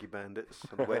the sticky bandits,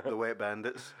 the wet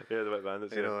bandits. Yeah, the Wet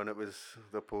Bandits. You know, and it was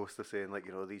the poster saying like,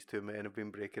 these two men have been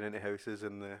breaking into houses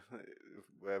in the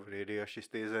whatever area she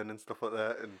stays in and stuff like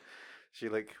that, and she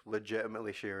like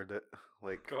legitimately shared it.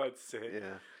 Like, God's sake.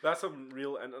 yeah, That's some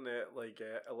real internet like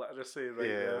illiteracy right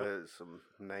yeah, there. there's some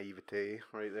naivete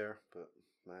right there. But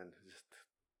man, just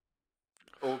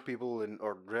old people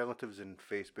or relatives in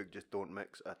Facebook just don't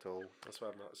mix at all. That's why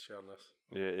I'm not sharing this.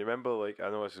 Yeah, you remember, like,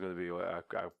 I know this is going to be like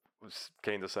a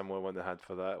kind of similar one they had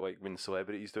for that. Like, when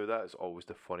celebrities do that, it's always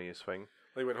the funniest thing.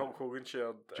 Like when Hulk Hogan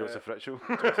shared Joseph Ritchell.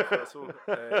 Joseph Ritzel.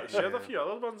 He shared a Yeah. few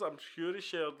other ones. I'm sure he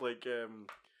shared like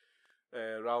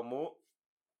Ral Moat.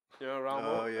 You know Ral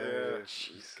Moat? Oh yeah,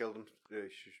 Jeez. killed him.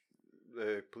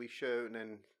 The police shout and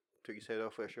then took his head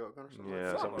off with a shotgun or something.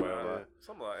 Yeah, like that. Something like Yeah. that.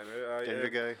 Something like that. Anyway. Ginger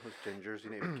guy with gingers. You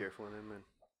need to be careful of him, man.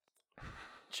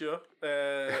 Sure.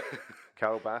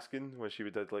 Carol Baskin, when she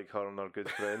did like her and her good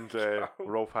friend Carol.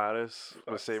 Rolf Harris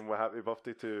was saying "Well, happy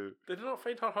birthday" to Did they not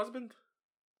find her husband?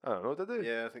 I don't know, did they?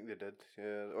 Yeah, I think they did.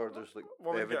 Yeah, or there's like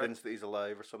Woman got- evidence that he's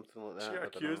alive or something like that. She I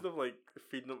got don't accused know. of like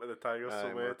feeding them to the tigers so Aye,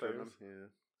 many murdering times. him, yeah.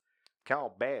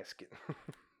 Carol Baskin.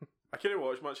 I couldn't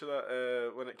watch much of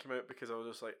that when it came out because I was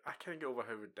just like, I can't get over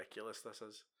how ridiculous this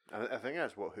is. I think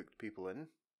that's what hooked people in.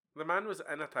 The man was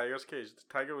in a tiger's cage. The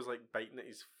tiger was like biting at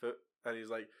his foot, and he's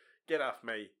like, "Get off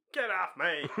me! Get off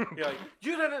me!" You're like,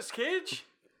 "You're in its cage."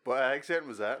 What accent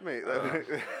was that, mate?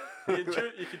 You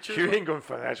can choose. You what- ain't going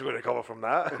financially recover from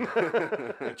that. you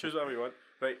can choose whatever you want.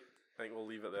 Right, I think we'll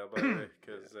leave it there by the way,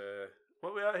 because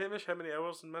what we at, Hamish? How many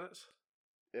hours and minutes?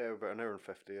 Yeah, about an hour and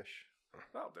 50-ish.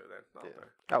 That'll do then. That'll Yeah.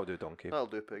 That'll do, donkey. That'll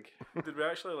do, pig. do. Did we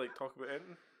actually like talk about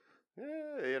anything?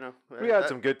 Yeah, We had that-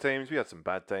 some good times. We had some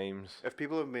bad times. If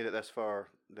people have made it this far,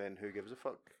 then who gives a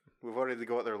fuck? We've already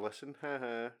got their listen.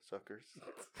 Haha, suckers.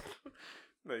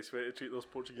 Nice way to treat those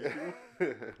Portuguese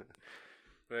people.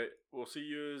 Right, we'll see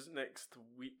you next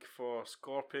week for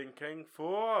Scorpion King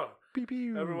 4. Pew,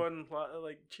 pew. Everyone,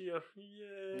 like, cheer.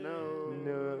 Yay. No,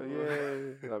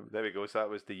 yeah. There we go. So that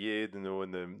was the yay, the no,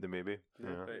 and the maybe.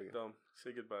 Yeah. Right, Dom,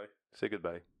 say goodbye. Say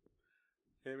goodbye.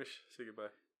 Hamish, say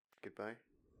goodbye. Goodbye.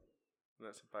 And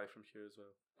that's a bye from Hugh as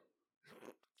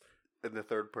well. In the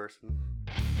third person.